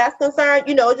far as that's concerned,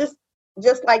 you know,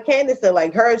 just like Candace said,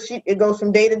 like it goes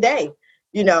from day to day,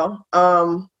 you know.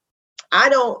 I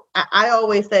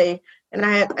always say, and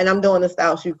I'm doing a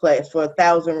style shoot class for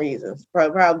 1,000 reasons.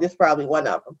 Probably one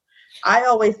of them. I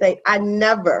always say I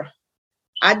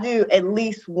do at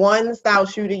least one style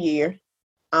shoot a year.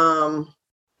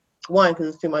 One, because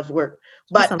it's too much work.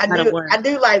 But I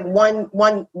do like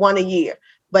one a year.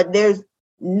 But there's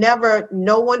never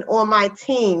no one on my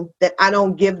team that I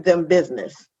don't give them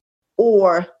business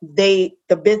or the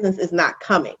business is not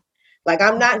coming. Like,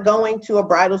 I'm not going to a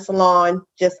bridal salon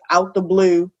just out the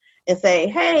blue and say,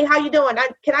 hey, how you doing?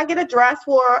 Can I get a dress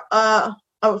for a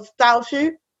style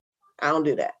shoot? I don't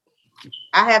do that.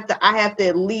 I have to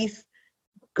at least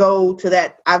go to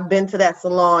that. I've been to that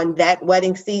salon that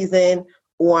wedding season,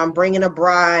 or I'm bringing a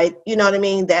bride, you know what I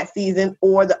mean, that season,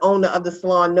 or the owner of the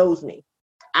salon knows me.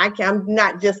 I'm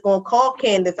not just going to call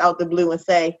Candace out the blue and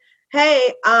say,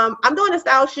 hey, I'm doing a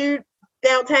style shoot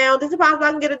downtown. Is it possible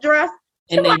I can get a dress?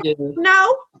 And they do.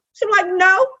 No. She's like,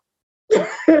 no.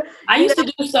 I used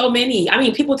to do so many. I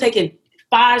mean, people taking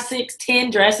 5, 6,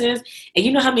 10 dresses. And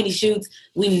you know how many shoots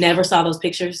we never saw those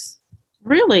pictures?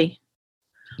 Really?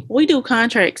 We do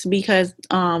contracts because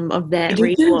of that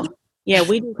reason. Yeah,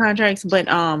 we do contracts, but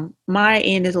my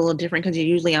end is a little different because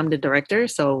usually I'm the director,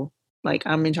 so like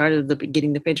I'm in charge of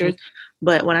getting the pictures.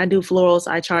 But when I do florals,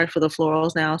 I charge for the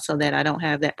florals now so that I don't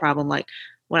have that problem. Like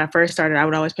when I first started, I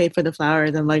would always pay for the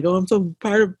flowers. I'm like, oh, I'm so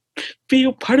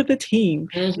feel part of the team.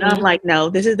 Mm-hmm. And I'm like, no,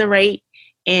 this is the rate.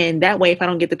 And that way, if I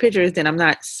don't get the pictures, then I'm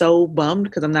not so bummed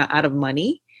because I'm not out of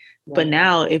money. Right. But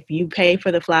now if you pay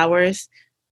for the flowers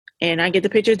and I get the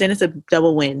pictures, then it's a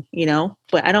double win, you know?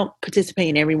 But I don't participate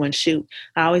in everyone's shoot.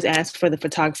 I always ask for the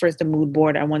photographers, the mood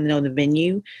board. I want to know the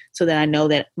venue so that I know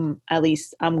that at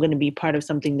least I'm going to be part of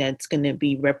something that's going to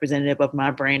be representative of my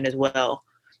brand as well.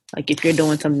 Like if you're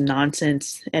doing some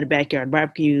nonsense at a backyard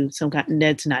barbecue, some kind,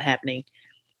 that's not happening.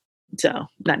 So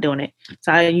not doing it.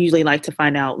 So I usually like to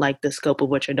find out like the scope of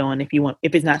what you're doing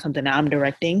if it's not something that I'm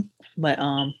directing. But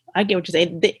I get what you're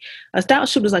saying. A style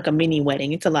shoot is like a mini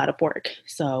wedding. It's a lot of work.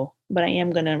 So, but I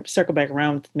am gonna circle back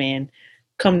around with this man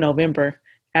come November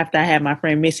after I have my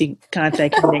friend Missy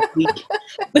contact him next week.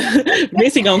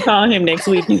 Missy gonna call him next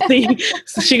week and see.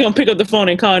 So she gonna pick up the phone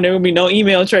and call. And there will be no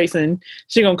email tracing.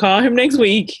 She gonna call him next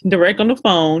week, direct on the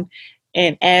phone,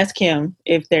 and ask him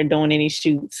if they're doing any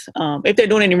shoots, if they're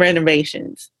doing any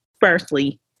renovations,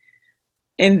 firstly.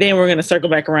 And then we're going to circle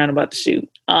back around about the shoot.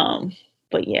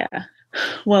 But yeah.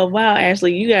 Well, wow,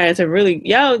 Ashley, you guys have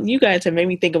made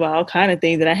me think about all kind of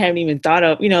things that I haven't even thought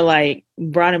of, like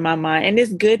brought in my mind. And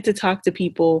it's good to talk to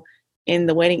people in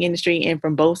the wedding industry and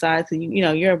from both sides.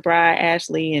 You're a bride,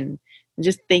 Ashley, and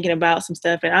just thinking about some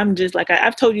stuff. And I'm just like,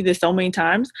 I've told you this so many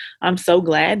times. I'm so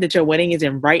glad that your wedding is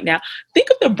in right now. Think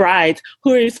of the brides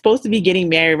who are supposed to be getting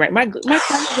married right. My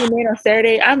class is getting married on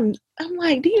Saturday. I'm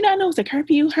like, do you not know it's a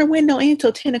curfew? Her wedding don't end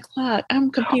until 10 o'clock. I'm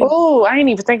confused. Oh, I didn't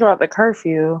even think about the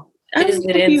curfew. Is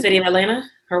it in the city of Atlanta,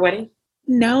 her wedding?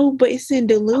 No, but it's in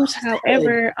Duluth.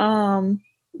 However, my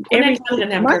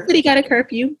city got a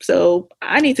curfew, so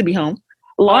I need to be home.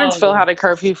 Lawrenceville had a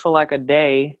curfew for like a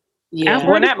day. Yeah,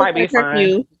 well, that might be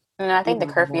fine. And I think the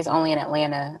curfew is only in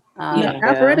Atlanta.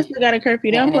 Alpharetta still got a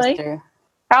curfew. They don't play.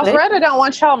 Alpharetta don't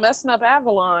want y'all messing up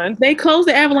Avalon. They closed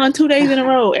the Avalon 2 days in a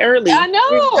row early. I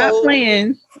know. They're not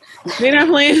playing.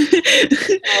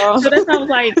 So that sounds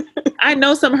like I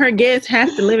know some of her guests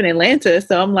have to live in Atlanta,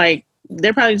 so I'm like,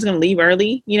 they're probably just gonna leave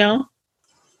early.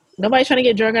 Nobody's trying to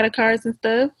get drug out of cars and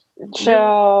stuff.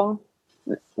 Child.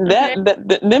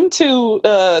 Them two,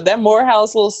 that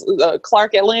Morehouse,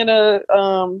 Clark Atlanta,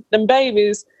 them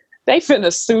babies, they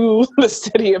finna sue the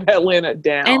city of Atlanta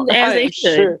down. And as they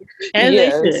should. Sure.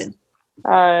 They should.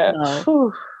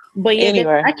 But yeah,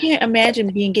 anyway. I can't imagine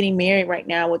getting married right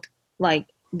now with like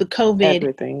the COVID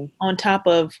everything on top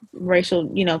of racial,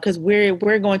 because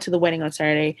we're going to the wedding on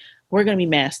Saturday. We're going to be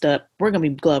masked up. We're going to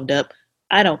be gloved up.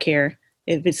 I don't care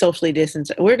if it's socially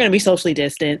distanced. We're going to be socially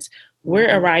distanced.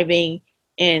 We're arriving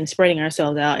and spreading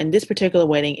ourselves out. And this particular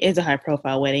wedding is a high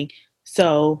profile wedding.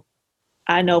 So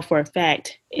I know for a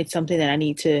fact it's something that I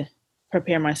need to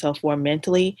prepare myself for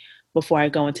mentally before I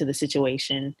go into the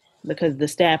situation, because the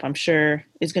staff, I'm sure,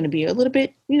 is going to be a little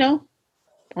bit,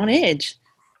 on edge.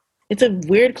 It's a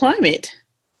weird climate.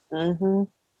 Mm-hmm.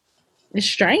 It's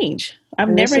strange.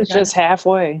 Just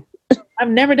halfway. I've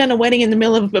never done a wedding in the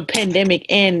middle of a pandemic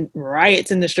and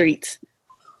riots in the streets.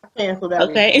 Cancel that.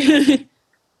 Okay.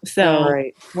 So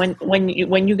right. when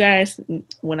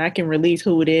I can release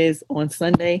who it is on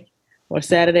Sunday or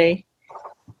Saturday,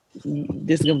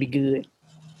 this is gonna be good.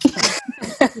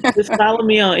 Just follow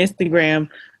me on Instagram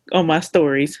on my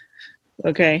stories.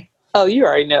 Okay. Oh, you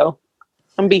already know.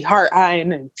 I'm gonna be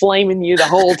heart-eyeing and flaming you the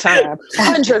whole time.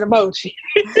 100 emoji.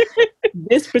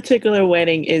 This particular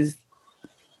wedding is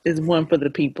one for the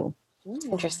people.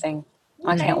 Interesting.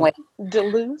 I can't wait.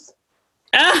 Duluth.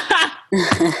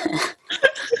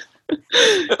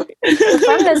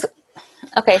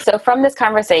 So from this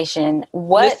conversation,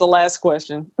 This is the last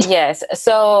question. Yes.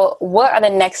 So what are the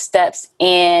next steps,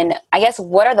 and I guess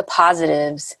what are the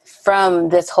positives from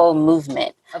this whole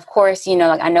movement? Of course,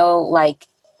 I know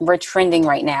we're trending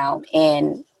right now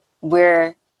and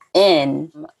we're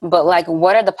in, but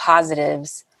what are the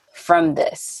positives from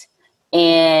this?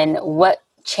 And what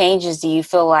changes do you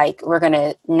feel like we're going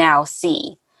to now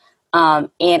see?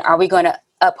 And are we going to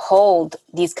uphold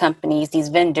these companies, these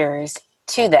vendors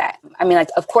to that? I mean,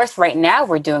 of course, right now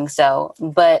we're doing so,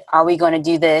 but are we going to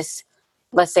do this,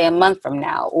 let's say a month from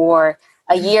now or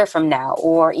a year from now,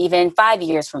 or even 5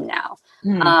 years from now?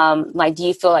 Do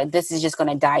you feel like this is just going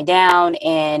to die down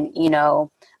and,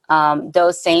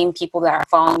 those same people that are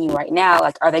following you right now,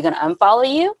 are they going to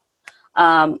unfollow you?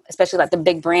 Especially the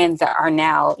big brands that are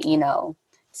now,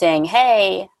 saying,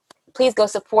 hey, please go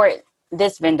support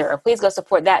this vendor or please go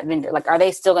support that vendor. Are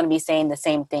they still going to be saying the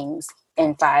same things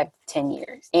in 5-10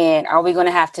 years? And are we going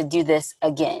to have to do this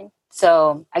again?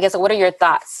 So I guess, what are your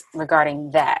thoughts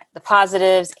regarding that? The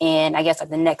positives and I guess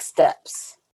the next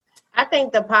steps. I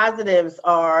think the positives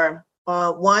are,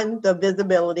 one, the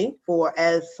visibility for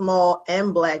as small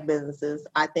and Black businesses.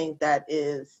 I think that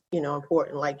is,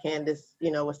 important. Like Candace,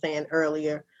 was saying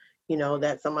earlier,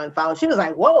 that someone followed. She was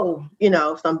like, whoa,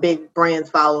 some big brands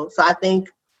follow. So I think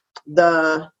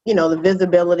the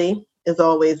visibility is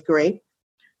always great.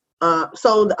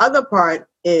 So the other part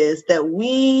is that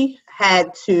we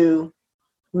had to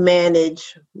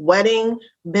manage wedding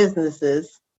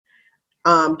businesses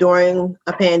during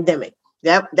a pandemic.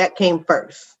 That came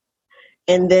first.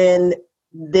 And then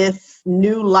this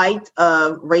new light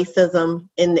of racism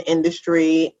in the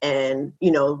industry and,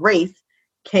 race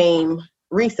came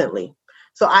recently.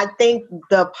 So I think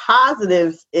the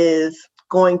positives is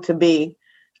going to be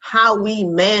how we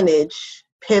manage,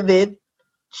 pivot,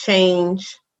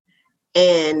 change,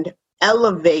 and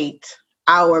elevate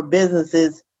our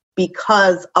businesses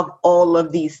because of all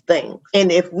of these things.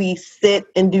 And if we sit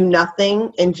and do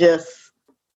nothing and just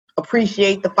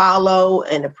appreciate the follow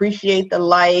and appreciate the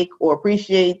like or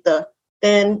appreciate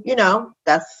then,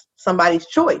 that's somebody's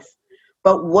choice.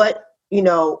 But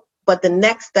but the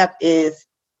next step is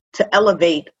to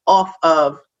elevate off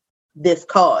of this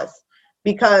cause,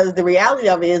 because the reality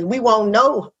of it is we won't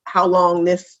know how long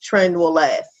this trend will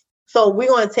last. So we're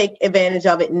going to take advantage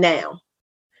of it now.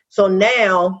 So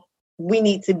now we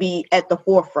need to be at the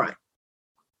forefront.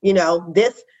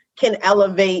 This can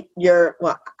elevate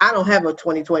I don't have a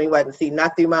 2020 wedding season, I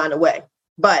threw mine away.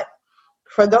 But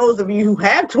for those of you who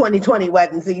have 2020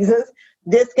 wedding seasons,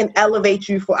 this can elevate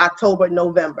you for October,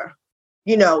 November.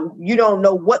 You don't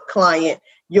know what client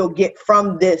you'll get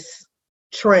from this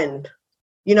trend.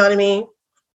 You know what I mean?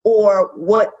 Or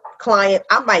what client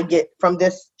I might get from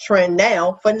this trend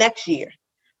now for next year.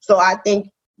 So I think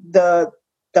the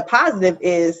positive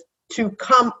is to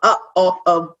come up off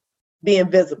of being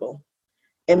visible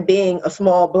and being a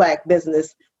small Black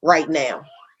business right now.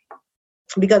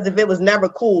 Because if it was never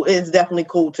cool, it's definitely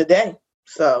cool today.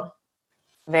 So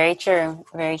very true.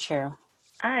 Very true.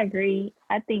 I agree.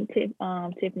 I think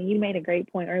Tiffany, you made a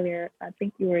great point earlier. I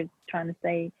think you were trying to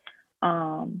say,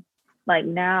 like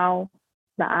now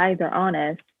the eyes are on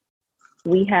us.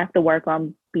 We have to work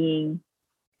on being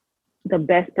the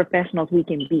best professionals we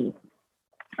can be.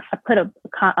 I put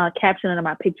a caption under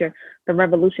my picture. The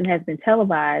revolution has been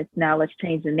televised. Now let's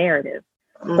change the narrative.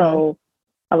 Mm-hmm. So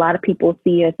a lot of people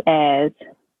see us as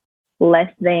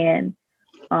less than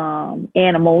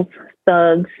animals,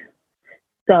 thugs.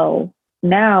 So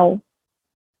now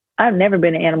I've never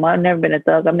been an animal. I've never been a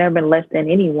thug. I've never been less than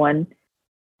anyone.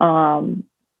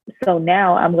 So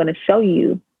now I'm going to show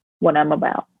you what I'm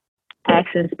about.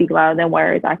 Actions speak louder than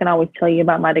words. I can always tell you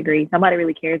about my degrees. Nobody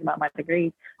really cares about my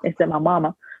degrees except my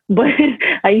mama. But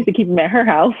I used to keep them at her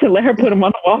house and let her put them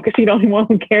on the wall because she the only one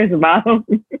who cares about them.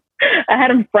 I had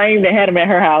them framed and had them at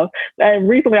her house.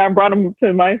 Recently, I brought them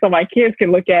to so my kids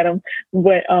can look at them.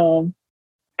 But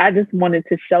I just wanted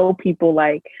to show people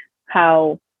like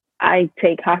how I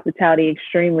take hospitality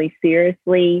extremely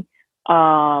seriously.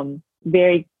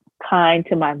 Very kind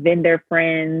to my vendor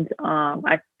friends.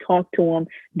 I talk to them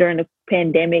during the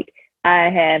pandemic. I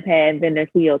have had vendors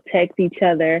who will text each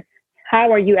other,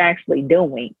 how are you actually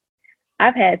doing?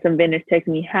 I've had some vendors text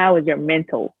me, how is your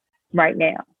mental right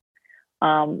now?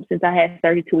 Since I had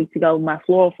 32 weeks ago, my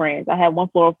floral friends, I had one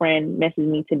floral friend message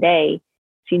me today.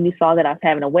 She saw that I was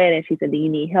having a wedding. She said, do you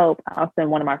need help? I'll send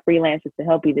one of my freelancers to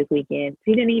help you this weekend.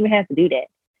 She didn't even have to do that.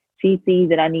 She sees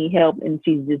that I need help and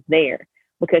she's just there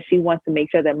because she wants to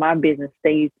make sure that my business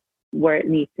stays where it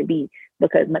needs to be.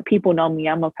 Because people know me,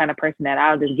 I'm a kind of person that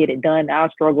I'll just get it done.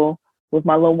 I'll struggle with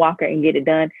my little walker and get it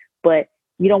done. But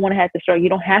you don't want to have to struggle. You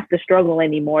don't have to struggle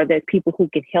anymore. There's people who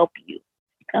can help you.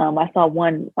 I saw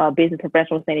one business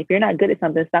professional saying, if you're not good at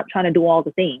something, stop trying to do all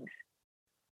the things.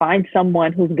 Find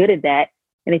someone who's good at that.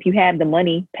 And if you have the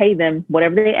money, pay them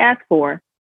whatever they ask for,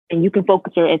 and you can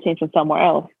focus your attention somewhere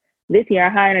else. This year, I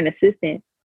hired an assistant,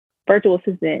 virtual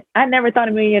assistant. I never thought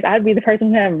in a million years I'd be the person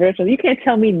who had virtual. You can't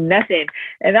tell me nothing.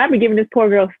 And I've been giving this poor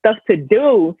girl stuff to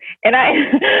do. And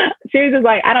she was just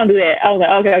like, I don't do that. I was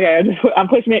like, okay. I'm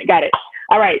pushing it. Got it.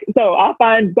 All right. So I'll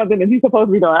find something that you're supposed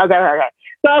to be doing. Okay.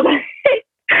 So I was like,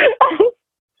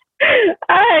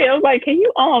 I was like, can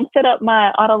you set up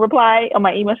my auto reply on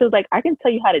my email? She was like, I can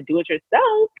tell you how to do it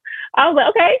yourself. I was like,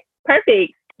 okay,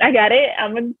 perfect. I got it.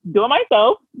 I'm going to do it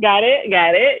myself. Got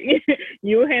it.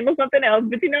 You handle something else.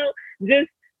 But, just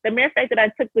the mere fact that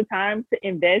I took the time to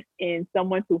invest in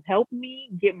someone to help me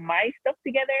get my stuff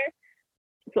together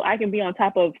so I can be on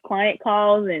top of client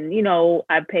calls. And,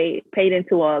 I paid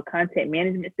into a content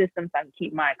management system so I can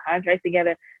keep my contracts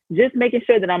together, just making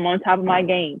sure that I'm on top of my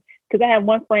game. Because I have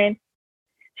one friend,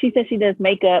 she said she does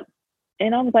makeup.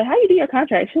 And I was like, how you do your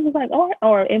contract? She was like,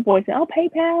 or invoicing,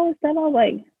 PayPal and stuff. I was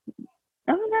like,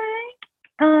 all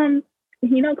right.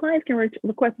 Clients can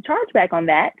request a chargeback on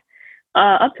that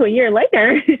up to a year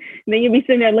later. Then you'll be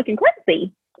sitting there looking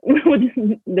crazy with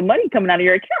the money coming out of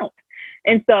your account.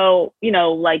 And so, do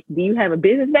you have a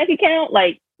business bank account?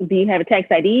 Do you have a tax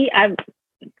ID?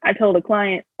 I told a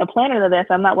planner that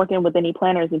I'm not working with any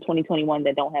planners in 2021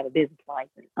 that don't have a business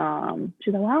license.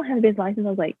 She's like, well, I don't have a business license. I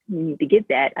was like, you need to get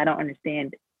that. I don't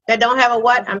understand That don't have a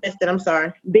what? I missed it. I'm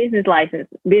sorry. Business license,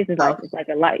 like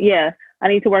I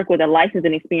need to work with a licensed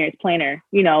and experienced planner.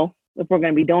 You know, if we're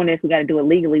going to be doing this, we got to do it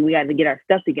legally. We got to get our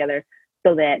stuff together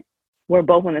so that we're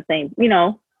both on the same, you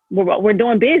know, we're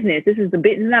doing business. This is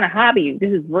not a hobby.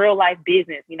 This is real life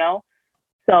business, you know?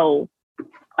 So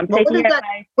I'm taking your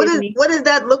advice. What does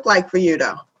that look like for you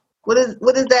though? What does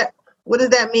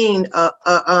that mean?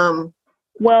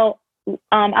 Well,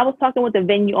 I was talking with the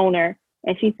venue owner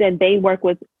and she said they work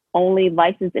with only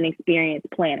licensed and experienced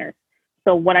planners.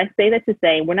 So when I say that to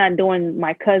say, we're not doing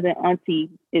my cousin auntie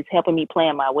is helping me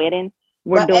plan my wedding.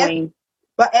 But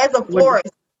as a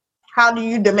florist, how do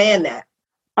you demand that?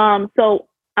 So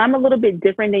I'm a little bit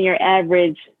different than your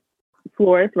average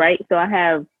florist, right? So I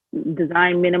have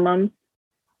design minimums.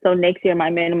 So next year my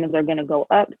minimums are going to go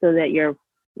up so that your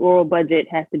floral budget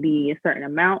has to be a certain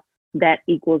amount. That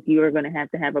equals you're going to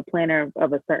have a planner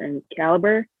of a certain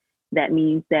caliber. That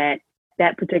means that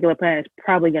particular planner is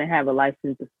probably going to have a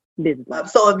licensed business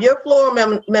license. So if your floral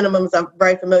minimums, I'm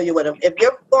very familiar with them. If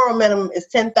your floral minimum is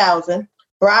 $10,000,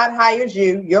 bride hires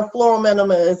you, your floral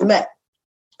minimum is met.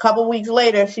 A couple weeks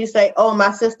later, she say, "Oh,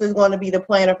 my sister's going to be the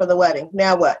planner for the wedding."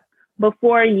 Now what?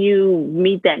 Before you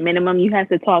meet that minimum, you have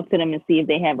to talk to them and see if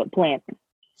they have a planner.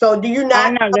 So do you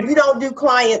not? You don't do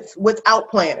clients without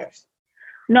planners?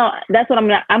 No, that's what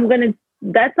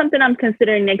that's something I'm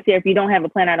considering next year. If you don't have a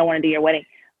planner, I don't want to do your wedding.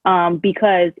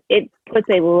 Because it puts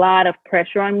a lot of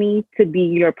pressure on me to be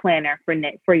your planner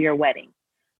for your wedding.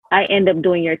 I end up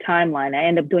doing your timeline. I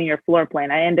end up doing your floor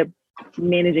plan. I end up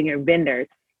managing your vendors.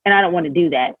 And I don't want to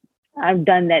do that. I've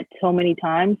done that so many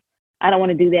times. I don't want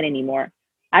to do that anymore.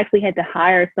 I actually had to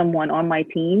hire someone on my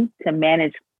team to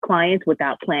manage clients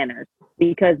without planners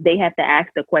because they have to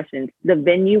ask the questions. The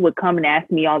venue would come and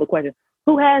ask me all the questions.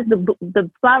 Who has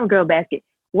the flower girl basket?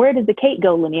 Where does the cake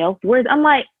go, Lanille? I'm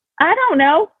like, I don't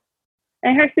know.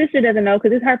 And her sister doesn't know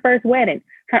because it's her first wedding.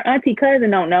 Her auntie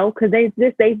cousin don't know because they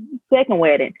second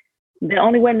wedding. The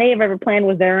only wedding they have ever planned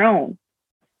was their own.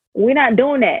 We're not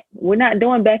doing that. We're not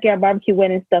doing backyard barbecue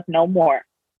wedding stuff no more.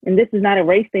 And this is not a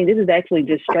race thing. This is actually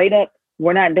just straight up.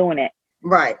 We're not doing it.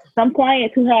 Right.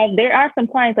 There are some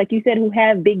clients, like you said, who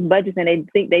have big budgets and they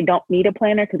think they don't need a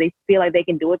planner because they feel like they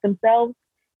can do it themselves.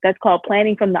 That's called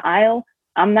planning from the aisle.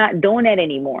 I'm not doing that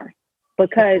anymore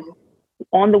because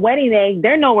on the wedding day,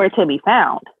 they're nowhere to be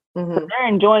found. Mm-hmm. So they're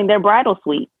enjoying their bridal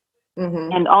suite.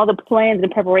 Mm-hmm. And all the plans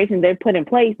and preparations they've put in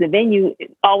place, the venue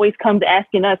always comes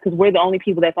asking us because we're the only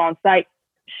people that's on site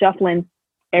shuffling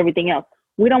everything else.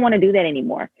 We don't want to do that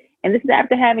anymore. And this is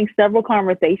after having several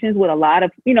conversations with a lot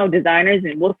of, designers,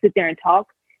 and we'll sit there and talk.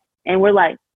 And I was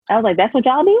like, that's what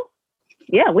y'all do?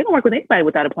 Yeah, we don't work with anybody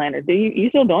without a planner. Do you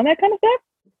still doing that kind of stuff?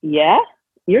 Yeah.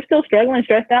 You're still struggling,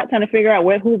 stressed out, trying to figure out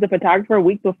who's the photographer a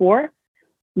week before.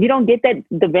 You don't get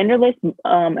the vendor list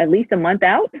at least a month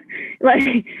out.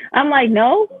 I'm like,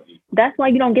 no, that's why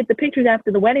you don't get the pictures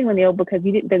after the wedding, Lanille, because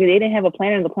they didn't have a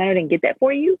planner and the planner didn't get that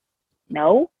for you.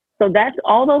 No. So that's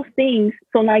all those things.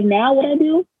 So now what I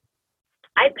do,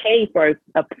 I pay for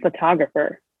a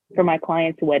photographer for my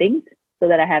clients' weddings so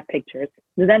that I have pictures.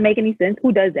 Does that make any sense?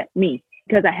 Who does that? Me.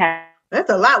 Because I have. That's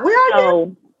a lot. Where are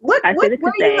you?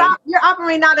 You're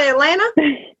operating out of Atlanta?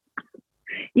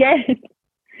 Yes.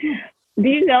 Do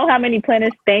you know how many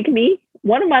planners thank me?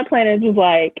 One of my planners was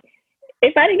like,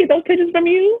 if I didn't get those pictures from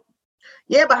you,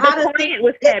 yeah, but how does client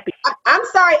was happy? I'm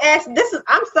sorry, Ash.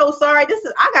 I'm so sorry.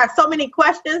 I got so many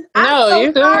questions.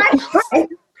 You're good.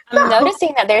 I'm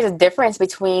noticing that there's a difference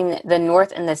between the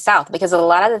North and the South because a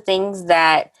lot of the things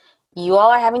that you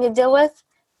all are having to deal with,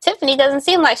 Tiffany doesn't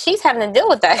seem like she's having to deal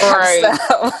with that kind of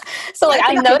stuff. So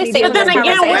I'm noticing. But then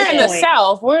again, we're in the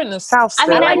South. We're in the South. I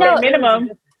mean, I know that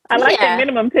minimum. I like that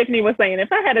minimum. Tiffany was saying,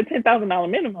 if I had a $10,000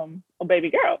 minimum, baby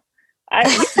girl, I'd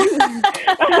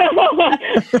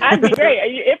be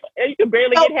great. You could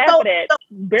barely get half of that.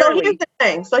 So here's the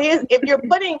thing. So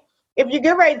if you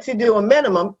get ready to do a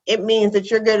minimum, it means that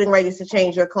you're getting ready to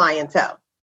change your clientele.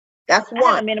 That's one.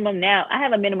 I have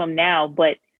a minimum now,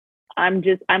 but I'm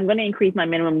going to increase my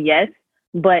minimum. Yes.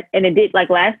 But, and it did, like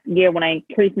last year when I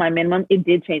increased my minimum, it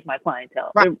did change my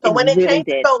clientele. Right. When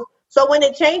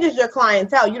it changes your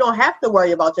clientele, you don't have to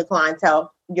worry about your client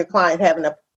having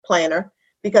a planner,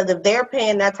 because if they're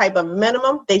paying that type of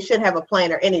minimum, they should have a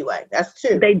planner anyway. That's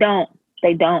true. They don't.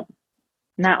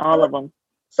 Not all of them.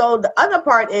 So the other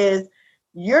part is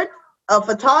you're a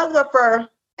photographer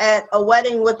at a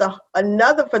wedding with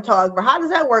another photographer. How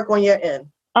does that work on your end?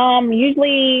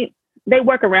 Usually they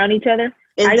work around each other.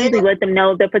 I usually let them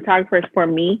know the photographer is for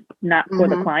me, not for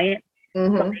the client.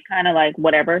 Mm-hmm. So they kind of like,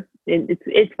 whatever.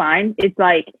 It's fine. It's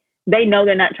like they know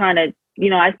they're not trying to,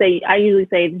 I usually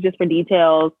say it's just for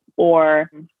details. or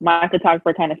my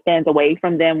photographer kind of stands away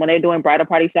from them when they're doing bridal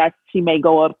party shots. She may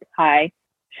go up high.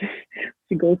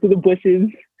 She goes through the bushes.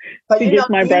 She gets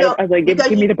my bridal. I was like,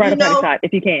 give me the bridal party shot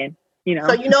if you can.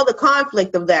 So you know the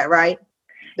conflict of that, right?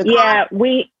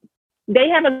 They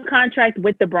have a contract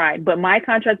with the bride, but my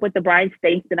contract with the bride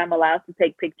states that I'm allowed to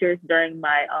take pictures during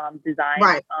my design,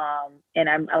 right? And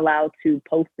I'm allowed to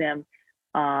post them.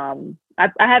 I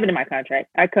have it in my contract.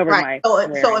 I cover my.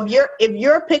 So if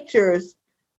your pictures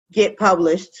get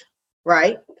published,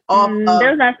 right?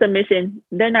 There's not submission.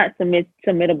 They're not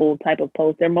submittable type of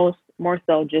posts. They're more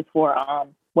so just for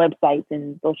websites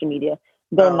and social media.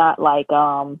 They're not like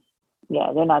they're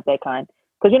not that kind.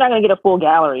 Because you're not going to get a full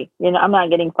gallery. I'm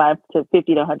not getting 5 to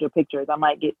 50 to 100 pictures. I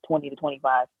might get 20 to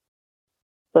 25.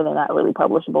 So they're not really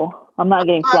publishable. I'm not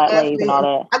getting flat lays and all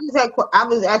that. I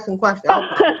was asking questions.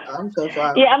 I'm so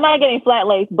sorry. Yeah, I'm not getting flat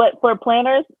lays. But for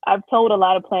planners, I've told a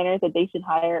lot of planners that they should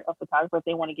hire a photographer if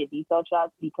they want to get detailed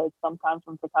shots, because sometimes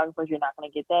from photographers, you're not going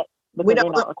to get that because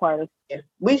they're not required.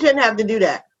 We shouldn't have to do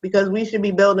that, because we should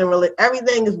be building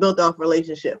everything is built off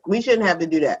relationship. We shouldn't have to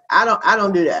do that. I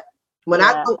don't do that. When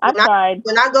I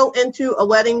go into a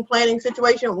wedding planning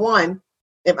situation, one,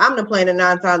 if I'm the planner,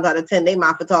 9 times out of 10, they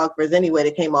my photographers anyway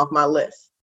that came off my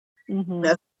list. Mm-hmm.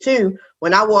 That's 2.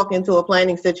 When I walk into a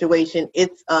planning situation,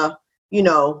 it's a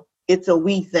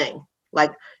we thing.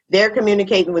 Like, they're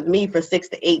communicating with me for 6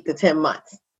 to 8 to 10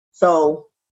 months. So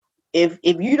if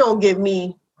you don't give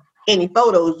me any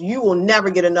photos, you will never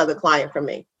get another client from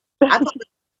me.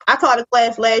 I taught a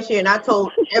class last year, and I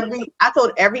told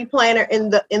every planner in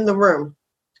the room,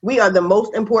 we are the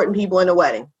most important people in the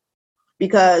wedding,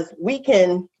 because we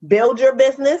can build your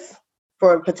business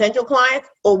for potential clients,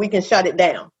 or we can shut it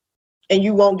down, and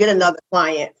you won't get another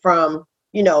client from,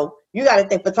 you got to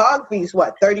think photography is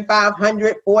what,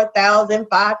 $3,500, $4,000,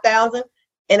 $5,000.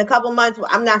 In a couple months,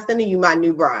 I'm not sending you my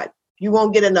new bride. You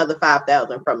won't get another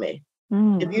 $5,000 from me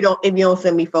if you don't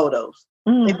send me photos.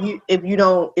 If you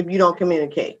don't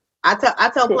communicate. I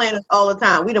tell planners all the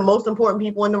time, we the most important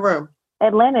people in the room.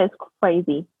 Atlanta is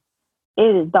crazy.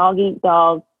 It is dog eat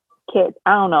dog, cat,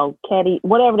 I don't know, cat eat,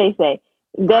 whatever they say.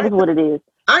 That is what it is.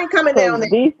 I ain't coming down there.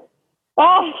 You're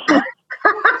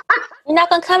not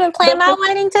gonna come and plan my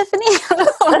wedding, Tiffany?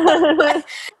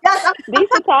 These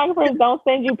photographers don't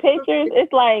send you pictures.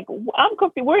 It's like, I'm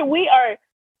confused. We are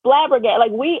flabbergasted.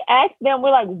 Like, we ask them,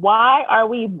 we're like, why are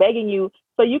we begging you?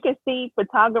 So you can see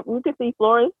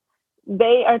florists.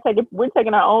 We're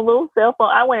taking our own little cell phone.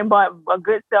 I went and bought a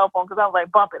good cell phone because I was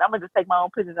like, bump it. I'm gonna just take my own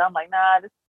pictures. I'm like, nah, this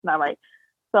is not right.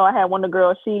 So I had one of the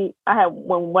girls.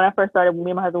 When I first started,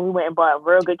 me and my husband, we went and bought a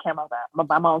real good camera. I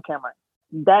buy my own camera.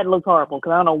 That looks horrible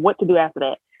because I don't know what to do after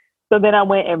that. So then I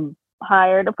went and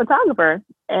hired a photographer,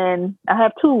 and I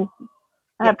have 2.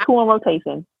 I have 2 on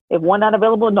rotation. If one not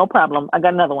available, no problem. I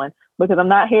got another one, because I'm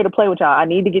not here to play with y'all. I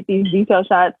need to get these detail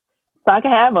shots so I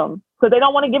can have them. Because they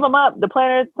don't want to give them up. The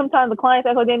planners, sometimes the clients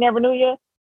act like they never knew you.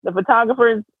 The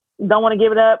photographers don't want to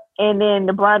give it up. And then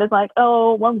the bride is like,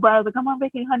 one bride was like, I'm on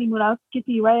vacation honeymoon. I'll get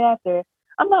to you right after.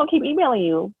 I'm not going to keep emailing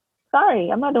you.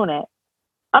 Sorry, I'm not doing that.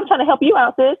 I'm trying to help you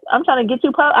out, sis. I'm trying to get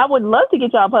you I would love to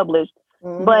get y'all published.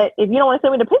 Mm-hmm. But if you don't want to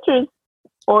send me the pictures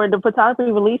or the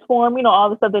photography release form, all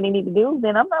the stuff that they need to do,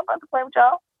 then I'm not about to play with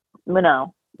y'all. But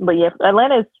no. But yeah,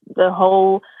 Atlanta is the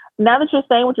whole, now that you're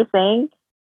saying what you're saying,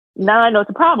 now I know it's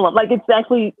a problem. Like,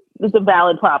 it's a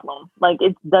valid problem. Like,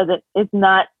 it's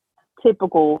not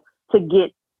typical to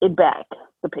get it back,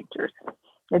 the pictures.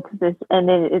 And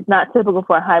then it's not typical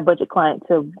for a high budget client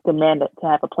to demand it, to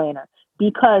have a planner,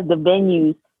 because the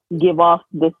venues give off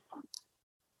this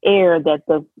air that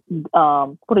the,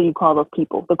 what do you call those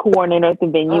people? The coordinator at the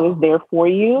venue is there for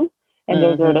you, and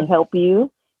they're there to help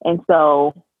you. And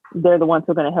so they're the ones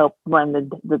who are going to help run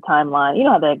the timeline. You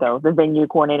know how that goes. The venue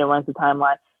coordinator runs the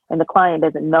timeline. And the client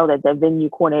doesn't know that the venue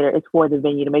coordinator is for the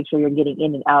venue to make sure you're getting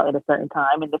in and out at a certain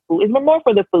time. And the food is more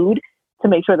for the food, to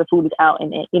make sure the food is out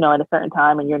and at a certain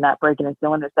time, and you're not breaking and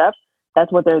stealing their stuff. That's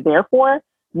what they're there for,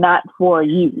 not for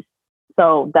you.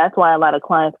 So that's why a lot of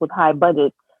clients with high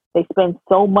budgets, they spend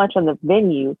so much on the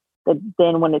venue that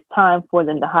then when it's time for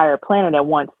them to hire a planner that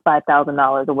wants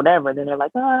 $5,000 or whatever, then they're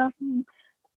like, my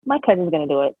cousin's going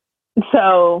to do it.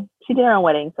 So she did her own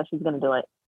wedding, so she's going to do it.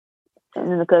 And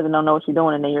then the cousin don't know what you're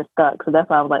doing, and then you're stuck. So that's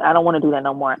why I was like, I don't want to do that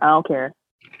no more. I don't care.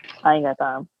 I ain't got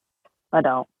time. I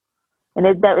don't. And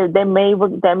they may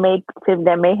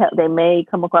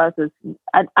come across as,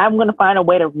 I'm going to find a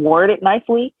way to word it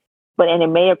nicely, and it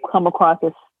may come across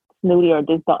as snooty or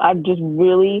just don't. I just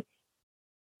really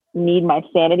need my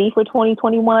sanity for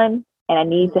 2021, and I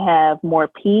need to have more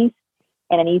peace,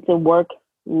 and I need to work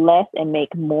less and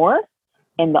make more.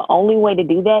 And the only way to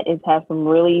do that is have some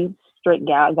really strict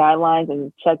guidelines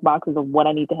and check boxes of what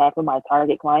I need to have for my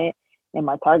target client. And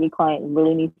my target client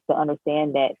really needs to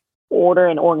understand that order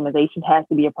and organization has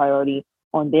to be a priority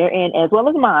on their end as well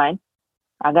as mine.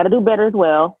 I got to do better as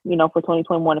well, for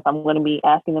 2021 if I'm going to be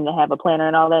asking them to have a planner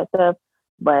and all that stuff.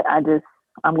 But I'm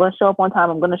going to show up on time.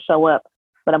 I'm going to show up,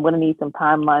 but I'm going to need some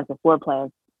timelines and floor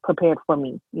plans prepared for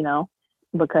me,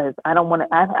 because I don't want to,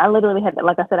 I literally had,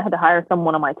 like I said, I had to hire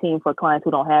someone on my team for clients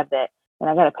who don't have that. And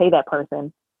I got to pay that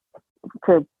person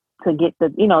to get the,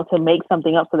 to make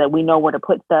something up so that we know where to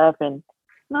put stuff. And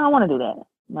no, I don't want to do that.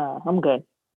 No, I'm good.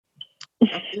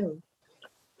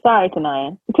 Sorry,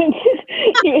 Tanaya.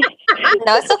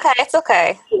 No, it's okay. It's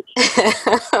okay.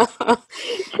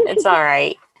 It's all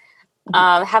right.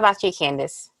 How about you,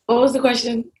 Candace? What was the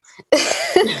question?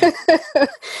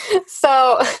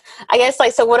 So I guess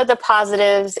so what are the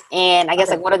positives and I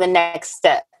guess what are the next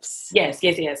steps? Yes.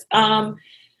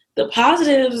 The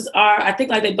positives are, I think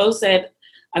like they both said,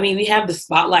 we have the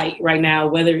spotlight right now,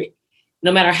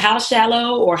 no matter how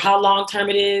shallow or how long term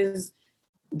it is,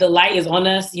 the light is on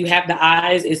us. You have the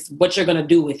eyes. It's what you're going to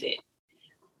do with it.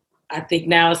 I think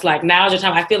now it's like, now's your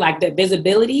time. I feel like that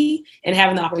visibility and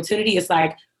having the opportunity, it's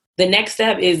like the next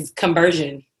step is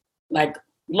conversion. Like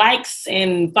likes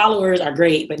and followers are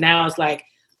great, but now it's like,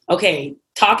 okay,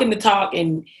 talking the talk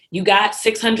and you got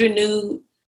 600 new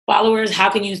followers. How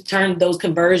can you turn those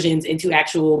conversions into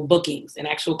actual bookings and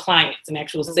actual clients and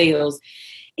actual sales?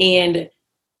 And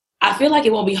I feel like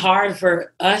it won't be hard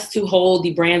for us to hold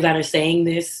the brands that are saying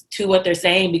this to what they're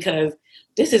saying, because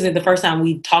this isn't the first time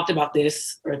we've talked about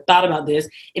this or thought about this.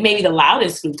 It may be the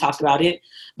loudest we've talked about it,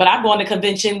 but I've gone to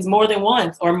conventions more than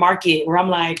once or market where I'm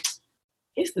like,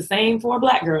 it's the same for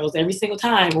Black girls every single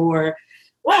time, or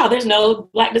wow, there's no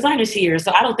Black designers here.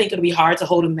 So I don't think it'll be hard to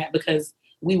hold them that, because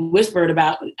we whispered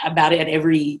about it at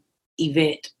every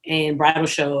event and bridal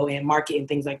show and market and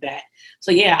things like that. So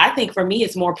yeah, I think for me,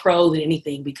 it's more pro than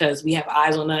anything, because we have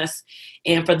eyes on us.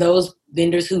 And for those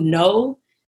vendors who know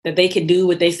that they can do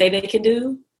what they say they can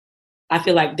do, I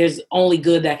feel like there's only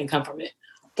good that can come from it.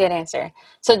 Good answer.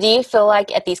 So do you feel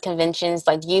like at these conventions,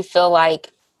 do you feel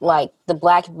like the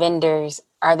Black vendors,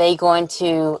 are they going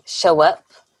to show up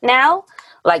now?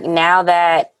 Like now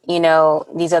that,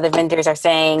 these other vendors are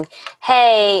saying,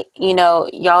 hey,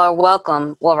 y'all are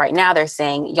welcome. Well, right now they're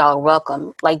saying y'all are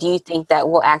welcome. Do you think that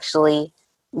we'll actually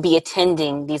be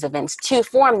attending these events to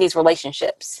form these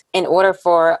relationships? In order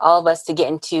for all of us to get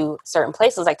into certain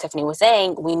places, like Tiffany was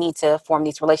saying, we need to form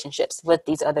these relationships with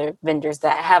these other vendors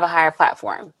that have a higher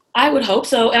platform. I would hope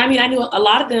so. And I know a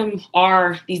lot of them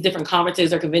are these different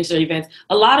conferences or conventions or events.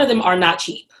 A lot of them are not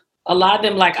cheap. A lot of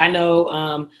them, I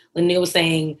know Laniel was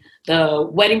saying, the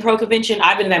Wedding Pro convention,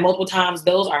 I've been to that multiple times.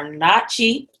 Those are not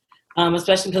cheap,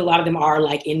 especially because a lot of them are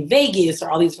in Vegas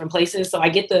or all these different places. So I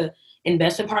get the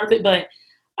investment part of it. But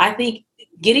I think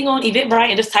getting on Eventbrite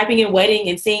and just typing in wedding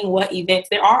and seeing what events,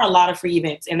 there are a lot of free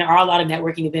events and there are a lot of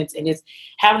networking events, and it's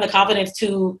having the confidence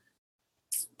to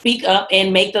speak up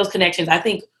and make those connections. I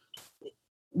think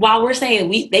while we're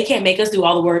saying they can't make us do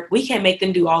all the work, we can't make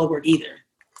them do all the work either.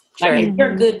 Sure. If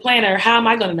you're a good planner, how am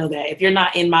I going to know that? If you're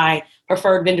not in my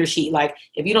preferred vendor sheet,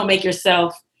 if you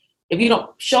don't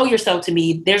show yourself to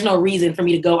me, there's no reason for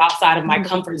me to go outside of my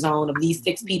comfort zone of these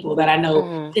 6 people that I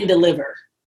know can deliver.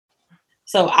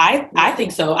 So I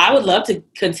think so. I would love to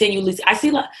continually. I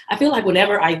feel like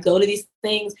whenever I go to these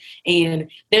things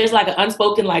and there's an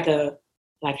unspoken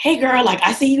hey girl,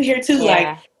 I see you here too.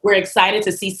 Yeah. We're excited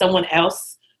to see someone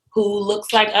else who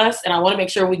looks like us, and I want to make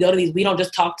sure when we go to these, we don't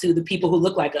just talk to the people who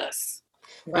look like us.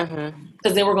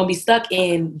 Because then we're going to be stuck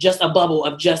in just a bubble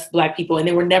of just Black people, and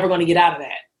then we're never going to get out of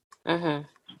that.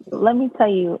 Let me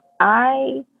tell you,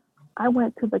 I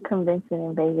went to the convention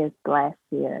in Vegas last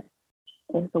year.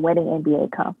 It's the Wedding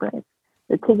MBA conference.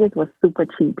 The tickets were super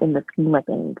cheap in the scheme of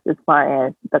things, as far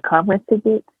as the conference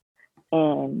tickets,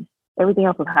 and everything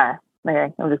else was high.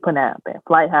 Okay, I'm just putting that out there.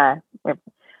 Flight high.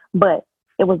 But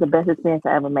it was the best experience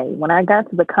I ever made. When I got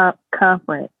to the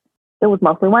conference, it was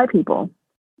mostly white people.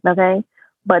 Okay?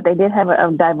 But they did have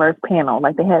a diverse panel.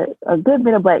 They had a good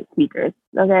bit of Black speakers.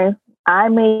 Okay? I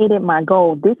made it my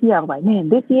goal this year. I was like, man,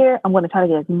 this year I'm going to try to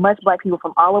get as much Black people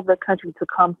from all over the country to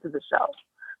come to the show,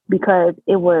 because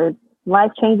it was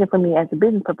life-changing for me as a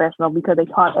business professional, because they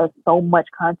taught us so much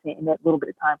content in that little bit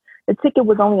of time. The ticket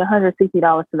was only $160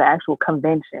 to the actual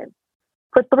convention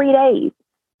for 3 days.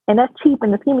 And that's cheap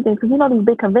in the scheme of things, because these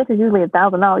big conventions usually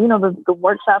 $1,000. The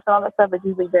workshops and all that stuff is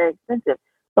usually very expensive.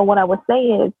 So what I would say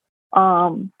is,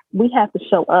 we have to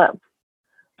show up.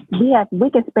 We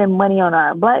can spend money on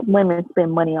our Black women,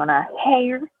 spend money on our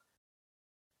hair,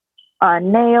 our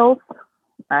nails.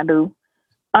 I do.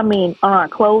 on our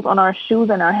clothes, on our shoes,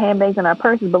 and our handbags and our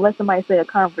purses, but let somebody say a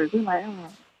Converse. We're like,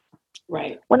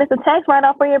 Right. when it's a tax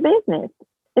write-off for your business.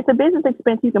 It's a business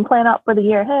expense you can plan out for the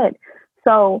year ahead.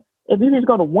 So if you just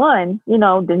go to one,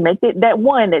 then make it that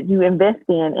one that you invest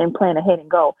in and plan ahead and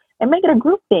go. And make it a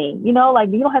group thing. Like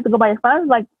you don't have to go by your friends,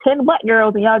 like 10 black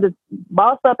girls and y'all just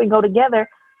boss up and go together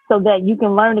so that you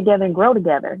can learn together and grow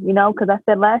together, because I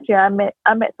said last year I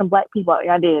met some black people.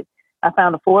 I did. I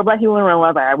found 4 black people in the room. I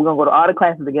was like, all right, we're going to go to all the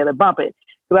classes together, bump it.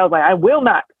 So I was like, I will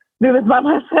not do this by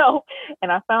myself.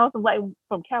 And I found some like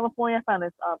from California. I found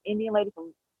this Indian lady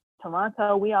from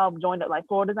Toronto. We all joined up like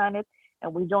floor designers,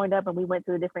 and we joined up and we went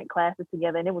to the different classes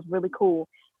together, and it was really cool.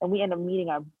 And we ended up meeting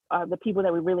the people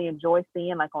that we really enjoy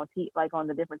seeing, like on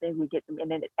the different things we get them.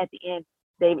 And then at the end,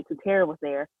 David Tutera was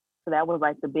there, so that was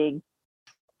like the big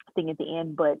thing at the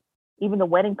end. But even the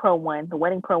Wedding Pro one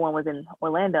was in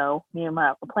Orlando. Me and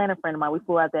a planner friend of mine, we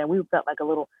flew out there and we felt like a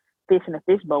little fish in a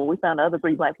fishbowl. We found the other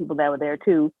 3 black people that were there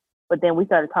too. But then we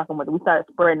started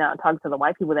spreading out and talking to the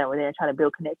white people that were there and trying to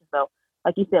build connections. So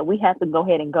like you said, we have to go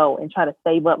ahead and go and try to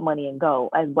save up money and go.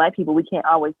 As black people, we can't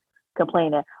always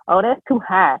complain that, oh, that's too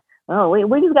high. Oh,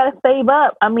 we just got to save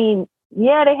up. I mean,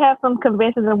 yeah, they have some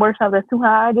conventions and workshops that's too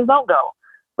high. Just don't go.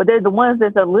 But there's the ones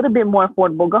that's a little bit more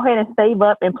affordable. Go ahead and save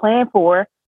up and plan for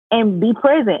and be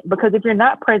present, because if you're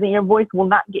not present, your voice will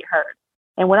not get heard.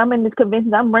 And when I'm in this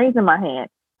convention, I'm raising my hand.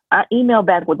 I email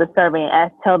back with a survey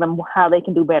and tell them how they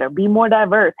can do better. Be more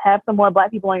diverse. Have some more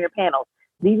black people on your panels.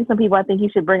 These are some people I think you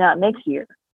should bring out next year.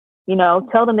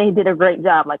 Tell them they did a great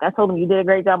job. Like I told them, you did a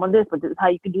great job on this, but this is how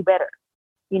you can do better.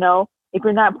 If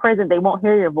you're not present, they won't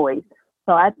hear your voice.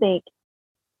 So I think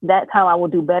that's how I will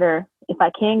do better. If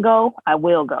I can go, I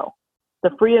will go.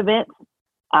 The free events,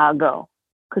 I'll go.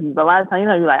 Because a lot of times,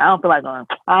 you're like, I don't feel like going.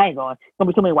 I ain't going. There's going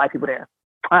to be too many white people there.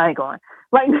 I ain't going.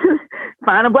 Like,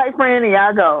 find a black friend and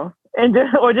y'all go. And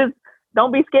just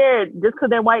don't be scared. Just because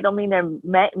they're white don't mean they're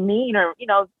mean or,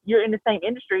 you're in the same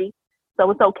industry. So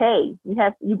it's okay.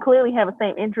 You clearly have the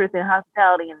same interest in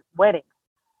hospitality and weddings.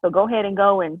 So go ahead and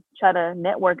go and try to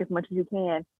network as much as you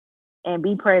can and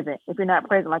be present. If you're not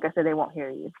present, like I said, they won't hear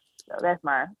you. So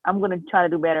I'm going to try to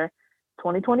do better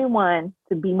 2021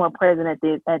 to be more present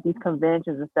at these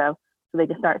conventions and stuff, so they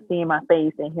can start seeing my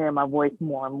face and hearing my voice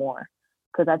more and more.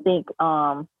 Because I think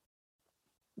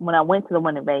when I went to the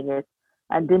one in Vegas,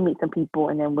 I did meet some people,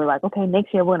 and then we're like, okay,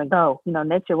 next year we're going to go.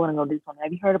 Next year we're going to go do this one.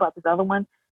 Have you heard about this other one?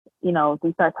 We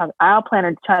start talking. I'll plan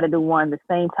to try to do one the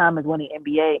same time as winning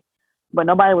NBA, but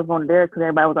nobody was going to theirs because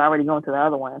everybody was already going to the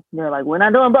other one. They're like, we're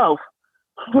not doing both.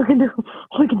 we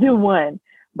can do one.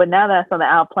 But now that I saw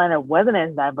that our planet wasn't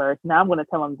as diverse, now I'm going to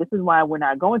tell them this is why we're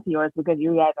not going to yours, because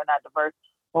you guys are not diverse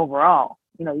overall.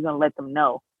 You're going to let them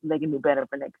know they can do better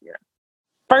for next year.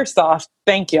 First off,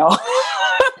 thank y'all.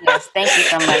 Yes, thank you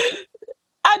so much.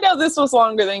 I know this was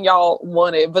longer than y'all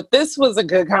wanted, but this was a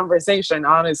good conversation,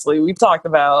 honestly. We talked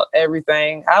about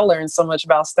everything. I learned so much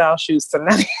about style shoots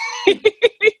tonight.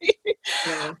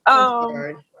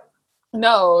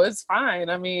 No, it's fine.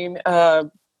 I mean,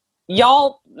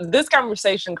 y'all, this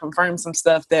conversation confirmed some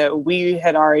stuff that we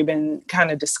had already been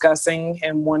kind of discussing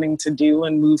and wanting to do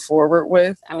and move forward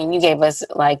with. I mean, you gave us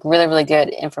like really, really good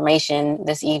information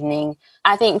this evening.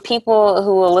 I think people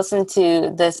who will listen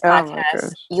to this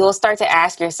podcast, you'll start to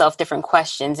ask yourself different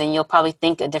questions and you'll probably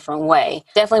think a different way.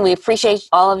 Definitely, we appreciate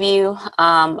all of you.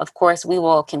 Of course, we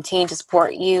will continue to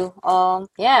support you all.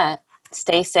 Yeah,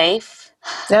 stay safe.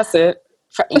 That's it.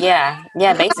 Yeah,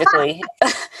 basically.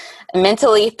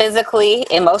 Mentally, physically,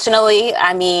 emotionally.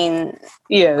 I mean,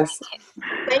 yes.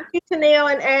 Thank you,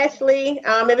 Tennille and Ashley.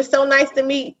 It was so nice to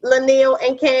meet Lanille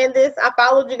and Candace. I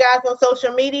followed you guys on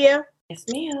social media. Yes,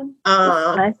 ma'am.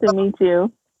 Nice to meet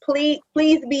you. Please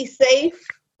be safe.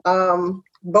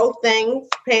 Both things,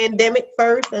 pandemic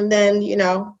first, and then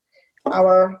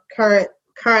our current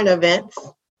events.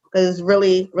 It's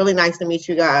really, really nice to meet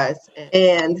you guys,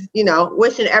 and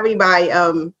wishing everybody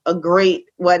a great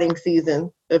wedding season,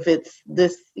 if it's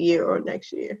this year or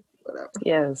next year, whatever.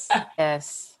 Yes.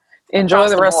 Enjoy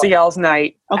the rest of y'all's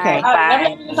night. Okay.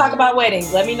 Never talk about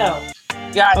weddings. Let me know.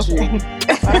 Got Okay.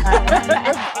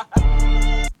 you.